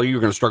feel like all you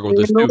are going to struggle with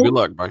this too. Good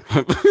luck, bye.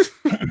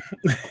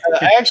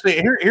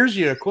 Actually, here's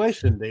you a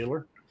question,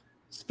 Dealer.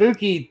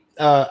 Spooky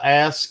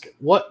asked,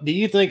 "What do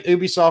you think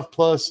Ubisoft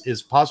Plus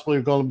is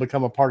possibly going to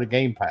become a part of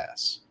Game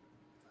Pass?"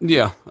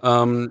 Yeah,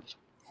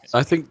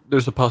 I think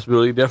there's a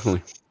possibility,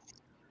 definitely.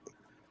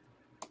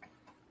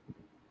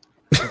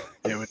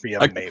 It would be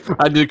amazing.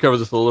 I did cover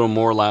this a little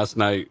more last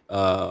night.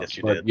 Yes,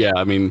 you but did. yeah,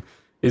 I mean,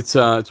 it's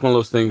one of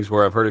those things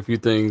where I've heard a few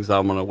things.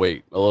 I'm gonna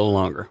wait a little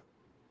longer.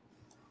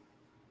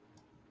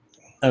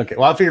 Okay.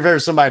 Well, I figured if there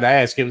was somebody to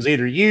ask, it was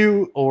either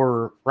you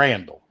or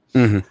Randall.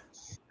 Mm-hmm.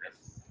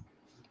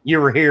 You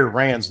were here,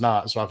 Rand's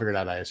not, so I figured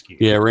I'd ask you.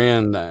 Yeah,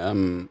 Rand. I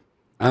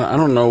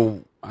don't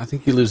know. I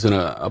think he lives in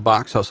a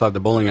box outside the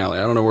bowling alley.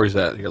 I don't know where he's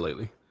at here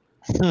lately.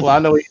 Well, I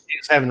know he's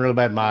having really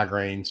bad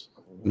migraines.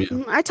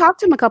 Yeah. I talked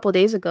to him a couple of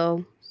days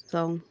ago.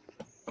 So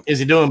Is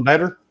he doing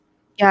better?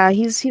 yeah,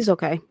 he's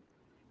okay.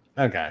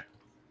 Okay.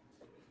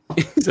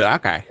 He's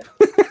okay.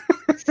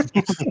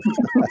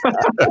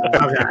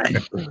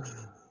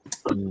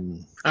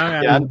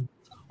 Yeah,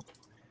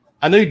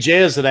 I knew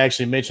Jez had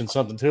actually mentioned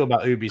something too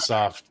about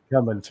Ubisoft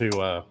coming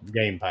to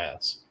Game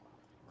Pass.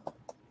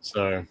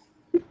 So,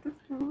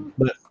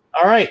 but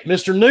all right,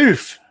 Mr.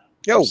 Noof.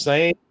 Yo.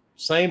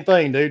 Same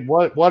thing, dude.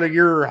 What are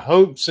your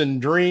hopes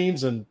and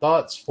dreams and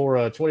thoughts for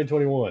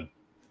 2021?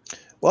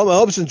 Well, my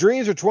hopes and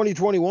dreams for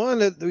 2021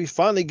 that we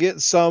finally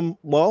get some,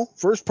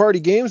 first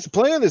party games to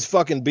play on this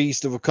fucking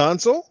beast of a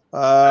console.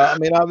 I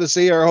mean,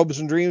 obviously, our hopes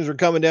and dreams were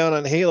coming down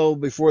on Halo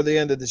before the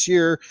end of this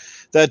year.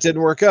 That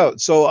didn't work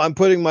out. So I'm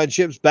putting my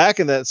chips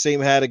back in that same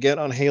hat again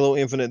on Halo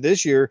Infinite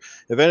this year.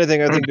 If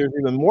anything, I think there's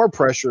even more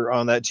pressure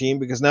on that team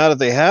because now that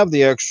they have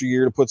the extra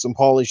year to put some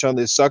polish on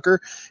this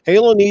sucker,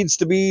 Halo needs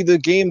to be the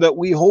game that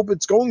we hope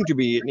it's going to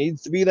be. It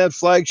needs to be that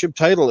flagship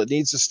title. It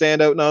needs to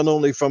stand out not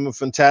only from a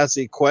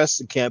fantastic quest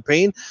and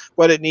campaign,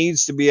 but it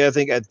needs to be, I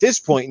think, at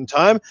this point in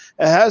time,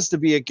 it has to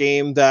be a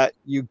game that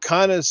you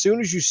kind of, as soon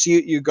as you see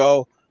it, you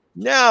go,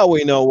 now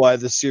we know why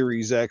the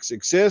Series X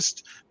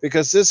exists,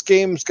 because this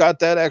game's got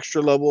that extra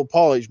level of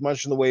polish,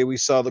 much in the way we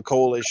saw the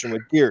Coalition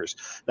with Gears.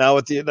 Now,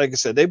 like I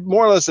said, they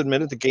more or less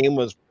admitted the game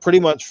was pretty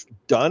much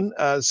done,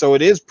 so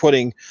it is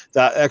putting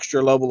that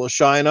extra level of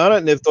shine on it.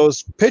 And if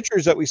those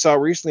pictures that we saw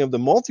recently of the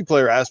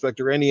multiplayer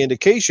aspect are any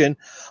indication,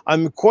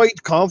 I'm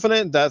quite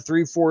confident that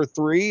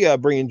 343,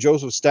 bringing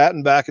Joseph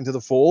Staten back into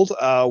the fold,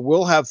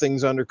 will have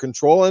things under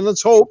control. And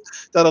let's hope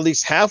that at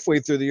least halfway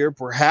through the year,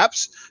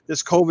 perhaps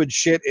this COVID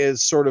shit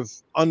is sort of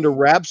under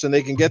wraps and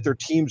they can get their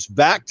teams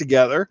back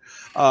together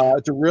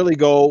to really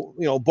go,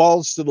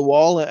 balls to the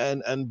wall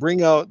and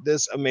bring out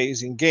this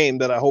amazing game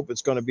that I hope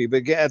it's going to be.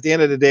 But at the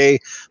end of the day,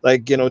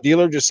 like,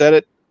 Dealer just said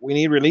it, we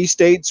need release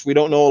dates. We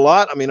don't know a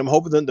lot. I mean, I'm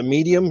hoping that the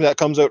Medium that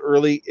comes out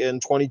early in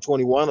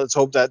 2021. Let's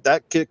hope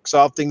that kicks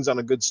off things on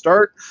a good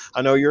start.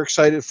 I know you're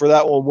excited for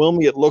that one,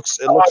 Wilmy. It looks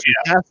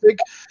fantastic.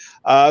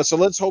 So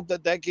let's hope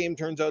that game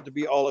turns out to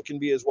be all it can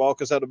be as well,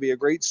 because that'll be a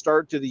great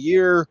start to the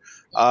year.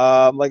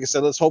 Like I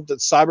said, let's hope that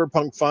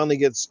Cyberpunk finally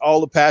gets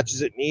all the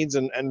patches it needs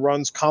and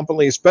runs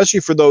competently, especially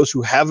for those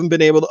who haven't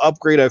been able to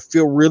upgrade. I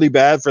feel really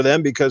bad for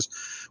them because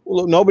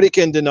nobody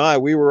can deny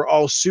we were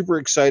all super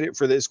excited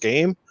for this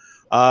game.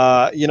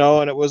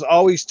 And it was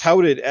always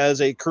touted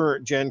as a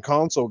current gen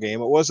console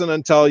game. It wasn't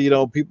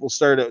until, people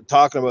started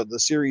talking about the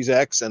Series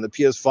X and the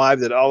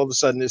PS5 that all of a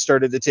sudden it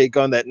started to take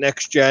on that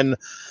next gen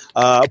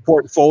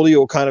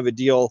portfolio kind of a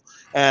deal.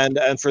 And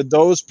for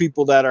those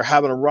people that are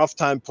having a rough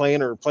time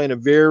playing or playing a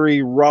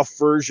very rough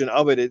version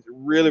of it, it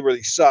really,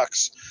 really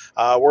sucks.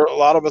 Where a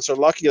lot of us are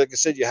lucky, like I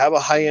said, you have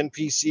a high-end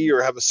PC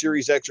or have a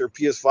Series X or a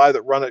PS5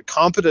 that run it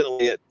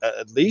competently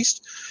at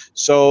least.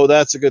 So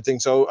that's a good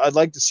thing. So I'd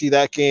like to see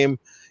that game,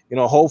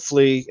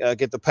 hopefully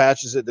get the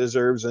patches it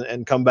deserves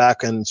and come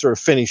back and sort of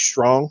finish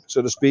strong,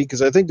 so to speak,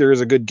 because I think there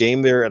is a good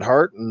game there at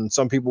heart, and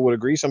some people would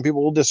agree, some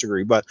people will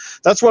disagree, but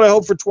that's what I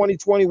hope for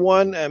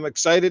 2021. I'm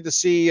excited to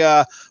see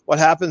what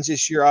happens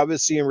this year,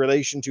 obviously, in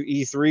relation to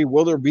E3.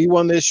 Will there be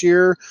one this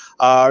year?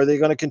 Are they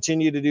going to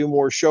continue to do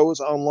more shows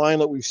online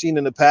like we've seen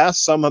in the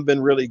past? Some have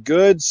been really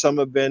good, some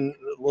have been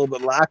a little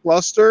bit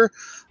lackluster,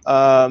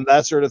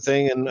 that sort of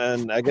thing,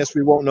 and I guess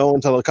we won't know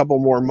until a couple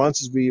more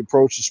months as we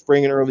approach the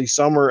spring and early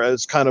summer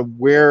as kind of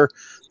where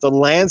the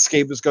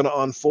landscape is going to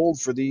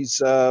unfold for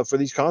these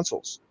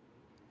consoles.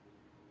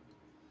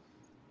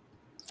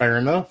 Fair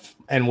enough,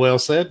 and well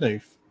said,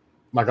 Noof,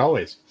 like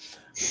always.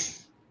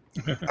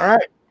 All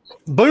right,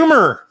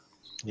 Boomer.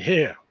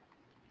 Yeah,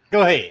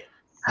 go ahead.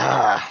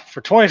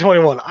 For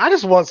 2021, I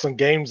just want some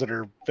games that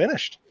are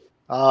finished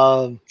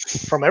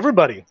from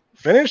everybody.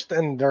 Finished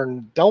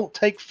and don't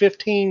take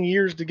 15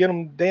 years to get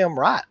them damn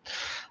right.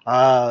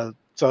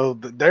 So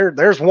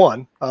there's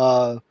one.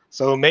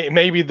 So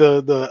maybe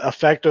the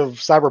effect of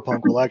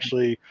Cyberpunk will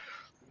actually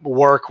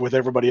work with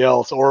everybody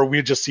else, or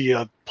we just see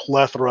a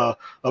plethora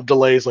of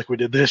delays like we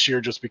did this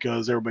year just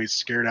because everybody's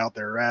scared out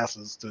their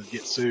asses to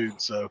get sued.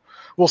 So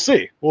we'll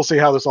see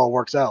how this all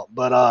works out.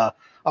 But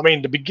I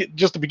mean,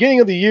 just the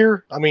beginning of the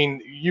year, I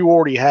mean, you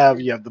have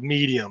the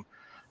Medium,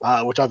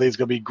 which I think is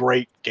going to be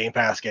great Game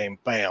Pass game.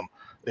 Bam.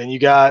 Then you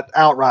got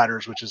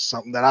Outriders, which is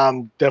something that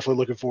I'm definitely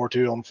looking forward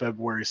to on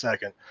February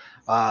 2nd.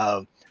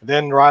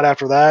 Then right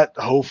after that,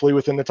 hopefully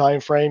within the time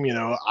frame,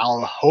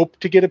 I'll hope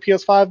to get a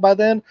PS5 by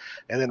then.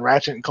 And then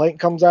Ratchet and Clank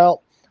comes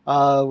out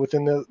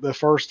within the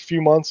first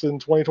few months in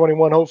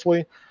 2021,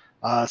 hopefully.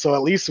 So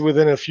at least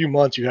within a few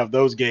months, you have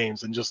those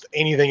games and just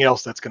anything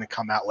else that's going to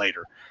come out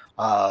later.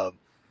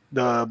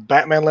 The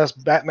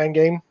Batman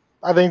game,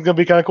 I think it's going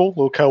to be kind of cool. A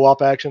little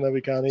co-op action that'd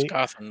be kind of neat.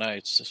 Gotham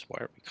Knights, that's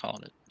why are we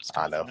calling it?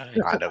 I know,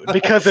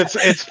 because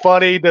it's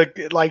funny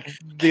to, like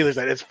Dealer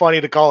said, it's funny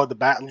to call it the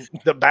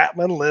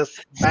Batman-less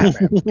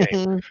Batman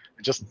game.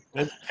 It's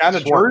kind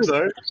of true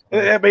though.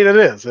 I mean, it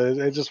is.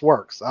 It just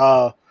works.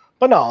 But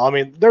no, I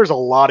mean, there's a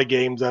lot of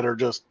games that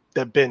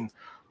have been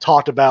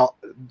talked about.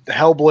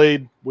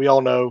 Hellblade, we all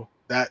know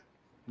that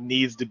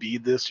needs to be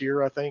this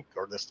year, I think,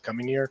 or this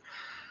coming year,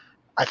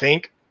 I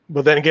think.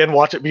 But then again,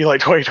 watch it be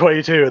like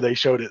 2022, and they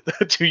showed it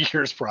 2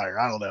 years prior.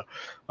 I don't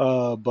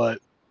know, but.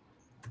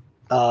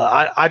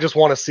 I just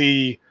want to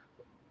see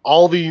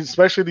all these,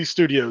 especially these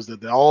studios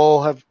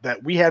that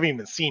we haven't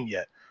even seen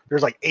yet.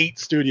 There's like 8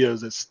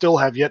 studios that still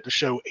have yet to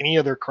show any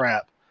of their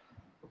crap.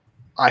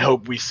 I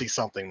hope we see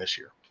something this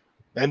year,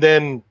 and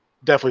then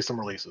definitely some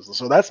releases.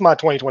 So that's my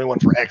 2021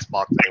 for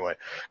Xbox anyway,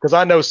 because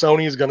I know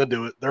Sony is going to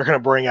do it. They're going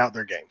to bring out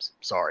their games.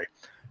 Sorry,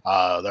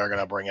 they're going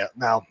to bring out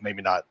now.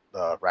 Maybe not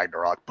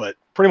Ragnarok, but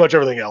pretty much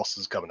everything else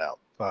is coming out.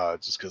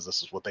 Just because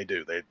this is what they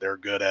do. They're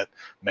good at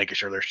making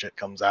sure their shit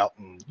comes out,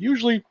 and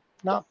usually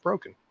not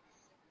broken.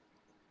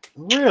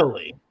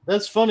 Really?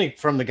 That's funny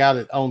from the guy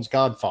that owns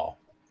Godfall.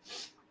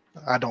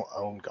 I don't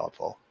own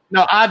Godfall.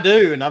 No, I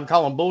do, and I'm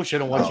calling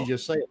bullshit on what you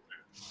just said.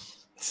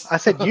 I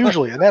said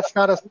usually, and that's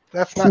not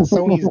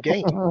Sony's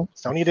game.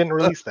 Sony didn't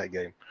release that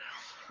game.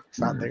 It's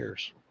not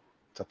theirs.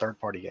 It's a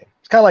third-party game.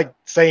 It's kind of like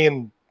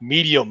saying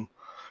Medium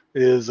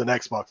is an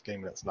Xbox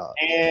game, and it's not.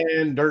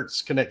 And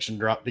Dirt's connection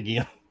dropped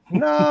again.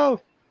 No.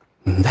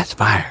 That's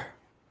fire.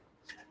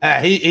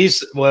 He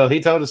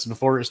told us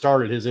before it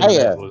started his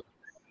internet was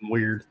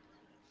weird.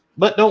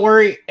 But don't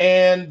worry,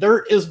 and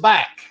Dirt is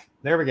back.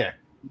 There we go.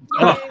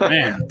 Oh,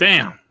 man,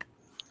 damn.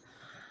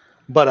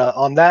 But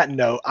on that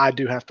note, I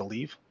do have to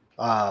leave.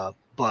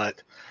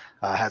 But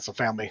I had some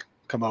family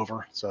come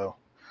over, so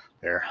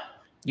there.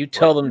 You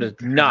tell them to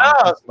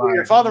not. No,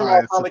 your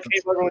father-in-law probably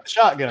came over with a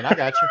shotgun. I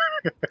got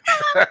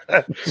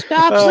you.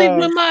 Stop sleeping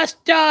with my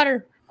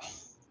daughter.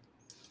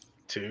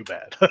 Too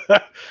bad.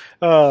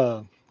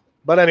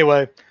 But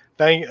anyway,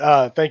 thank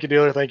you,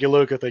 Dealer. Thank you,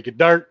 Luca. Thank you,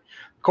 Dirt.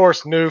 Of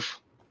course, Noof.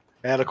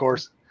 And of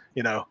course,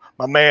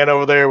 my man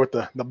over there with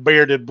the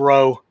bearded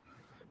bro,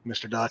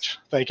 Mr. Dutch.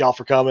 Thank y'all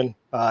for coming.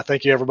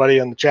 Thank you, everybody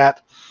in the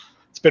chat.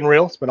 It's been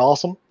real. It's been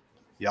awesome.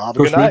 Y'all have a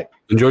good night.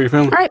 Enjoy your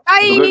family. All right,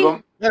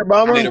 bye. Later,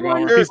 Bomber.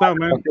 Peace out,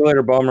 man. Talk to you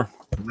later, Bomber.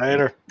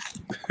 Later.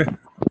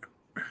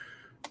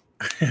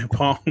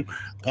 Palm New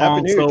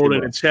Year, sold in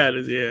bro. the chat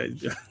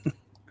is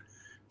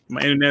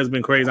my internet's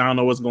been crazy. I don't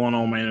know what's going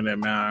on with my internet,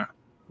 man.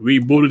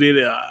 Rebooted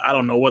it. I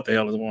don't know what the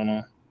hell is going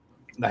on.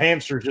 The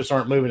hamsters just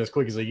aren't moving as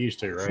quick as they used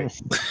to,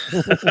 right?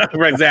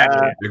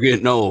 Exactly. You're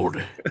getting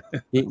old.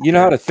 You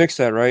know how to fix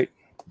that, right?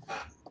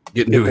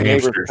 Get new the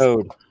neighbor's hamsters.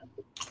 code.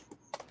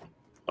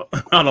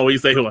 I don't know what you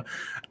say.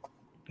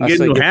 I Get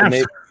say new get the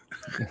hamster.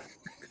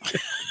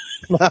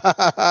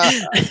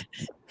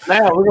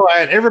 Now we're going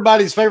to add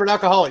everybody's favorite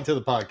alcoholic to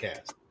the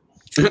podcast.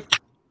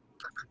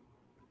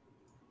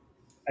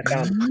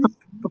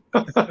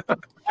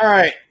 All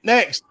right,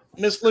 next,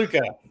 Miss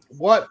Luca.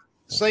 What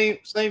same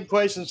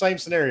question, same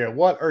scenario.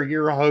 What are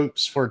your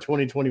hopes for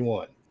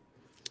 2021?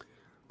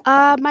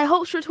 My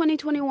hopes for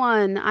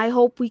 2021. I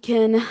hope we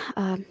can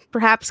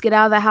perhaps get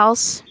out of the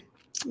house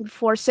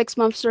before 6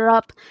 months are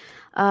up.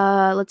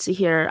 Let's see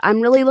here.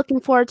 I'm really looking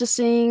forward to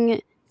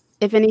seeing,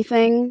 if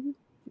anything,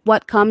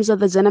 what comes of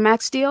the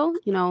ZeniMax deal,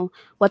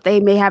 what they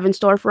may have in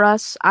store for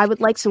us. I would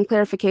like some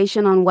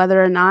clarification on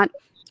whether or not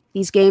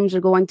these games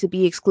are going to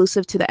be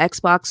exclusive to the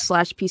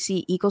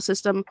Xbox/PC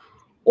ecosystem,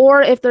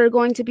 or if they're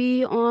going to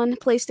be on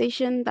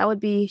PlayStation. That would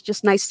be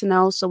just nice to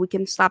know so we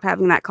can stop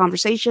having that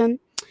conversation.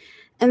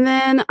 And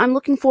then I'm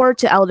looking forward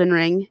to Elden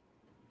Ring.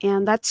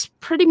 And that's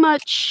pretty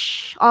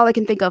much all I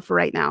can think of for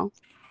right now.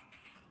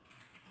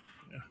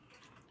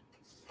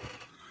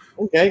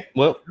 Okay,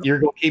 well, you're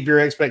going to keep your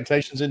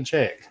expectations in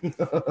check.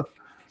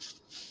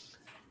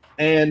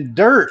 And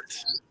Dirt,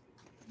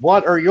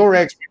 what are your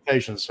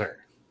expectations, sir?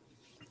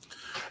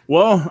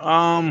 Well,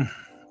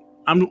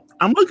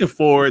 I'm looking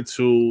forward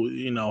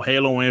to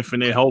Halo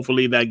Infinite.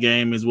 Hopefully, that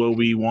game is what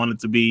we want it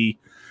to be.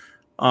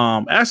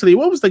 Actually,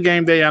 what was the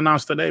game they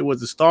announced today?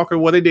 Was it Stalker?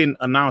 Well, they didn't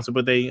announce it,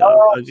 but they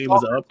gave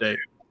us an update.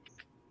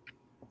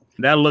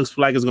 That looks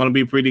like it's going to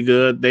be pretty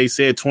good. They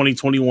said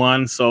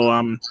 2021, so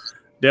I'm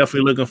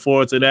definitely looking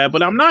forward to that.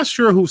 But I'm not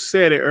sure who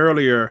said it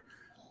earlier,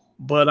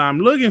 but I'm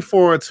looking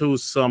forward to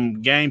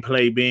some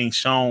gameplay being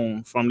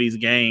shown from these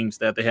games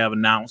that they have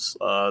announced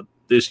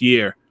this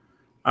year.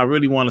 I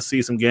really want to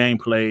see some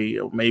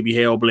gameplay, maybe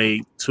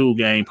Hellblade 2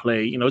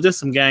 gameplay, just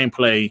some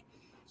gameplay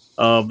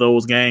of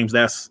those games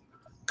that's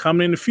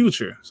coming in the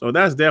future. So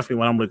that's definitely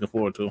what I'm looking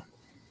forward to.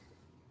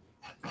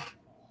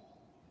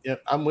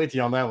 Yep, I'm with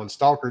you on that one.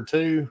 Stalker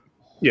 2.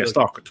 Yeah,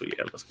 Stalker 2.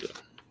 Yeah, that's good.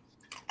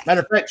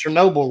 Matter of fact,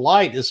 Chernobyl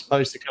Light is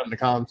supposed to come to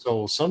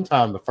consoles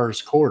sometime the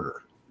first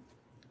quarter.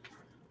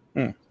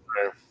 And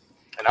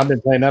I've been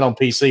playing that on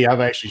PC.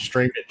 I've actually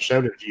streamed it and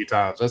showed it a few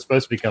times. That's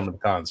supposed to be coming to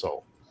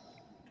console.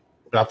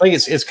 But I think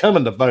it's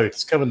coming to both.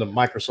 It's coming to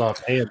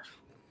Microsoft and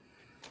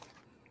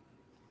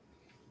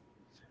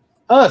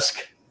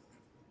Husk.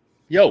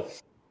 Yo.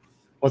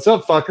 What's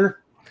up, fucker?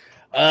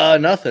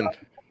 Nothing.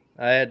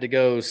 I had to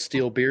go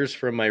steal beers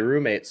from my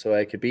roommate so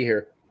I could be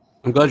here.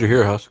 I'm glad you're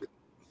here, Husk.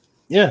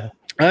 Yeah.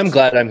 I'm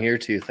glad I'm here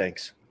too,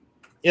 thanks.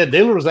 Yeah,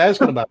 Dealer was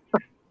asking about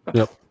it.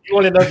 Yep. He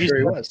wanted to know if you Sure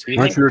he still was. Why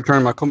don't you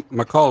return my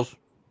calls?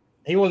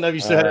 He wanted to know if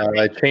you still had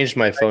I changed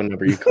my phone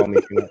number. You call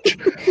me too much.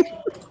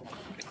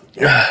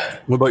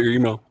 What about your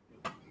email?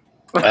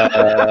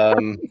 I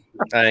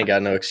ain't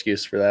got no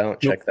excuse for that. I don't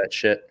check that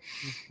shit.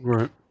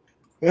 Right.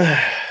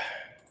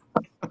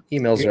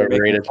 Emails are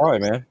overrated. All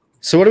right, man.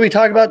 So what do we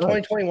talk about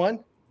 2021?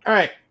 All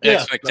right.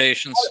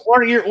 Expectations.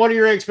 What are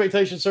your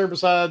expectations, sir,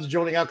 besides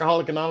joining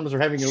Alcoholic Anonymous or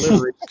having your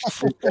liver?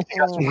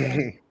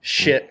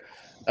 Shit.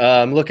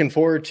 I'm looking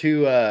forward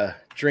to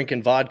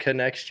drinking vodka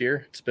next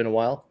year. It's been a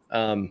while.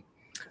 I'm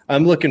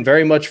looking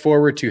very much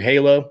forward to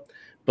Halo,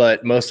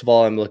 but most of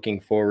all, I'm looking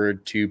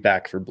forward to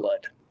Back 4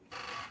 Blood.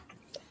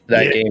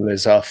 That game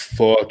is a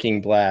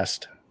fucking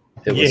blast.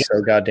 It was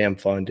so goddamn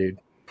fun, dude.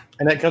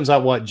 And that comes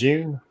out, what,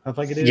 June? I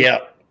think it is? Yeah,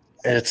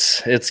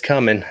 it's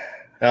coming.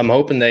 I'm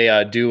hoping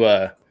they do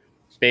a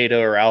beta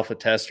or alpha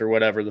test or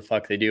whatever the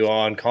fuck they do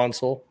on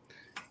console.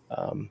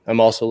 I'm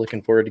also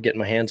looking forward to getting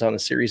my hands on a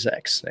Series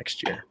X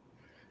next year.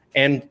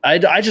 And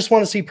I just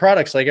want to see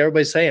products like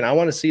everybody's saying. I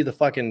want to see the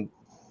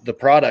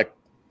product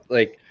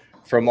like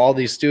from all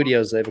these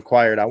studios they've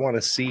acquired. I want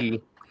to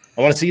see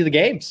the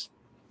games.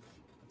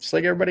 Just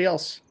like everybody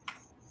else.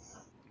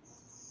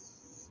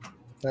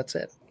 That's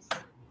it.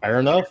 Fair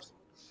enough.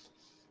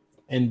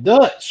 And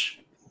Dutch,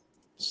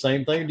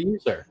 same thing to you,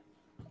 sir.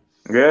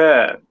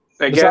 Yeah.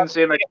 Again,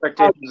 same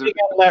expectations. Out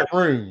of that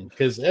room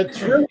because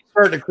it's really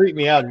starting to creep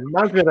me out. It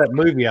reminds me of that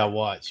movie I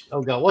watched.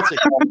 Oh God, what's it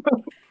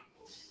called?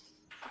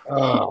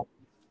 Oh,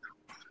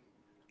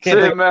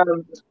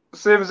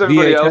 same as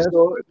everybody else.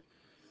 Though.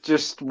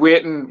 Just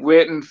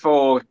waiting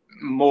for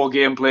more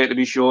gameplay to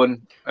be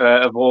shown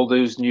of all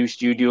those new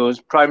studios.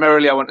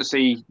 Primarily, I want to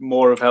see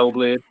more of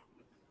Hellblade.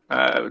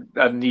 I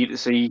need to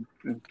see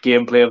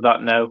gameplay of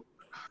that now.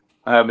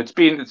 It's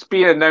been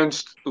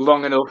announced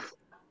long enough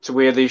to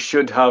where they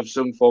should have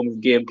some form of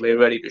gameplay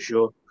ready to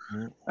show.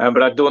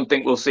 But I don't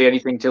think we'll see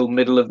anything till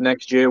middle of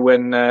next year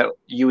when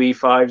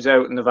UE5's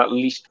out and they've at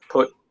least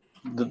put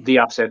the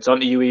assets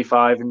onto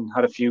UE5 and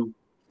had a few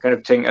kind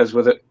of tinkers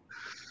with it.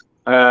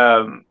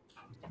 Beyond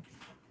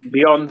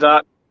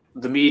that,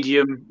 the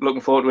Medium, looking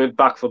forward to it.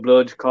 Back 4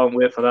 Blood, can't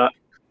wait for that.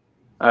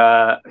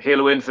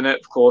 Halo Infinite,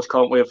 of course,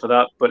 can't wait for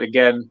that. But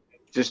again,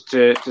 just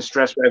to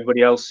stress what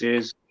everybody else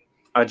says,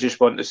 I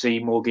just want to see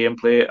more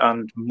gameplay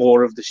and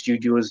more of the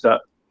studios that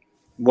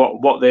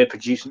what they're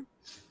producing.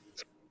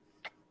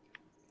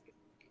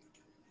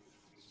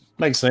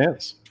 Makes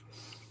sense.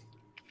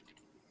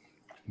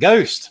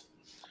 Ghost.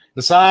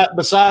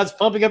 Besides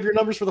pumping up your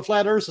numbers for the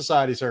Flat Earth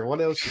Society, sir,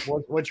 what else?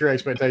 What's your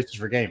expectations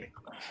for gaming?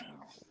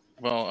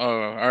 Well,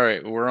 all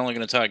right. We're only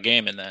going to talk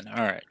gaming then.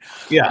 All right.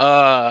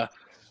 Yeah.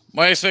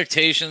 My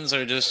expectations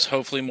are just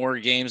hopefully more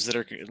games that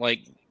are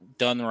like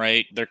done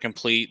right. They're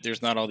complete.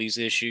 There's not all these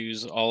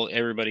issues.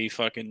 Everybody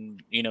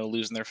fucking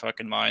losing their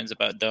fucking minds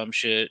about dumb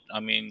shit. I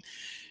mean,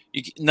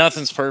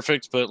 nothing's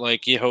perfect, but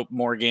like you hope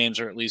more games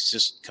are at least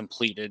just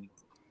completed.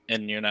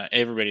 and you're not.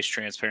 Everybody's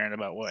transparent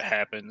about what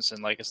happens,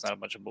 and like it's not a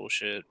bunch of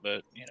bullshit.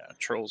 But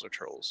trolls are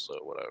trolls, so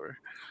whatever.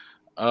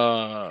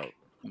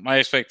 My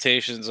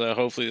expectations.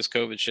 Hopefully, this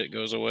COVID shit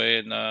goes away,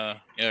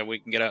 and we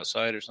can get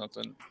outside or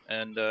something.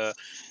 And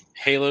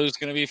Halo's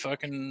gonna be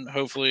fucking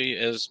hopefully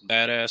as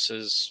badass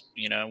as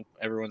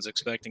everyone's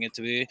expecting it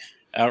to be.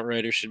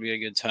 Outriders should be a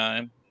good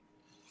time.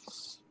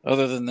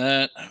 Other than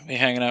that, be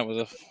hanging out with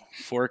a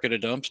fork at a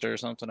dumpster or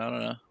something. I don't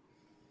know.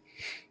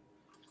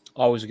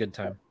 Always a good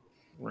time.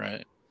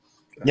 Right.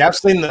 Yeah, I've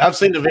seen the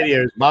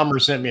videos. Bomber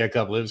sent me a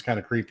couple. It was kind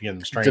of creepy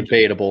and strange.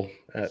 Debatable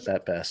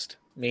at best.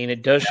 I mean,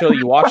 it does show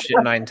you watched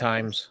it 9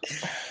 times.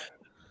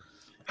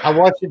 I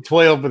watched it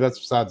 12, but that's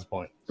besides the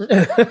point.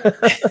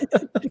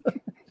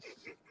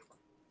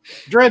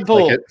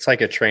 Dreadpool. It's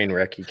like a train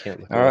wreck. You can't.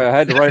 All right, I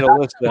had to write a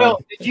list down.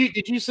 Well,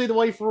 did you see the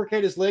way Fork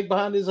had his leg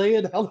behind his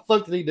head? How the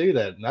fuck did he do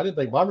that? And I didn't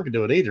think Bomber could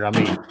do it either. I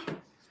mean,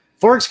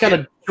 Fork's kind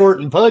of short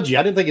and pudgy.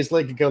 I didn't think his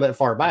leg could go that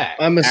far back.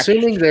 I'm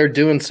assuming they're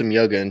doing some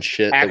yoga and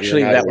shit.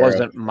 Actually, that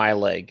wasn't my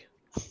leg.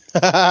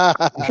 It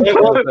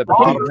was the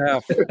bottom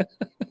half.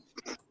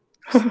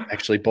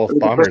 Actually, both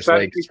Bomber's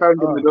legs.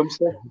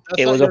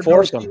 It was a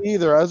foursome.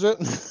 Either, is it?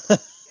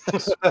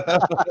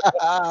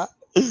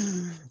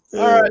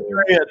 All right,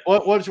 Red,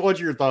 what's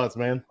your thoughts,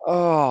 man?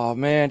 Oh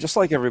man, just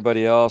like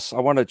everybody else, I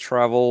want to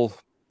travel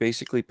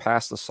basically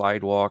past the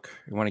sidewalk.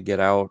 I want to get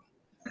out.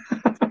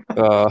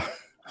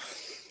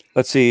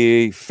 Let's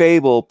see,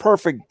 Fable,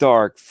 Perfect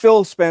Dark,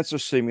 Phil Spencer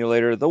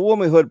Simulator, The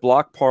Womanhood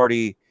Block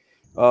Party,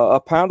 a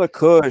pound of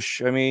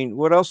Kush. I mean,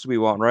 what else do we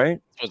want, right?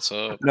 What's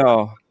up?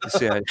 No,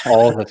 see,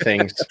 all the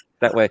things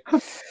that way.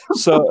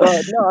 So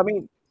no, I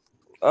mean,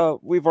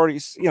 we've already,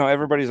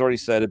 everybody's already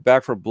said it.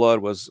 Back for Blood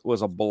was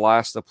a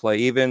blast to play.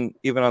 Even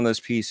on this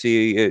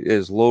PC,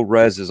 as low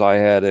res as I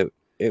had it,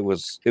 it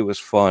was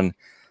fun.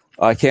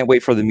 I can't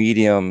wait for the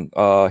medium.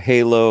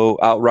 Halo,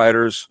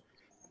 Outriders.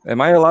 Am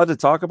I allowed to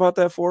talk about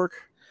that,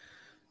 Fork?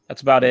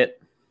 That's about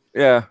it.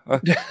 Yeah,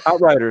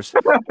 Outriders.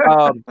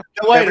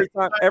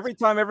 Every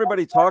time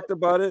everybody talked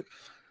about it,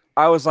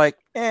 I was like,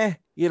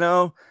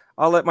 I'll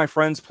let my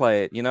friends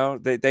play it.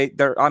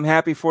 I'm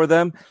happy for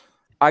them.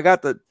 I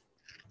got to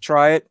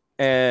try it,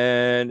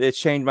 and it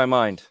changed my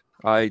mind.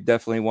 I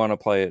definitely want to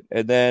play it.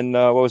 And then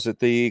what was it?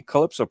 The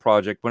Calypso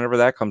project. Whenever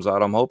that comes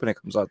out, I'm hoping it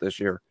comes out this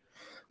year,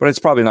 but it's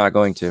probably not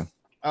going to.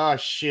 Oh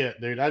shit,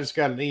 dude! I just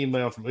got an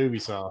email from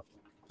Ubisoft.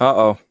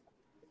 Uh-oh.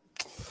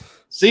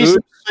 Cease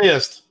and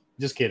desist.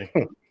 Just kidding.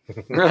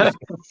 All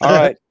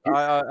right,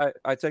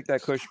 I take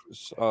that Kush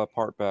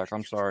part back.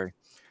 I'm sorry.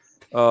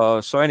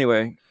 So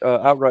anyway,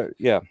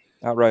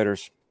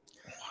 Outriders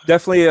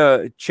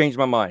definitely changed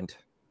my mind.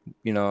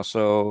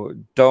 So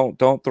don't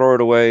throw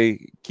it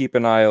away. Keep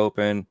an eye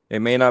open. It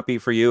may not be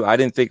for you. I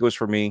didn't think it was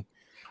for me.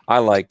 I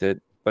liked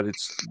it, but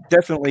it's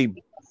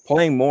definitely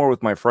playing more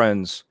with my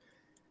friends.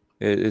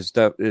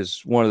 That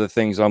is one of the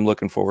things I'm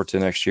looking forward to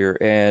next year,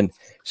 and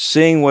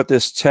seeing what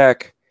this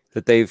tech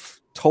that they've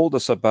told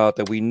us about,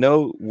 that we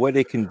know what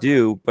it can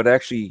do, but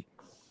actually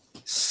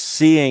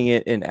seeing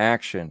it in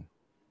action.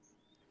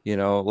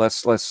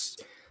 Let's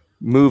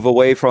move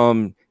away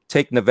from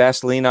taking the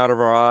Vaseline out of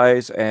our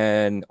eyes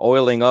and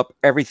oiling up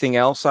everything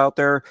else out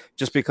there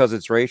just because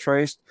it's ray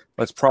traced.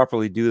 Let's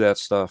properly do that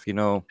stuff.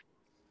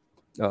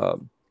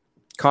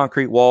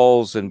 Concrete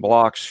walls and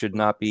blocks should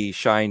not be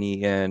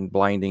shiny and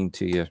blinding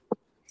to you.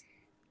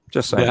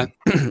 Just saying.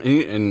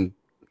 Yeah. And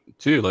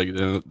too, like,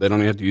 they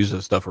don't have to use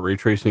that stuff for ray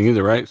tracing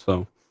either, right?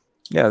 So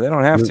yeah, they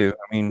don't have to.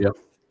 I mean, yep.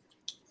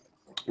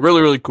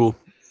 Really, really cool.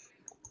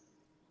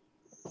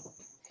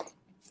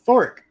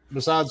 Fork,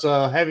 besides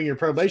having your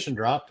probation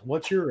dropped,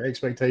 what's your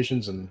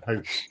expectations and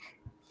hopes?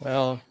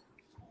 Well,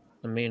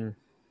 I mean,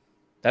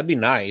 that'd be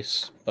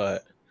nice,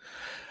 but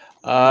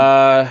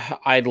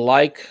I'd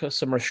like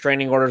some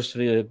restraining orders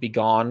to be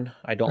gone.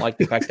 I don't like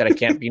the fact that I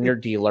can't be near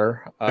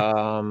dealer.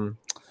 But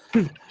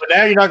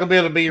now you're not going to be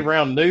able to be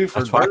around Noof.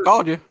 That's what I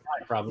called you.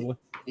 Probably.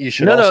 You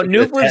should. No,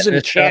 Noof lives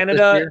in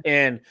Canada,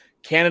 and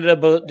Canada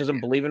doesn't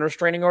believe in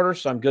restraining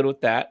orders, so I'm good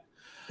with that.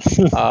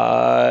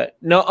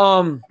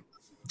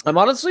 I'm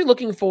honestly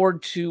looking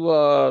forward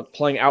to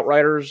playing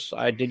Outriders.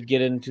 I did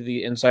get into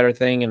the Insider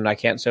thing, and I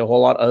can't say a whole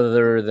lot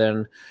other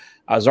than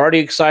I was already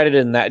excited,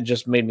 and that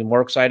just made me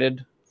more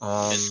excited.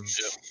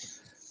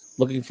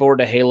 Looking forward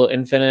to Halo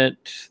Infinite.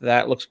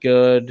 That looks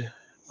good.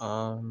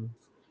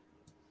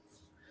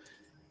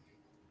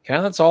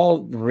 That's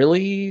all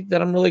really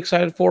that I'm really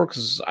excited for,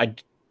 because I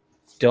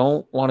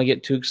don't want to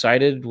get too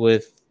excited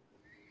with.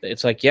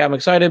 It's like, yeah, I'm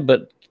excited,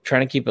 but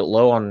trying to keep it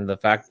low on the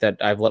fact that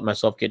I've let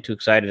myself get too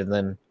excited and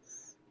then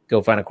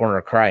go find a corner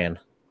crying.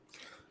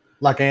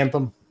 Like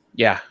Anthem?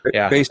 Yeah.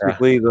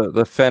 Basically,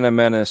 the Phantom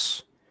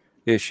Menace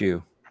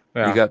issue.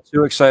 Yeah. You got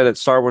too excited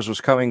Star Wars was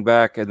coming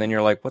back, and then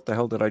you're like, what the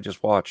hell did I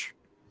just watch?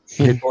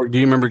 Hey, do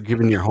you remember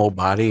giving your whole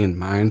body and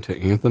mind to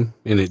Anthem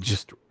and it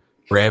just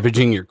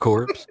ravaging your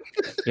corpse?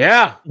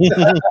 Yeah. You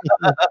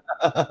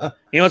know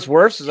what's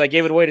worse is I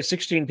gave it away to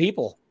 16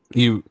 people.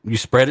 You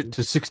spread it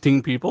to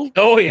 16 people?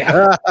 Oh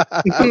yeah.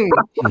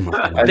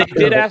 Oh, They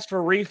did ask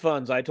for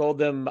refunds. I told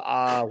them,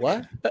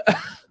 what?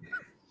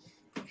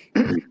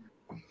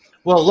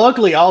 Well,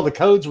 luckily, all the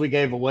codes we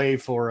gave away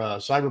for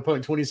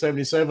Cyberpunk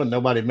 2077,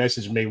 nobody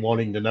messaged me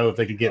wanting to know if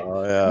they could get.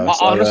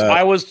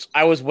 Honestly,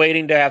 I was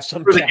waiting to have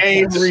some for the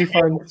game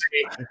refunds.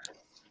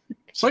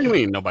 What do you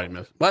mean nobody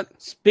missed? What?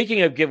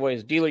 Speaking of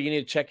giveaways, dealer, you need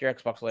to check your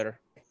Xbox later.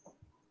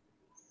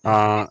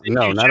 No,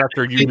 not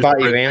after you bought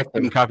you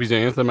Anthem copies of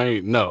Anthem.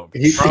 No,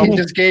 He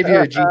just gave you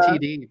a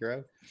GTD,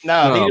 bro.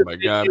 No, oh my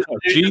god,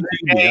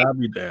 GTD, I'll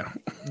be there.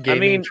 I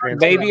mean,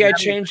 maybe I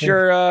changed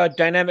your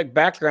dynamic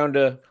background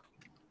to.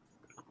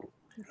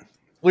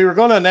 We were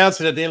going to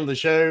announce it at the end of the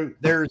show.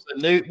 There's a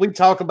new. We've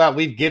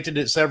gifted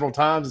it several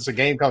times. It's a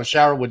game called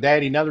Shower with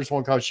Daddy. Now there's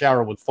one called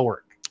Shower with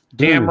Fork.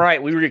 Damn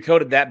right, we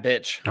recoded that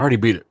bitch. I already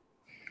beat it.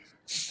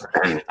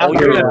 Oh,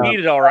 you're gonna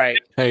beat it, all right.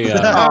 Hey,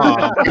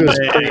 y'all,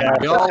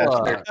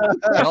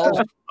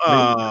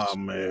 oh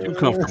man, too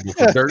comfortable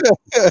for dirt,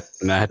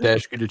 and I had to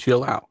ask you to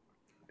chill out.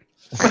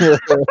 Yeah,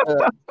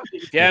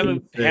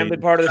 haven't been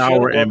part of the show. Shower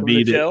Welcome and to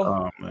beat the it. show.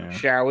 Oh man,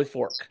 Shower with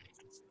Fork.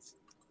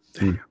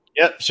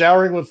 Yep,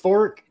 Showering with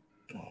Fork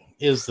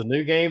is the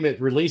new game.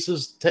 It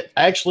releases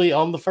actually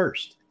on the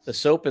 1st. The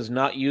soap is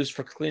not used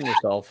for cleaning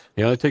yourself.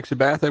 He only takes a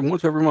bath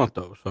once every month,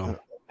 though. So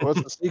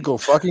What's the sequel?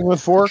 Fucking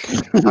with Fork?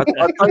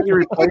 I thought you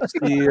replaced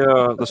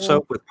the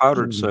soap with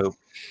powdered soap.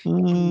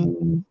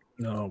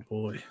 oh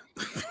boy,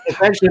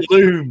 It's actually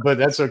lube, but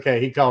that's okay.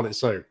 He called it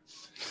soap.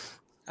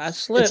 I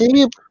slipped.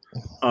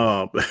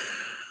 oh.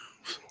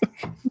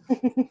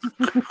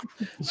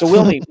 So,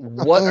 Wilmy,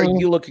 what are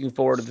you looking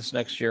forward to this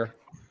next year?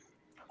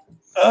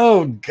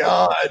 Oh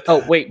God!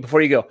 Oh wait,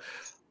 before you go,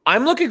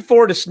 I'm looking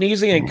forward to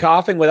sneezing and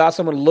coughing without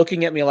someone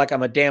looking at me like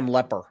I'm a damn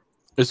leper.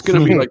 it's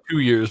gonna be like 2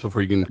 years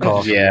before you can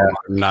cough Yeah.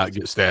 and not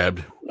get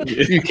stabbed.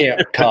 You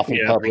can't cough in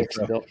Yeah. public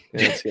still.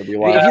 It's gonna be If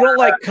wild. you don't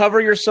like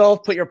cover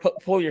yourself,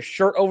 pull your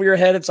shirt over your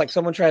head. It's like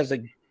someone tries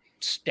to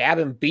stab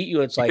and beat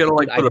you. It's like You gotta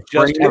like I put a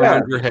just frame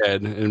around your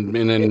head and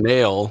then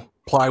nail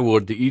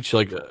plywood to each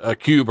like a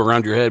cube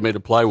around your head made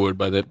of plywood.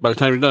 By the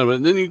time you're done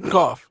with it, then you can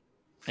cough.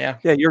 Yeah,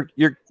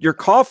 You're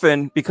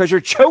coughing because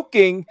you're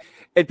choking,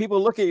 and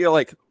people look at you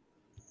like.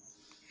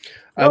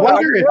 I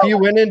wonder if you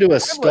went into a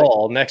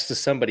stall next to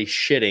somebody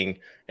shitting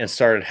and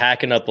started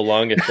hacking up a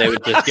lung, if they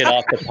would just get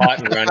off the pot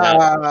and run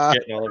out.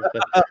 And all of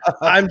that.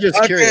 I'm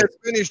just curious. can't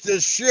finish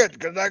this shit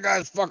because that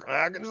guy's fucking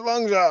hacking his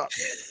lungs out.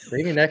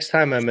 Maybe next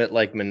time I'm at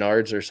like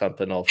Menards or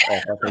something, I'll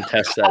fucking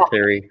test that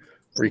theory.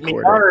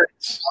 Record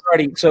it.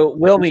 Alrighty. So,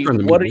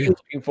 Wilmy, what are you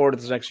looking forward to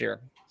this next year?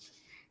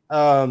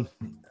 Number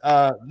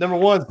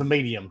one is the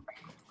medium.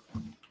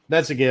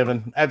 That's a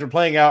given. After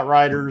playing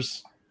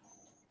Outriders,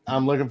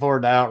 I'm looking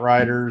forward to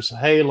Outriders.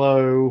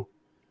 Halo.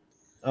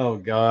 Oh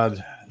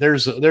God,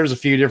 there's a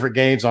few different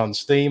games on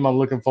Steam I'm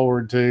looking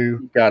forward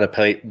to. Gotta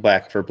play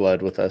Back for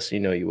Blood with us. You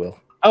know you will.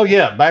 Oh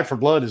yeah, Back for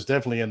Blood is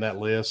definitely in that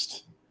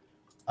list.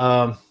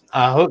 I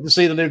hope to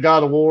see the new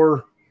God of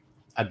War.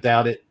 I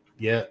doubt it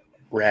yet.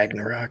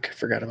 Ragnarok. I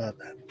forgot about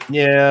that.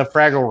 Yeah,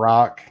 Fraggle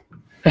Rock.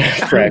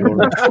 Fraggle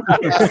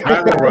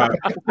Rock.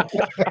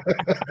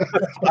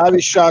 I'd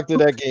be shocked at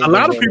that game. A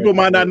lot of people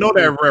might not know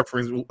that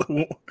reference.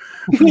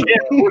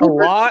 A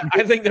lot.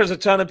 I think there's a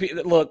ton of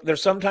people. Look,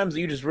 there's sometimes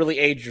you just really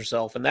age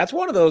yourself, and that's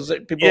one of those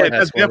that people Yeah, are like.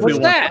 that's definitely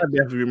What's one. that? I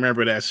definitely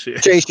remember that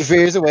shit. Chase your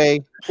fears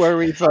away.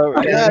 Worry for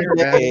I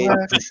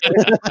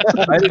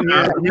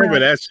remember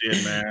that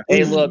shit, man.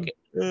 Hey, look,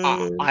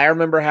 I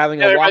remember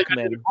having a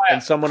Walkman,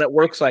 and someone at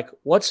work's like,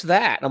 "What's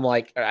that?" And I'm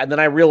like, and then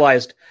I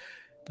realized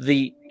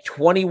the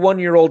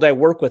 21-year-old I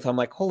work with. I'm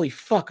like, "Holy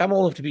fuck, I'm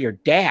old enough to be your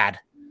dad."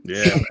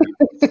 Yeah.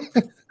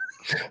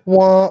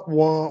 Wah,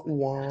 wah,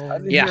 wah. I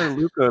didn't hear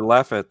Luca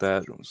laugh at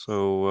that.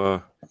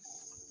 So,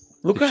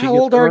 Luca, how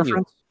old are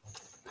you?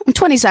 I'm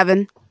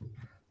 27.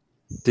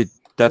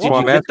 That's why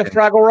I'm Did you get the asking.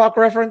 Fraggle Rock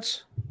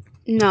reference?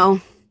 No.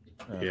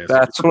 Yes.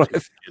 That's what.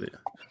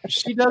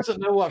 She doesn't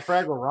know what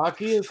Fraggle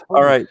Rock is.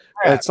 All right,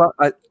 it's on,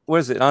 what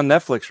is it on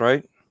Netflix?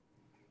 Right?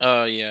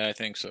 Yeah, I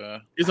think so.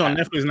 It's on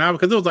Netflix now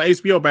because it was on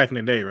HBO back in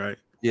the day, right?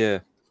 Yeah.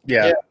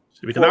 Yeah.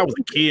 Because I was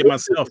a kid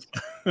myself.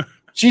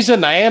 She's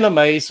in the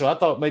anime, so I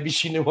thought maybe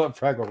she knew what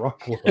Fraggle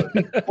Rock was.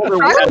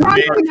 Fraggle Rock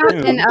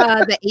came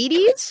out in the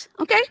 80s,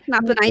 okay?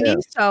 Not the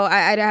 90s, so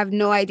I have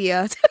no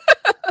idea.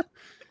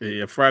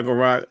 Yeah, Fraggle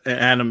Rock and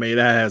anime,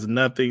 that has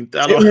nothing.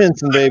 Jim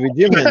Henson, baby.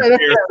 Jim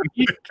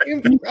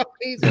Henson.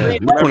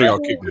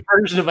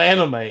 Version of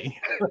anime.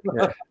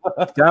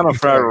 Down on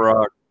Fraggle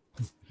Rock.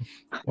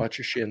 Watch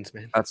your shins,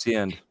 man. That's the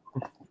end.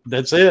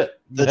 That's it.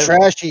 The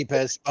trash heap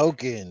has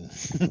spoken.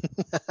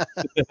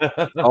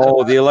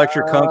 Oh, the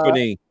electric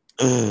company.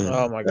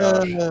 Oh my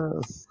gosh.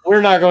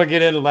 We're not going to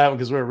get into that one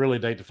because we're really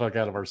date the fuck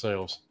out of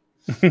ourselves.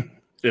 The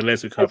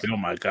electric company. Oh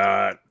my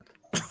god.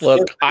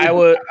 Look, I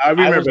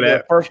remember was that.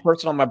 the first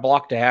person on my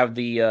block to have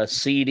the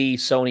CD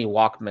Sony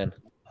Walkman.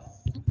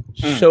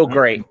 So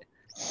great.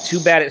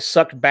 Too bad it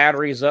sucked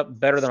batteries up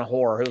better than a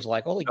horror. It was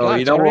like, holy Oh, god!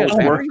 you know Sony what has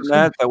was worse batteries? than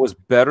that? That was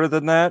better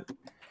than that.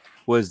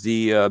 Was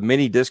the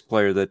mini disc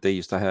player that they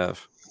used to have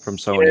from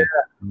Sony?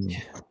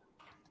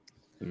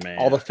 Man.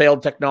 All the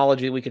failed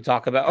technology we could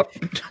talk about.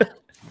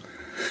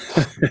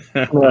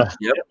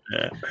 Yep.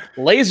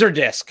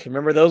 Laserdisc.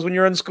 Remember those when you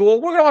were in school?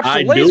 We're going to watch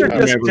the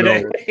Laserdisc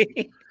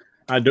today.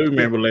 I do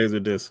remember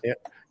Laserdisc. Yeah.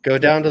 Go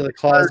down to the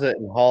closet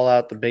and haul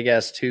out the big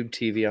ass tube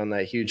TV on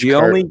that huge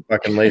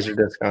fucking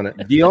Laserdisc on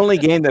it. The only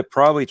game that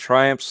probably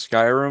triumphs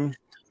Skyrim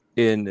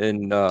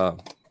in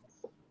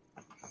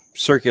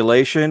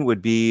circulation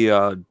would be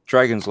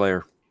Dragon's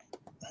Lair.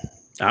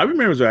 I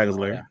remember Dragon's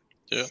Lair.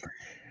 Yeah.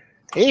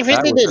 If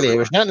it did, it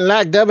was nothing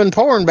like dubbing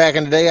porn back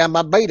in the day on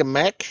my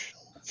Betamax.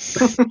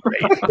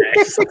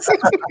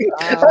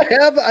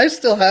 I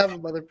still have a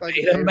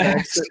motherfucking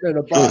Betamax sitting in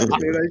a box,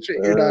 dude. I shit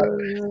you not.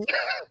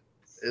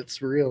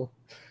 It's real.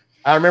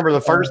 I remember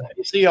the first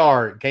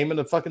VCR. It came in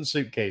a fucking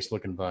suitcase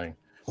looking thing.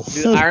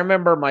 Dude, I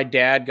remember my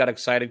dad got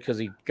excited because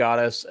he got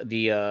us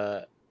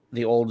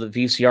the old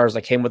VCRs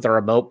that came with the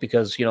remote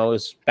because, you know, it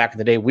was back in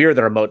the day. We were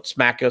the remote.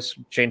 Smack us,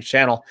 change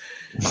channel.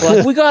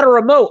 Like, we got a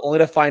remote, only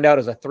to find out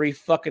it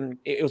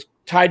was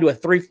tied to a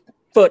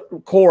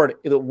 3-foot cord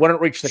that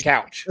wouldn't reach the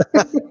couch.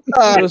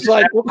 It was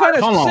like, what kind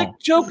of sick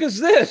joke is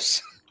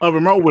this? A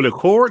remote with a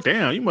cord?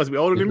 Damn, you must be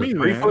older than me,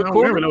 man. I don't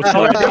remember those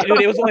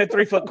It was only a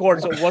 3-foot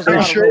cord, so it wasn't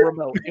a real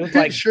remote. It was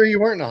like, sure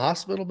you weren't in a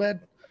hospital bed?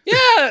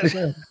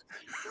 Yeah.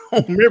 I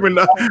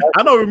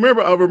don't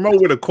remember a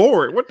remote with a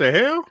cord. What the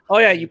hell? Oh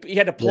yeah, you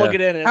had to plug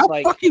it in, and How it's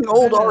like, fucking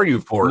old are you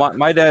for?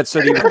 My dad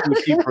said he was too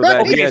cheap for that.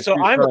 okay, so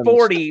I'm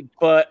 40,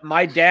 but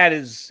my dad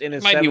is in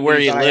his 70s. Might be where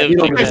you live.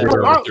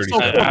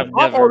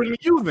 I'm older than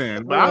you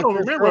then, but I don't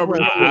remember a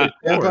remote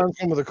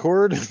with a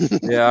cord.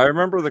 Yeah, I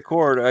remember the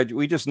cord.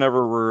 We just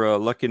never were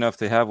lucky enough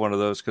to have one of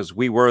those because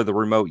we were the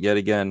remote yet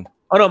again.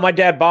 Oh no, my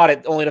dad bought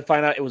it only to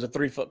find out it was a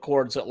 3-foot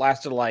cord, so it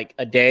lasted like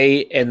a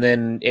day, and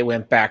then it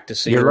went back to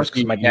Sears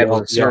because my dad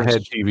was Sears.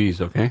 Had TVs,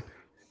 okay?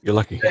 You're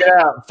lucky.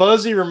 Yeah,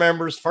 Fuzzy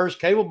remembers first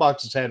cable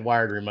boxes had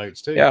wired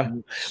remotes too. Yeah,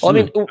 well,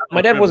 I mean,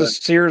 my dad was a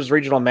Sears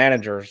regional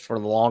manager for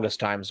the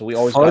longest time, so we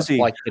always got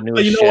like the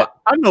newest you know shit. what?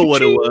 I know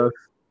what it was.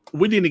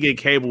 We didn't get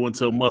cable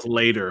until much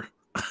later.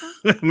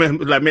 Like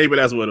maybe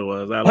that's what it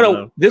was. I don't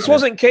know. This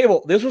wasn't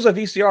cable. This was a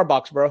VCR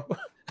box, bro.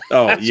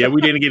 Oh yeah, we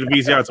didn't get the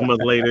VCR until much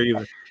later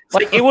either.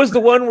 Like it was the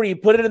one where you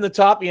put it in the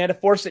top, you had to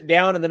force it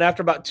down, and then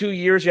after about 2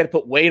 years, you had to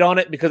put weight on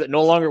it because it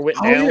no longer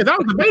went down. Yeah, that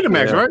was the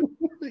Betamax, right?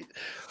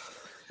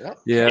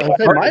 Yeah,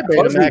 my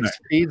Betamax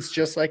feeds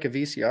just like a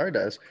VCR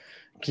does.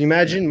 Can you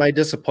imagine my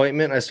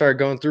disappointment? I started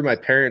going through my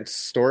parents'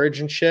 storage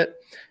and shit,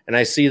 and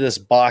I see this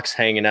box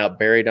hanging out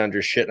buried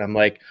under shit, and I'm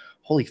like,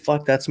 holy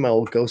fuck, that's my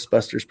old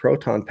Ghostbusters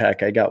Proton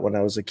pack I got when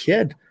I was a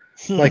kid.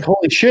 Like,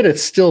 holy shit,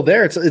 it's still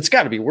there. It's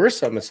got to be worth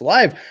something. It's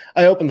alive.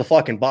 I opened the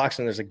fucking box,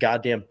 and there's a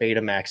goddamn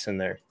Betamax in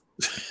there.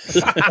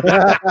 Dude,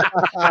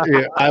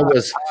 I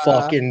was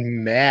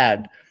fucking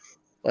mad.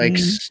 Like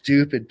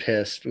stupid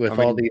pissed with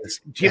all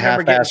these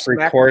half-ass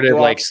recorded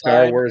like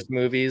Star Wars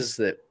movies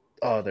that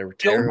they were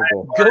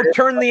terrible. Go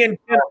turn the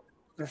antenna,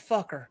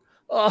 fucker.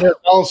 Oh.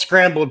 All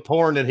scrambled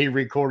porn that he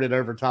recorded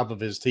over top of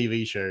his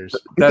TV shows.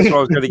 That's what I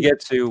was going to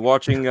get to.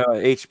 Watching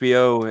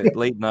HBO at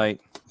late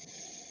night.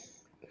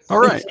 All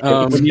right,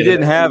 when you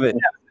didn't have it.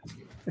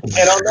 And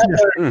on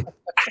that note,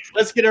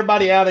 let's get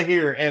everybody out of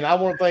here. And I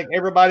want to thank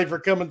everybody for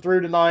coming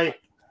through tonight.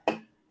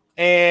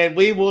 And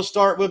we will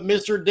start with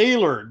Mr.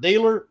 Dealer.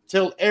 Dealer,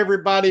 tell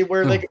everybody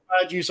where they can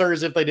find you, sir,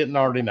 as if they didn't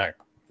already know.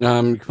 You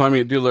can find me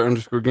at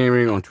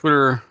Dealer_Gaming on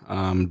Twitter,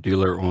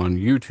 Dealer on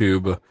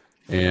YouTube.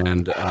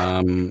 And,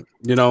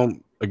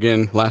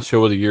 again, last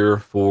show of the year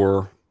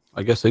for,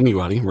 I guess,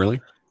 anybody,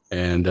 really.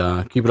 And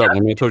keep it up. I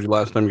mean, I told you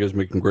last time you guys are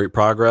making great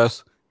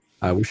progress.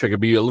 I wish I could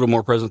be a little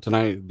more present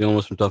tonight, dealing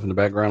with some stuff in the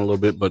background a little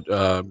bit. But,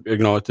 at the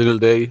end of the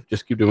day,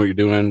 just keep doing what you're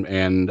doing,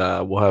 and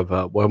we'll have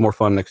more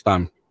fun next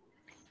time.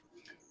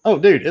 Oh,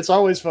 dude, it's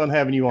always fun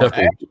having you on.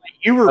 Actually,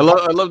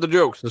 I love the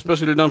jokes,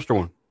 especially the dumpster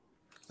one.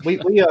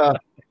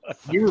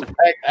 You were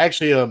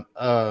actually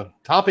a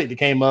topic that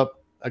came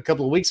up a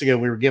couple of weeks ago.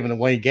 We were giving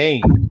away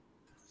games.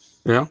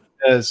 Yeah,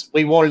 because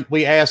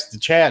we asked the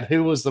chat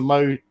who was the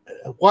most,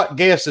 what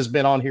guest has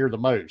been on here the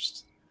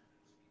most,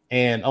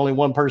 and only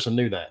one person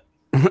knew that.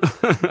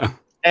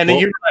 And then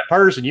you're that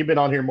person. You've been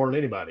on here more than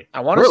anybody.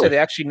 I want to say they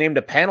actually named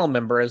a panel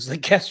member as the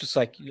guest. It's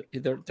like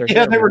they're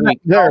panel members.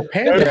 Before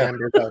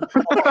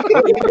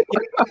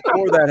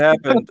that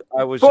happened,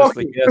 I was just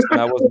the guest, and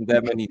I wasn't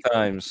that many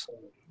times.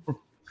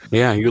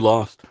 Yeah, you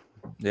lost.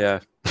 Yeah.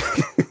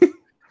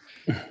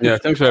 Yeah,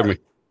 thanks for having me.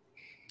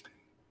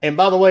 And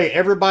by the way,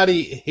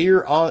 everybody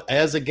here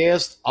as a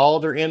guest, all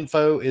their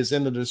info is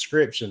in the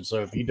description.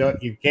 So if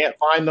you can't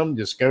find them,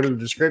 just go to the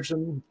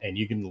description and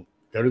you can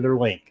go to their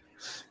link.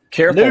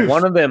 Careful,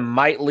 one of them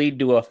might lead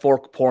to a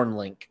fork porn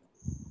link.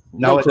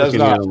 No, it does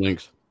not.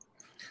 Links.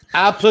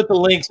 I put the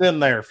links in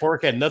there.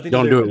 Fork had nothing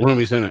to do with it. When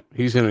he's in it.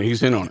 He's in it.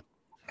 He's in on it.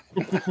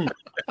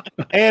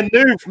 And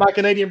Noof, my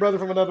Canadian brother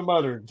from another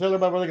mother. Tell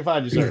everybody where they can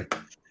find you, sir.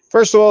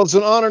 First of all, it's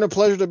an honor and a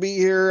pleasure to be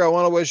here. I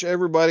want to wish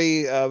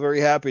everybody a very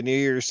happy New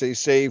Year. Stay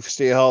safe,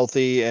 stay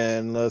healthy,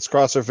 and let's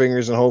cross our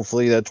fingers and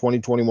hopefully that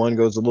 2021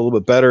 goes a little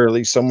bit better, at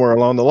least somewhere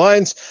along the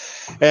lines,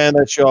 and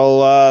that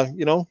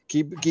y'all,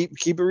 keep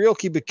it real,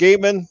 keep it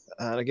gaming.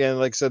 And again,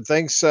 like I said,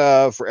 thanks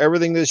for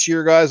everything this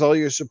year, guys. All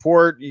your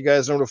support. You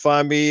guys know where to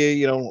find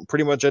me.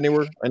 Pretty much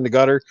anywhere in the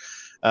gutter.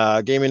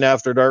 Gaming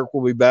After Dark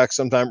will be back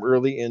sometime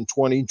early in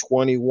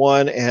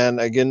 2021.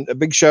 And again, a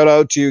big shout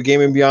out to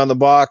Gaming Beyond the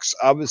Box.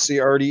 Obviously,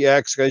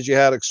 RDX, guys, you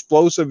had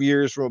explosive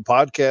years from a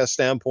podcast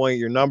standpoint.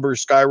 Your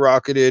numbers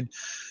skyrocketed.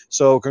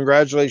 So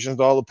congratulations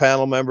to all the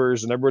panel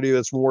members and everybody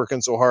that's been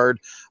working so hard.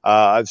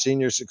 I've seen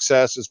your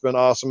success. It's been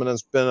awesome, and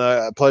it's been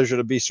a pleasure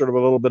to be sort of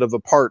a little bit of a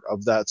part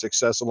of that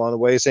success along the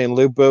way. St.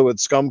 Lupa with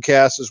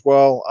Scumcast as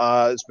well.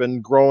 It's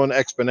been growing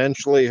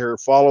exponentially. Her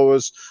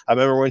followers, I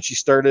remember when she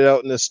started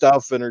out in this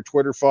stuff, and her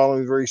Twitter following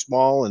was very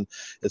small, and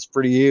it's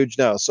pretty huge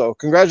now. So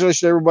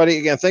congratulations, everybody.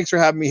 Again, thanks for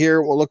having me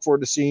here. We'll look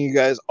forward to seeing you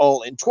guys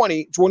all in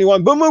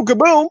 2021. Boom, boom,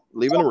 kaboom.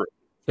 Leaving the room.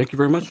 Thank you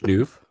very much,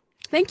 Noof.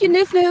 Thank you,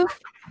 Noof.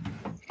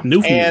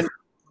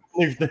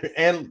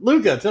 And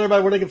Luca, tell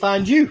everybody where they can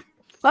find you.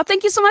 Well,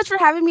 thank you so much for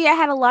having me. I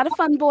had a lot of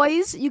fun,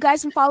 boys. You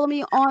guys can follow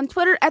me on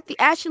Twitter at the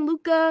Ash and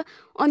Luca,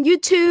 on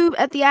YouTube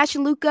at the Ash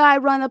and Luca. I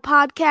run a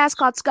podcast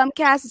called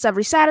Scumcast. It's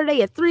every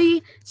Saturday at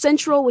 3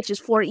 Central, which is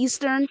 4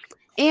 Eastern.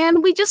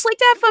 And we just like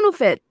to have fun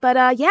with it. But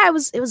it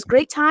was a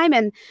great time.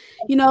 And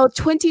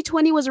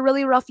 2020 was a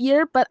really rough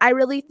year, but I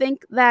really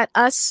think that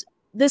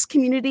this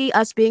community,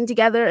 us being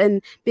together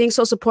and being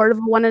so supportive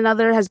of one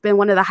another has been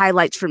one of the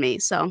highlights for me.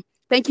 So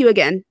thank you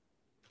again.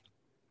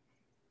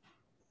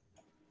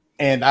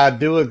 And I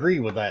do agree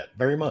with that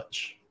very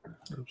much.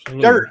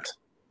 Absolutely. Dirt,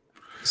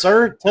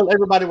 sir, tell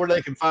everybody where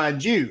they can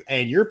find you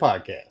and your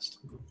podcast.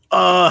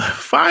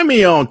 Find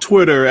me on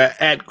Twitter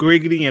at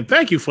Griggity, and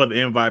thank you for the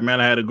invite, man.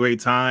 I had a great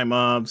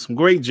time. Some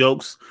great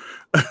jokes.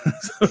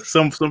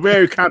 some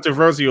very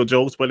controversial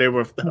jokes, but they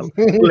were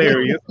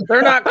hilarious.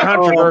 They're not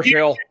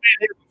controversial.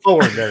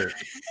 Forward, Dirt.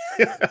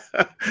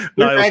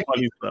 No, it was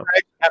funny stuff.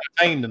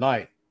 Entertained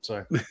tonight.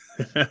 So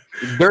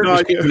Dirt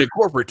is keeping it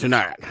corporate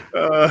tonight.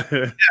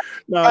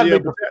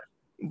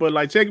 But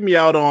like, check me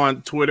out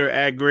on Twitter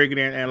at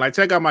Griggity, and like,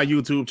 check out my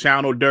YouTube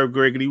channel, Dirt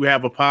Griggity. We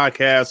have a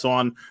podcast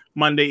on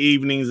Monday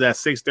evenings at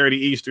 6:30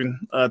 Eastern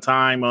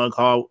time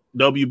called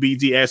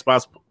WBG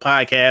Xbox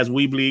Podcast.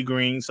 We Bleed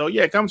Green. So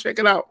yeah, come check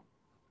it out.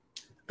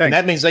 Thanks. And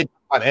that means they talk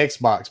about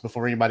Xbox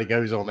before anybody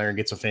goes on there and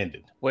gets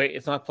offended. Wait,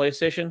 it's not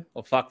PlayStation?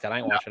 Well, fuck that. I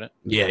ain't watching it.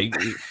 Yeah,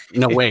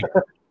 no way.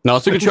 No,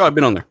 it's a good show. I've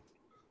been on there.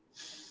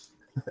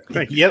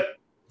 Yep.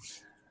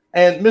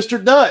 And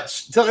Mr.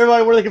 Dutch, tell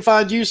everybody where they can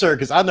find you, sir,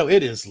 because I know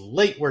it is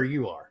late where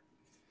you are.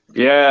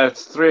 Yeah,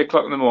 it's 3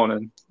 o'clock in the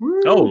morning.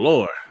 Oh,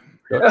 Lord.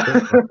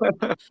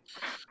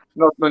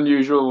 Not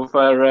unusual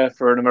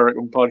for an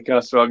American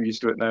podcast, so I'm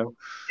used to it now.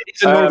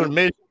 It's a northern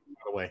mission, by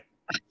the way.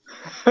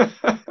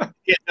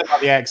 Get that by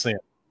the accent.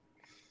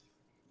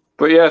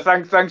 But yeah,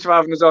 thanks for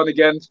having us on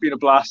again. It's been a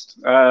blast.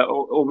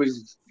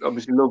 Always,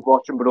 obviously, love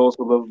watching, but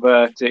also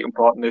love taking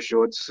part in this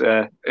show.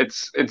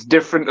 It's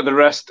different to the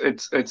rest.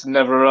 It's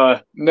never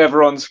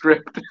on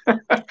script.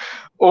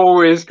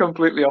 Always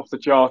completely off the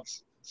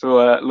charts. So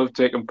love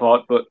taking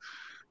part. But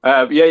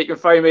you can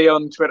find me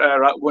on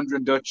Twitter at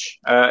Wondering Dutch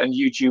and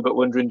YouTube at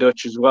Wondering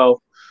Dutch as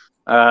well.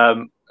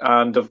 And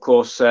of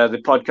course,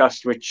 the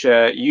podcast, which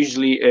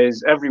usually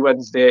is every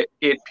Wednesday,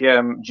 8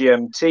 p.m.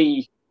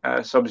 GMT.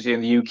 So obviously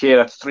in the UK,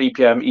 that's 3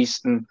 p.m.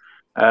 Eastern,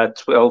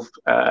 12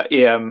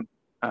 a.m.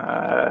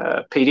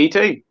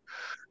 PDT.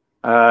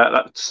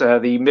 That's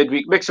the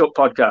Midweek Mix-Up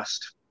podcast.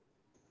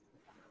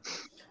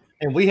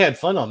 And we had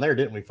fun on there,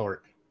 didn't we,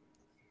 Fort?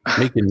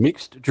 Making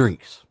mixed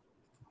drinks.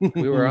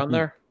 We were on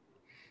there?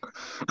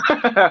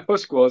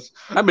 Husk was.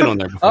 I've been on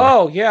there before.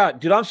 Oh, yeah.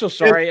 Dude, I'm so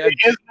sorry.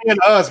 It's being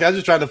Husk. I was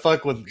just trying to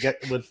fuck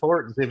with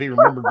Fort and see if he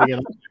remembered being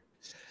on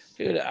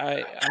there. Dude,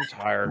 I'm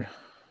tired.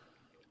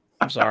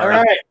 I'm sorry. All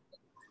right.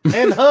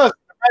 And Husk,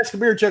 Nebraska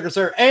Beer Chucker,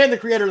 sir, and the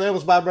creator of the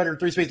Elvis Vibrator,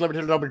 3 Speeds, Liberty,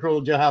 Double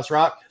Cruel, Jailhouse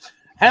Rock.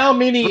 How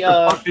many?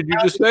 What did you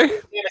just say?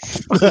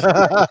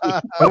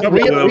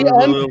 we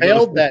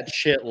unveiled that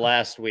shit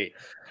last week.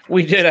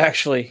 We did,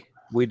 actually.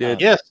 We did.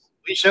 Yes,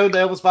 we showed the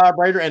Elvis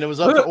Vibrator, and it was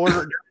up to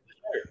order.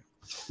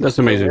 That's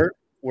amazing.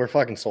 We're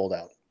fucking sold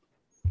out.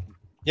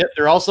 Yep,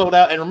 they're all sold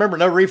out. And remember,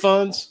 no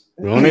refunds.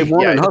 We only need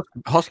one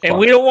Husk. And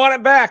we don't want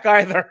it back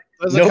either.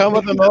 Does it come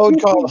with a mode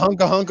called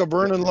Hunka Hunka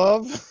Burnin'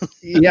 Love?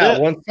 Yeah,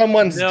 when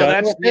someo's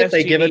done with it,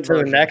 they STD give it to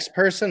version. the next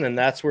person, and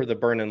that's where the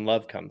burning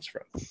love comes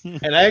from.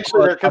 And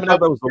actually, they're coming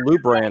up. That was the Lou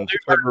brand.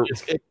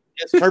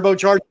 It's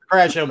turbocharged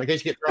crash home in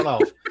case you get thrown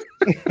off.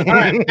 All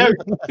right,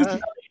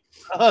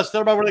 Husk, tell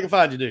everybody where they can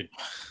find you, dude.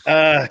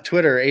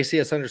 Twitter,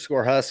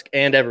 ACS_Husk,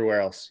 and everywhere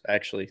else,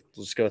 actually.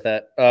 Let's go with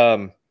that.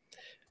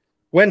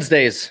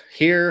 Wednesdays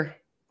here,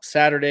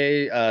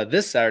 Saturday,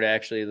 this Saturday,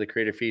 actually, the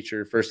creator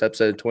feature, first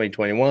episode of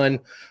 2021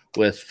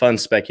 with Fun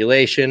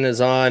Speculation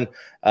is on.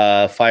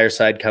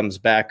 Fireside comes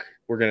back.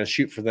 We're going to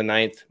shoot for the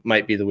 9th.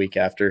 Might be the week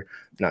after.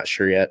 Not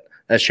sure yet.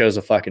 That show's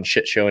a fucking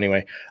shit show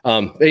anyway.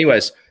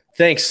 Anyways,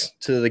 thanks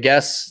to the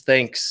guests.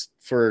 Thanks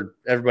for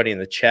everybody in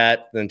the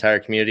chat, the entire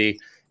community.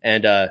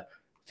 And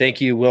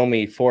thank you,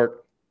 Wilmy,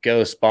 Fort,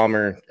 Ghost,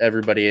 Bomber,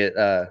 everybody at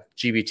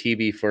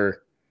GBTB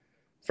for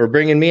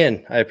bringing me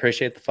in. I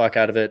appreciate the fuck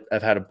out of it.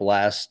 I've had a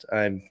blast.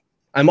 I'm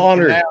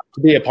honored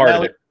to be a part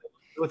of it.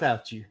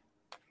 Without you.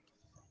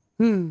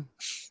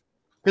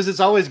 Because it's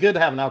always good to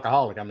have an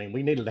alcoholic. I mean,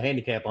 we needed a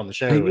handicap on the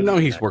show. Hey, you know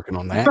he's working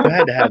on that. I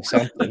had to have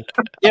something.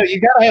 Yeah, you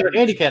got to have a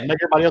handicap to make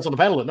everybody else on the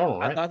panel look normal,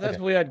 right? I thought that's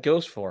what we had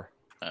Ghost for.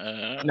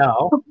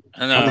 No.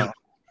 No.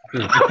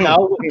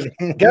 No.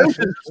 Ghost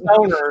is the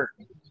stoner.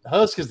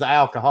 Husk is the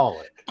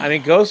alcoholic. I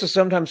mean, Ghost is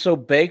sometimes so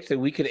baked that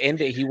we could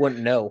end it. He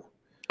wouldn't know.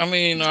 I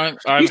mean, I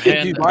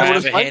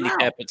have a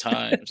handicap at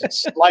times.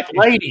 It's like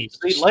ladies.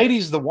 See,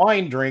 ladies, the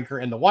wine drinker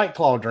and the White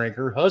Claw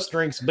drinker. Husk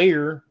drinks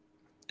beer.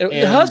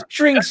 Husk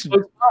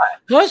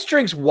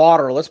drinks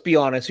water. Let's be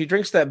honest. He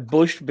drinks that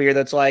Bush beer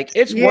that's like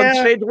it's one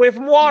stage away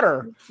from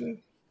water.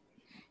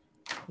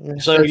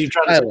 So you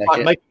try to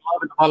make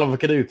love in the bottom of a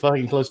canoe,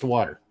 fucking close to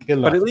water. Good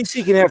luck. But at least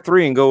he can have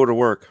 3 and go to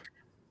work.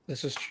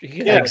 This is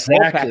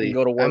exactly. And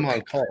go to work. I'm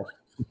on call.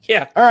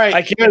 Yeah. All right.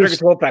 I can't drink a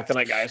 12-pack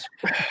tonight, guys.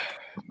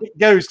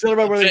 Ghost, tell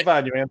everybody where they can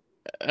find you, man.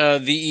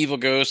 The Evil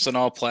Ghost on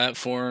all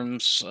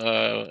platforms,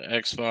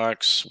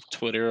 Xbox,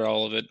 Twitter,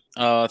 all of it.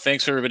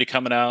 Thanks for everybody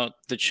coming out,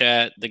 the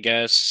chat, the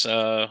guests,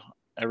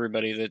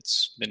 everybody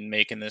that's been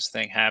making this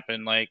thing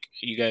happen. Like,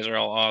 you guys are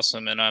all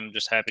awesome, and I'm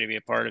just happy to be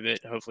a part of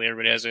it. Hopefully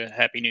everybody has a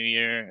happy new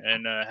year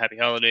and happy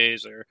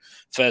holidays or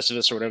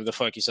Festivus or whatever the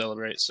fuck you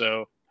celebrate.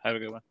 So have a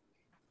good one.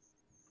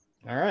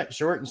 All right,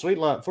 short and sweet,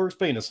 like Fork's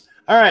penis.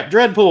 All right,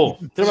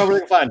 Dreadpool, tell me where they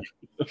can find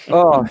you.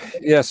 Oh,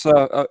 yes.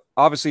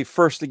 Obviously,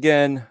 first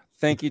again,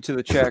 thank you to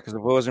the chat, because if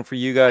it wasn't for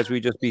you guys,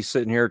 we'd just be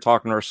sitting here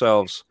talking to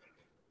ourselves.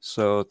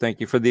 So thank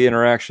you for the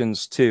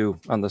interactions, too,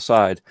 on the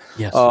side.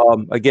 Yes.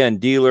 Again,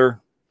 Dealer,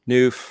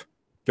 Noof,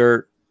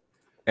 Dirt,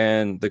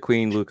 and the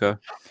Queen, Luca.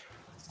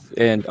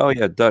 And, oh,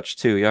 yeah, Dutch,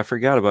 too. Yeah, I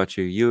forgot about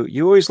you.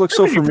 You always look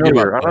so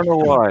familiar. I don't know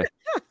why.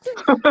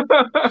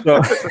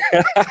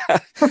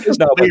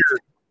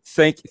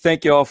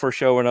 Thank you all for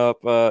showing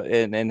up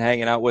and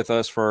hanging out with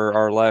us for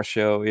our last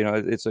show. You know,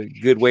 it's a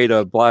good way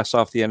to blast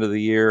off the end of the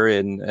year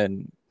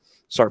and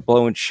start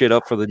blowing shit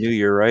up for the new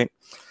year, right?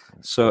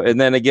 So, and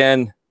then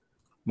again,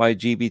 my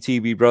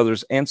GBTB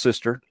brothers and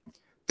sister,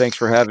 thanks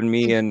for having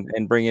me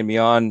and bringing me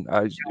on.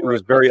 It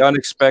was very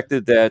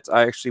unexpected that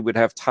I actually would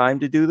have time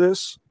to do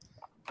this.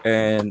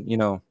 And, you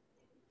know,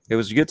 it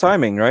was good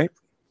timing, right?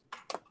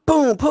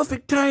 Boom,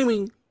 perfect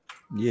timing.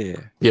 Yeah.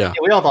 Yeah,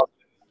 we all thought.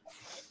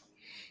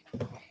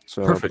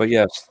 So, Perfect. But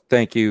yes,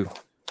 thank you.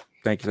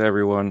 Thank you to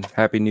everyone.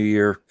 Happy New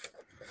Year.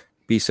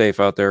 Be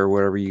safe out there,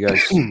 whatever you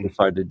guys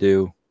decide to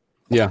do.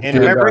 Yeah. And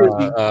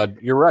remember,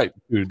 you're right,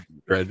 dude,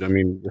 Dred. I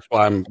mean, that's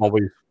why I'm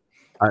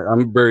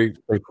very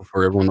thankful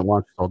for everyone that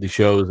watches all these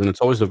shows. And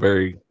it's always a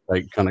very,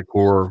 like, kind of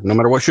core, no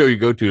matter what show you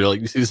go to, like,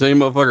 you see the same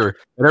motherfucker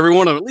at every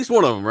one of them, at least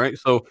one of them, right?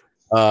 So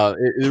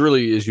it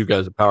really is you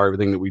guys that power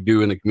everything that we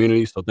do in the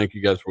community. So thank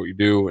you guys for what you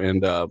do.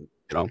 And, you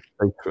know,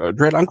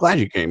 Dred, I'm glad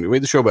you came. You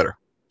made the show better.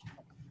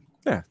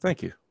 Yeah,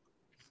 thank you.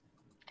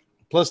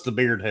 Plus the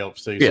beard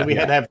helps too. Yeah, So we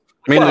had to have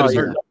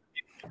certain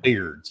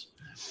beards.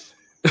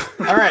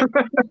 All right.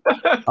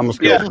 I'm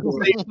Yeah,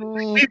 we've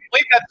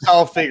got this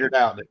all figured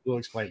out. We'll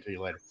explain it to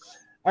you later.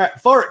 All right,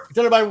 Fork,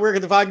 tell everybody where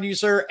can they find you,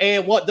 sir,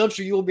 and what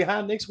dumpster you will be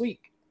behind next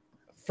week.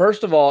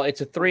 First of all,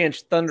 it's a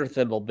 3-inch thunder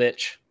thimble,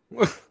 bitch.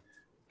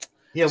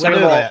 Yeah, we Second know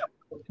of all, that.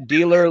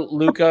 Dealer,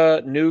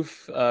 Luca,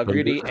 Noof,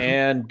 Greedy,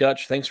 and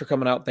Dutch, thanks for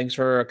coming out. Thanks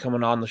for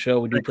coming on the show.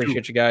 We do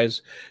appreciate you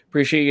guys.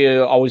 Appreciate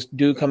you always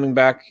coming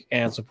back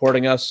and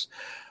supporting us.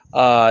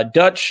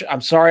 Dutch,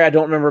 I'm sorry I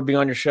don't remember being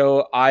on your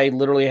show. I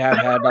literally have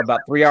had about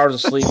 3 hours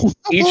of sleep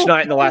each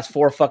night in the last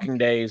 4 fucking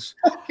days.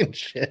 Fucking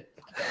shit.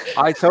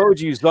 I told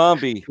you,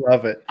 zombie.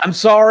 Love it. I'm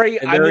sorry.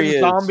 And I'm there in he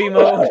is. zombie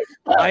mode.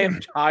 I am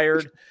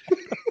tired.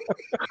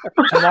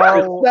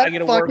 Tomorrow I That get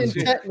to work.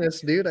 fucking tetanus,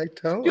 dude. I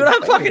told Dude,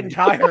 I'm fucking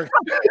tired.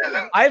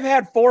 I've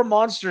had 4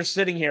 monsters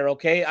sitting here,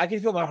 okay? I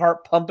can feel my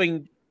heart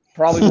pumping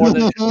probably more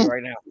than it should be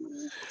right now.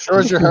 Sure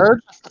as you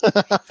heard.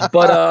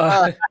 But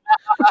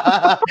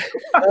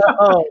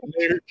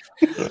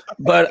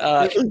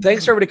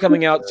thanks for everybody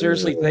coming out.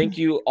 Seriously, thank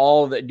you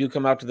all that do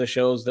come out to the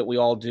shows that we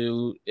all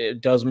do.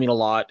 It does mean a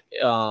lot.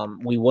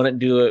 We wouldn't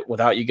do it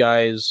without you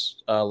guys.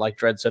 Like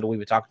Dred said, we would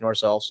be talking to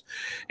ourselves.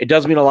 It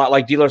does mean a lot.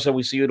 Like Dealer said,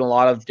 we see you in a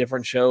lot of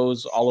different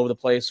shows all over the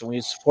place, and we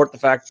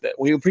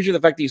appreciate the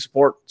fact that you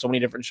support so many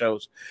different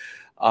shows.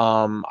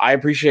 I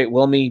appreciate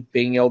Wilmy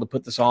being able to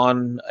put this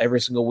on every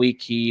single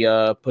week. He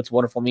puts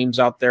wonderful memes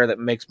out there that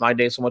makes my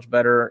day so much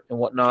better and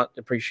whatnot.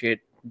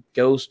 Appreciate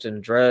Ghost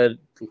and Dred,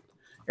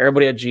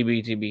 everybody at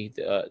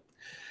GBTB.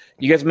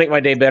 You guys make my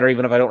day better,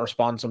 even if I don't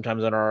respond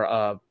sometimes in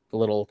our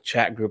little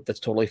chat group that's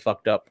totally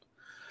fucked up.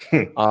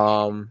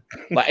 But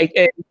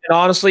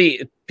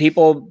honestly,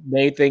 people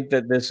may think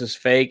that this is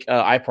fake.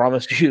 I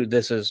promise you,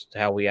 this is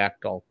how we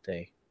act all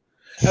day.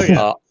 Oh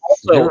yeah.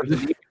 Also, you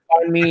can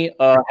find me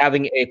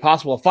having a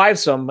possible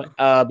 5-some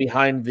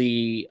behind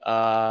the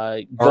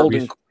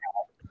Golden Corral.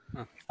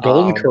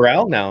 Golden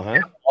Corral now, huh?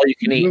 All you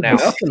can eat now.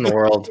 Up in the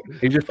world.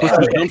 He just pushed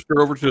the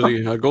dumpster over to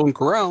the Golden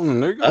Corral,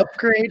 and there you go.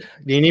 Upgrade.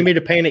 Do you need me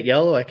to paint it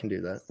yellow? I can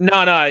do that.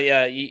 No,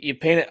 yeah. You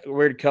paint it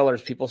weird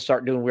colors. People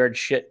start doing weird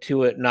shit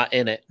to it, not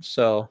in it.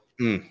 So,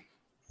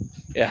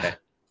 yeah.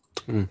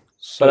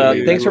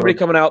 But thanks for everybody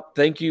coming out.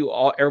 Thank you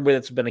all, everybody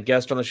that's been a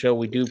guest on the show.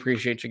 We do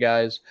appreciate you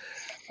guys.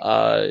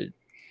 And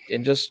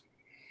just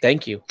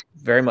thank you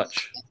very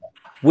much.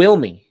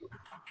 Wilmy.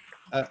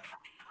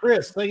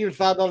 Chris, thank you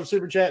for $5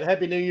 super chat.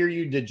 Happy New Year,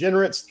 you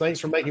degenerates. Thanks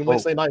for making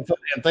Wednesday night fun.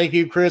 And thank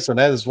you, Chris. And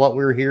that is what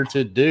we're here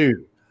to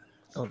do.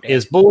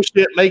 Is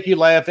bullshit, make you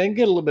laugh, and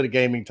get a little bit of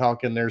gaming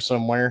talk in there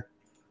somewhere.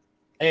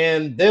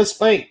 And Des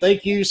Spank,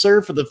 thank you,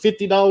 sir, for the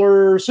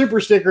 $50 super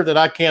sticker that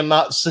I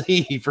cannot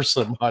see for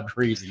some odd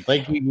reason.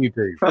 Thank you,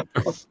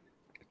 YouTube.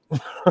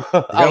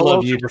 I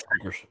love you for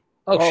stickers.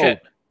 Oh,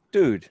 shit.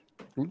 Dude.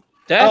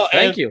 Dad,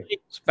 thank you.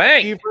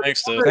 Spank.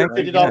 Thanks, dude.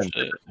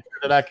 $50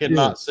 that I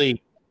cannot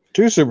see.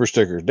 2 super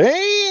stickers.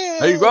 Damn.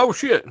 There you go.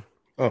 Shit.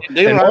 Oh.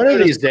 And one of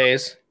these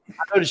days, I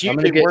noticed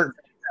YouTube worked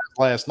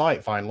last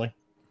night, finally.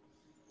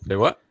 Say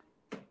what?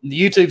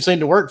 YouTube seemed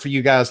to work for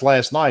you guys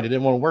last night. It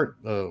didn't want to work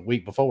the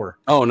week before.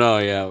 Oh, no,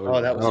 yeah.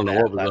 Oh, that was I don't know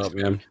bad. what was up,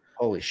 man.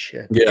 Holy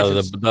shit. Yeah,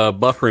 the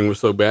buffering was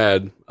so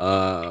bad.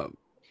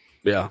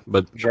 Yeah,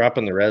 but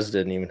dropping the res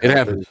didn't even it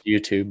help happens.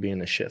 YouTube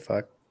being a shit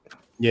fuck.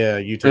 Yeah,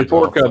 YouTube. And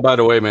Pork, by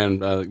the way,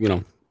 man, you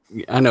know,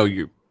 I know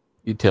you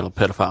tell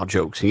pedophile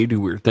jokes and you do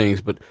weird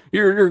things, but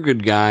you're a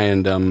good guy,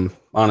 and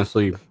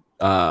honestly, you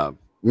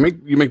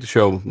make the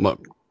show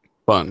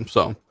fun.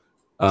 So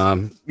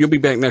you'll be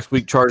back next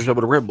week charged up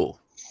with a Red Bull.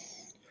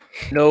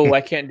 No,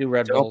 I can't do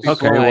Red Bulls.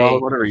 Okay,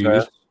 well, whatever you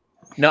use.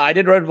 No, I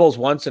did Red Bulls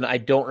once, and I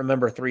don't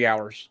remember 3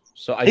 hours.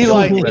 So I He don't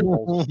likes do Red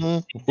Bulls.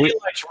 He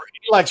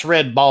likes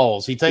red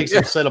balls. He takes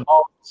a set of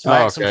balls,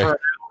 smacks them for an hour,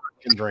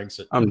 and drinks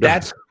it.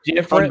 That's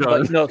different,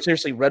 but no,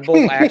 seriously, Red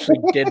Bulls I actually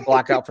did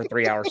black out for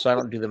 3 hours, so I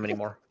don't do them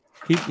anymore.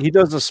 He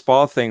does a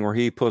spa thing where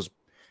he puts,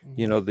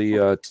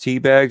 the tea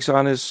bags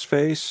on his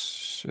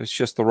face. It's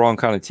just the wrong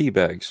kind of tea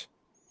bags.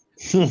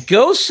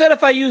 Ghost said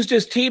if I used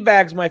his tea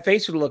bags, my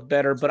face would look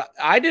better, but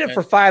I did it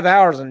for 5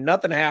 hours and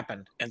nothing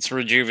happened. It's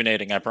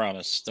rejuvenating, I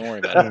promise. Don't worry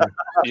about it.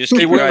 You just Hey,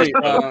 keep your eyes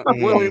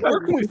Willie, Willie, where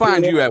can we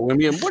find you at,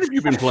 Willie? And what have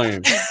you been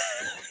playing?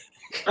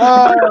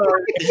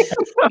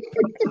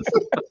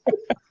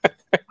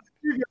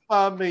 You can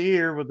find me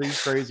here with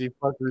these crazy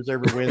fuckers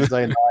every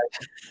Wednesday night.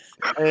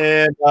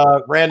 And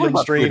random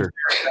streams.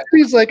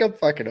 He's like, I'm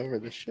fucking over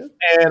this shit.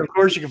 And of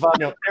course, you can find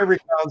me on every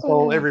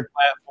console, every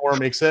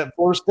platform except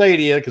for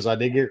Stadia, because I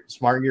did get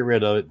smart and get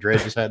rid of it. Dred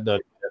just hadn't done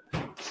it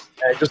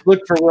yet. Just look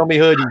for Wilmy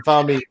Hood. You can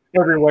find me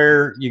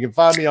everywhere. You can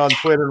find me on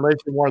Twitter unless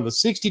you're one of the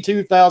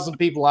 62,000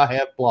 people I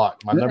have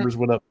blocked. My numbers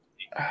went up.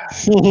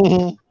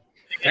 You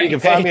can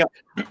find me on.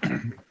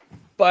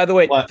 By the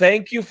way,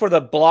 thank you for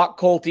the block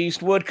Colt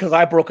Eastwood, because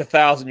I broke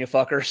 1,000, you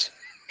fuckers.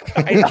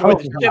 I enjoyed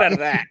the shit out of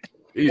that.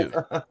 Yeah.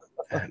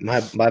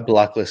 My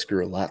block list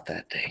grew a lot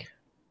that day.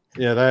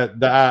 Yeah,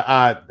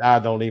 I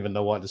don't even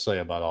know what to say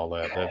about all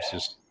that. That's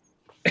just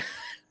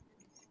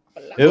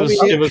it was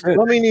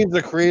Somebody needs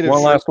a creative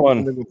one last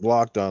one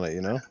blocked on it,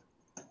 you know.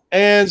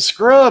 And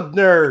Scrub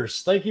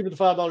Nurse, thank you for the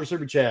 $5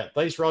 super chat.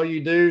 Thanks for all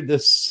you do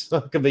this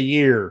suck of a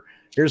year.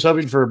 Here's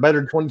hoping for a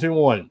better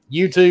 2021.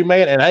 You too,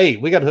 man. And hey,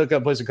 we got to hook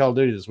up play some Call of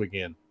Duty this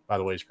weekend, by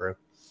the way, Scrub.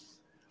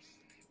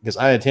 Because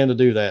I intend to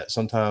do that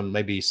sometime,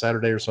 maybe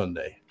Saturday or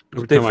Sunday.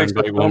 Every time I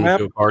invite one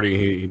to a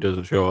party, he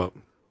doesn't show up.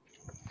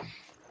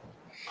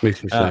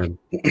 Makes me sad.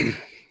 One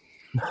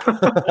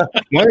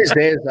of these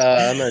days,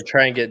 I'm going to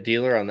try and get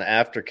Dealer on the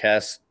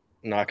Aftercast,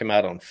 knock him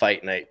out on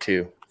Fight Night,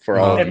 too. For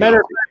all As a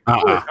matter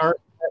of fact,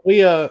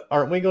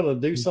 aren't we going to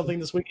do something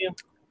this weekend,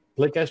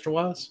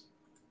 Playcaster-wise?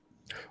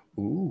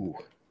 Ooh.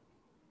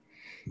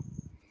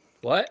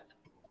 What?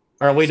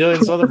 Aren't we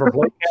doing something for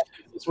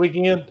Playcaster this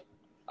weekend?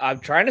 I'm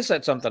trying to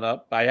set something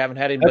up. I haven't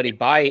had anybody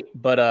bite,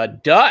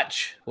 but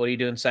Dutch, what are you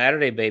doing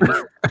Saturday, baby?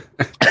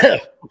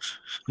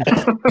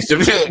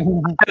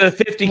 The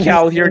 50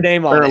 cal with your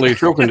name on Apparently it.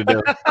 choking to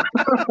death.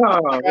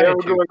 There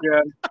we go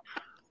again.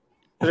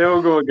 There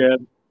we go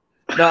again.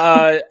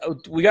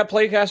 We got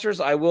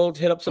Playcasters. I will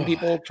hit up some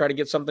people, try to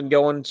get something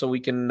going so we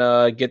can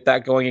get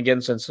that going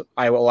again, since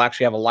I will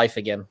actually have a life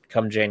again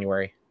come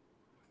January.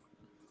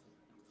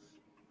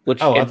 I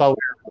thought we were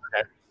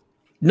okay.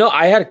 No,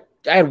 I had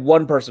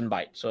one person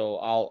bite, so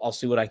I'll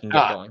see what I can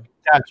get going.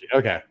 Gotcha.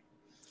 Okay.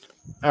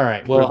 All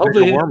right. Well,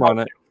 hopefully warm on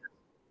it.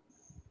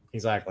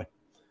 Exactly.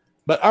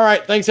 But all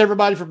right, thanks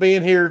everybody for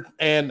being here,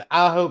 and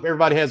I hope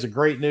everybody has a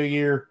great new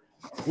year.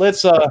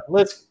 Let's hope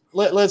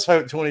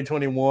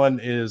 2021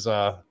 is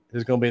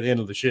going to be the end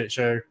of the shit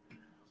show.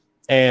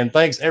 And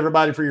thanks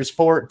everybody for your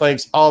support.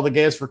 Thanks all the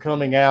guests for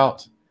coming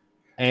out.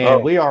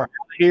 And we are out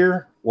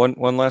here. One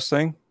last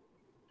thing.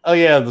 Oh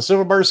yeah, the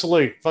Silverburst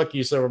salute. Fuck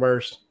you,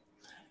 Silverburst.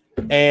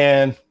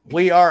 And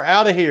we are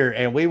out of here,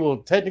 and we will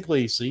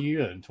technically see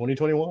you in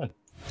 2021.